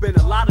pup. Spend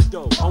a lot of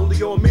dough,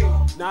 only on me.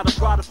 Not a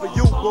product for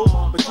you, boo,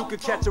 but you can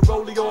catch a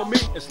rollie on me.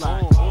 It's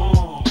like,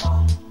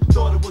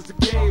 thought it was a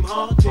game,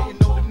 huh?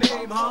 Didn't know the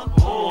name, huh?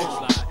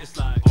 It's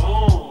like,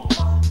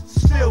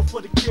 still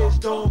for the kids,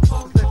 dog.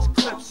 Let your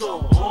clips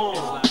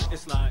on.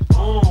 It's like,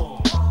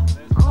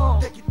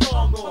 take your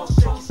thong off,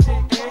 shake your stick,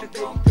 and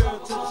baby girl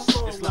to the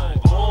song. It's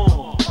like,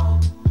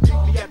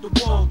 beat me at the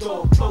wall,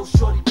 dog. Blow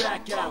shorty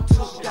back out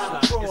till she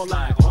gotta crawl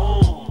out.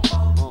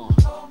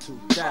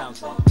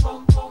 2000.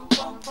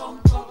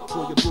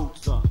 Pull your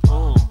boots up.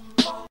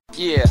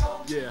 Yeah,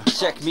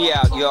 check me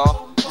out,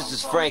 y'all. This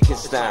is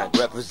Frankenstein,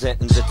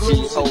 representing the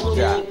T.O.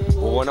 guy.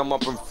 But when I'm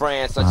up in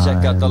France, I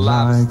check out the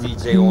loudest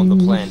DJ on the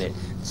planet.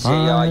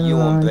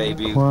 JR12,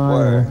 baby,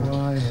 word.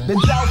 The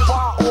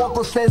Delphi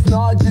author says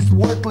knowledge is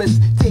worthless.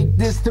 Take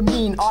this to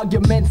mean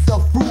arguments are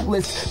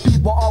fruitless.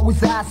 People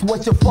always ask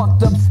what's your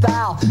fucked up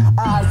style.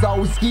 Eyes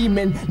always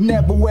scheming,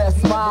 never wear a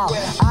smile.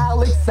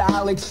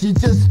 Alex, you're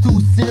just too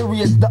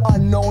serious. The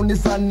unknown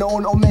is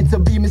unknown or meant to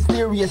be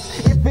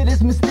mysterious. If it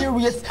is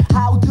mysterious,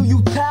 how do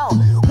you tell?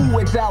 Who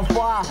at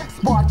Delphi?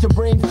 Spark your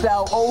brain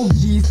cell, oh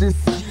Jesus.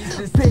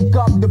 Pick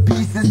up the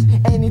pieces,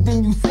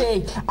 anything you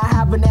say, I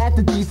have an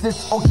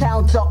antithesis or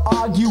counter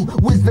argue.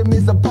 Wisdom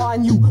is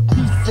upon you,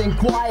 peace and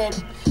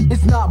quiet.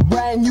 It's not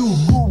brand new,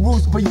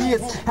 gurus for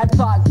years have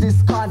taught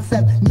this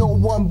concept. No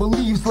one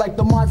believes like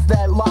the monster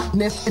at Loch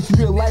Ness. It's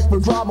real life for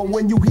drama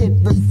when you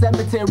hit the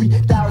cemetery.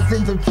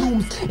 Thousands of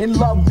tombs in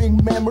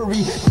loving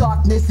memory.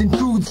 Darkness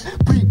intrudes,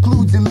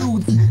 precludes,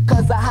 eludes.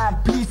 Cause I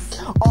have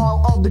peace,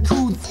 all of the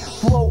truths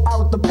flow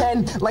out the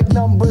pen like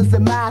numbers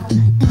and math.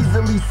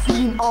 Easily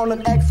seen on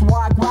an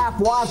XY graph.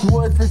 Wise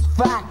words is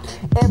fact,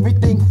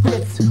 everything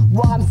fits.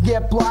 Rhymes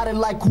get plotted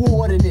like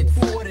coordinates.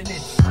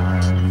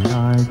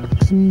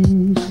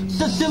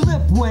 Shut your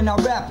lip when I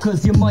rap,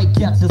 cause you might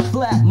catch a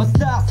slap. My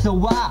style's so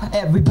wild,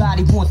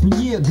 everybody wants me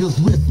here. Girls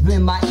whisper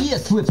in my ear,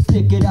 swift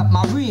stick it up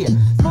my rear.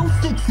 Throw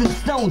sticks and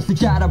stones to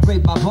try to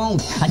break my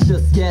bones. I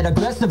just get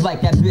aggressive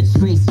like that bitch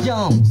Grace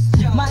Jones.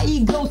 My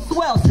ego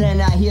swells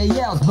and I hear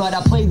yells, but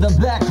I play the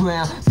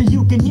background so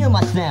you can hear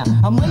my sound.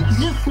 I might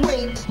just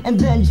wait and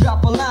then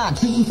drop a line.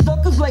 Treating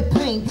suckers like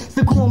paint,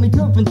 so call me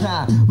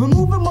turpentine.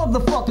 Removing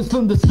motherfuckers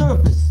from the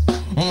surface.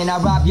 And I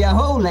rob your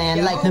whole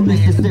land like the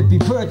Mississippi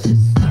Purchase.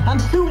 I'm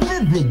too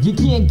vivid, you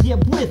can't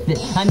get with it.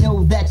 I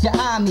know that you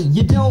eye me,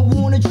 you don't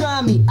wanna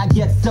try me. I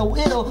get so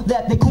ill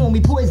that they call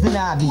me Poison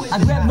Ivy. I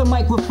grab the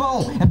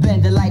microphone and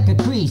bend it like a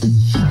crease.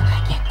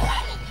 I get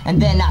quiet,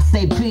 and then I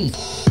say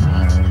peace.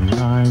 I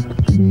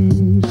like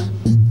peace,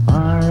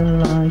 I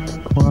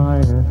like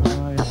quiet.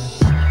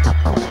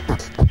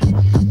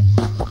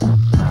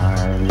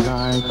 I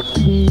like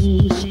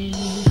peace.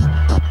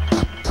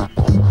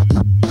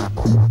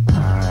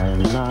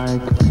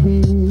 Like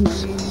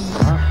peace.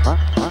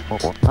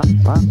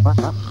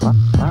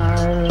 I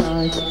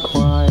like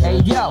quiet. Hey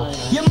yo,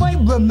 you might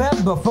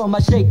remember flavor from I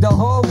shake the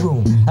whole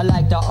room. I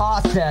like the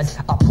allstars,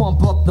 I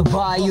pump up the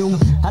volume.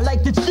 I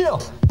like to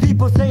chill,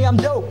 people say I'm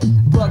dope.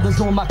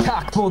 Brothers on my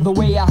cock for the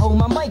way I hold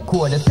my mic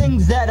cord. The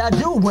things that I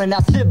do when I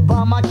sit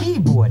by my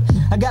keyboard.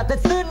 I got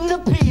that certain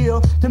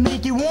appeal to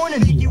make you wanna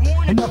kneel.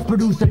 Enough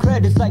producer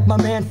credits like my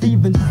man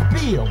Steven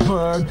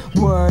Spielberg.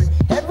 Word,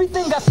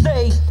 everything I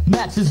say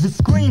matches the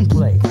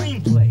screenplay.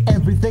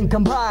 Everything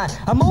combined,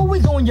 I'm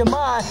always on your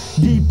mind.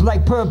 Deep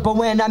like purple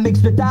when I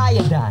mix with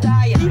iodine.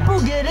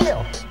 People get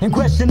ill and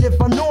question if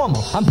I'm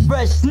normal. I'm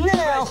fresh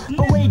now,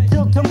 but wait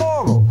till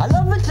tomorrow. I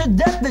love it to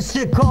death, this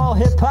shit called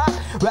hip-hop.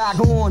 Rock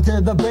on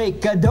to the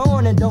break of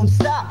dawn and don't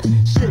stop.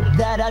 Shit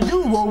that I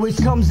do always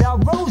comes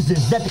out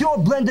roses. That pure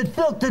blended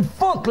filtered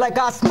funk like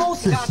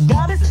osmosis.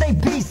 Gotta stay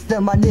peace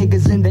to my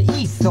niggas in the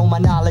east, so my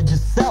knowledge of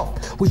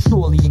self will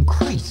surely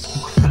increase.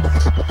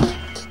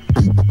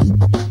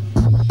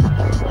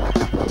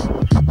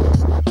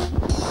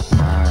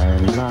 I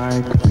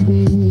like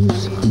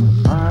peace,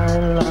 I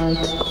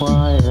like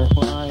quiet.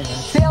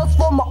 Tales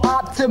from an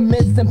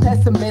optimist and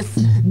pessimist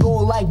go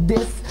like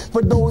this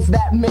for those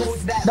that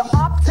miss. The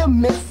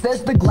optimist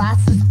says the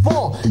glass is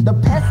full. The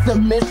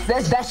pessimist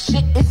says that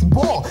shit is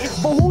bull.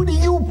 But who do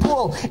you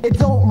pull? It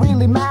don't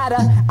really matter.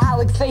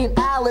 Alex St.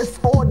 Alice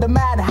or the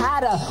Mad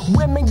Hatter.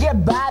 Women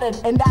get battered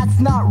and that's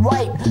not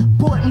right.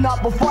 Putting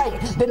up a fight,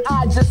 then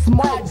I just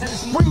might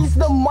freeze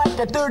the mic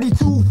at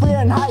 32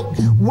 Fahrenheit.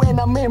 When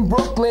I'm in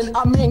Brooklyn,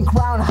 I'm in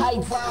Crown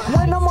Heights.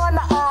 When I'm on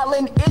the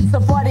island, it's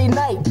a Friday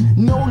night.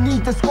 No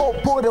need to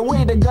scope, put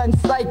away the gun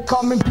sight.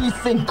 Come in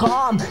peace and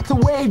calm to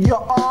wave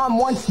your arm.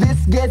 Once this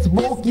gets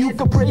broke, you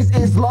can praise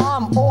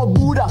Islam or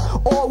Buddha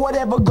or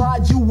whatever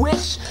God you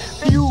wish.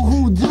 Few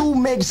who do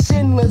make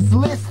Schindler's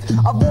List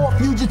of all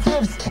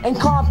fugitives and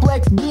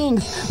complex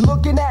beings.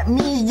 Looking at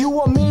me,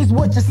 you amazed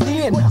what you're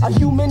seeing. A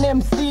human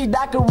MC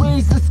that can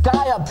raise the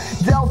sky up.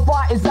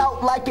 Delphi is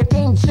out like an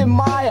ancient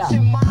Maya.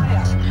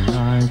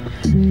 I like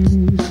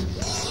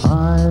peace,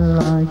 I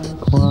like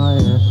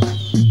quiet.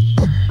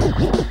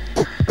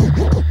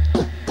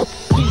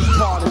 Peace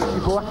party,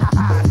 people.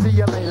 See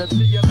you later.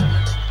 See you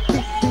later.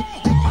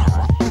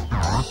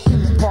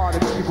 Peace party,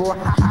 people.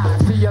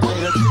 See you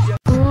later. See you later.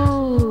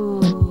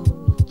 Ooh,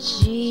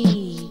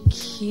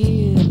 GQ.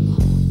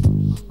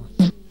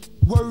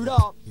 Word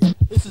up,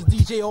 this is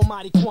DJ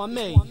Almighty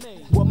Kwame.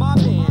 With my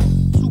man,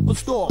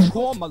 Superstar,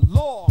 call my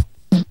law.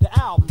 The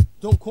album,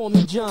 don't call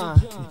me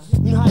John.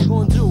 You know how you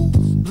gonna do?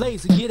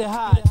 Blaze it, get it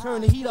hot,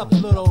 turn the heat up a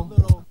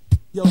little.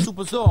 Yo,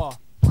 Superstar,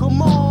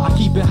 come on. I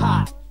keep it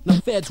hot, the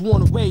feds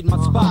wanna raid my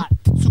spot.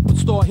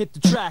 Superstar hit the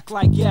track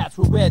like yats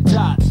with red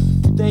dots.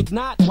 You think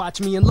not? Watch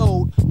me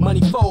unload,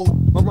 money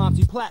fold. My rhymes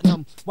be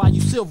platinum, while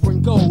you silver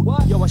and gold.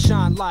 Yo, I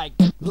shine like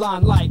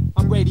blind light,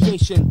 I'm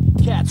radiation.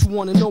 Cats who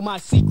wanna know my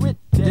secret?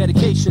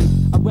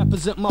 Dedication. I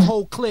represent my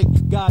whole clique,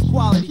 God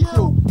quality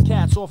crew.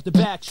 Cats off the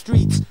back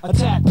streets,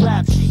 attack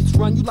rap sheets,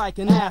 run you like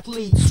an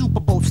athlete, Super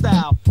Bowl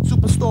style.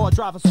 Superstar,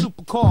 drive a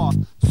supercar,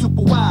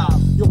 super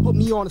wild. Yo, put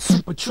me on a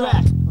super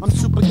track, I'm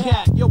super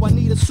cat. Yo, I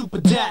need a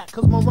super dat,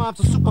 cause my rhymes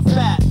are super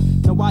fat.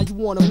 Now why you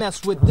wanna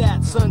mess with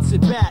that? Son,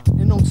 sit back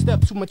and don't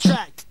step to my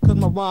track, cause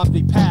my rhymes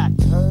be packed.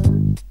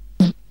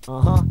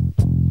 Uh-huh.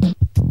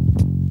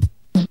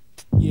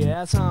 Yeah,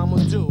 that's how I'm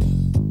gonna do.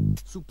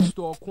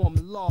 Superstar, call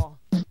me Law.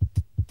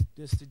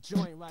 This the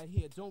joint right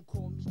here, don't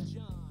call me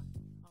John.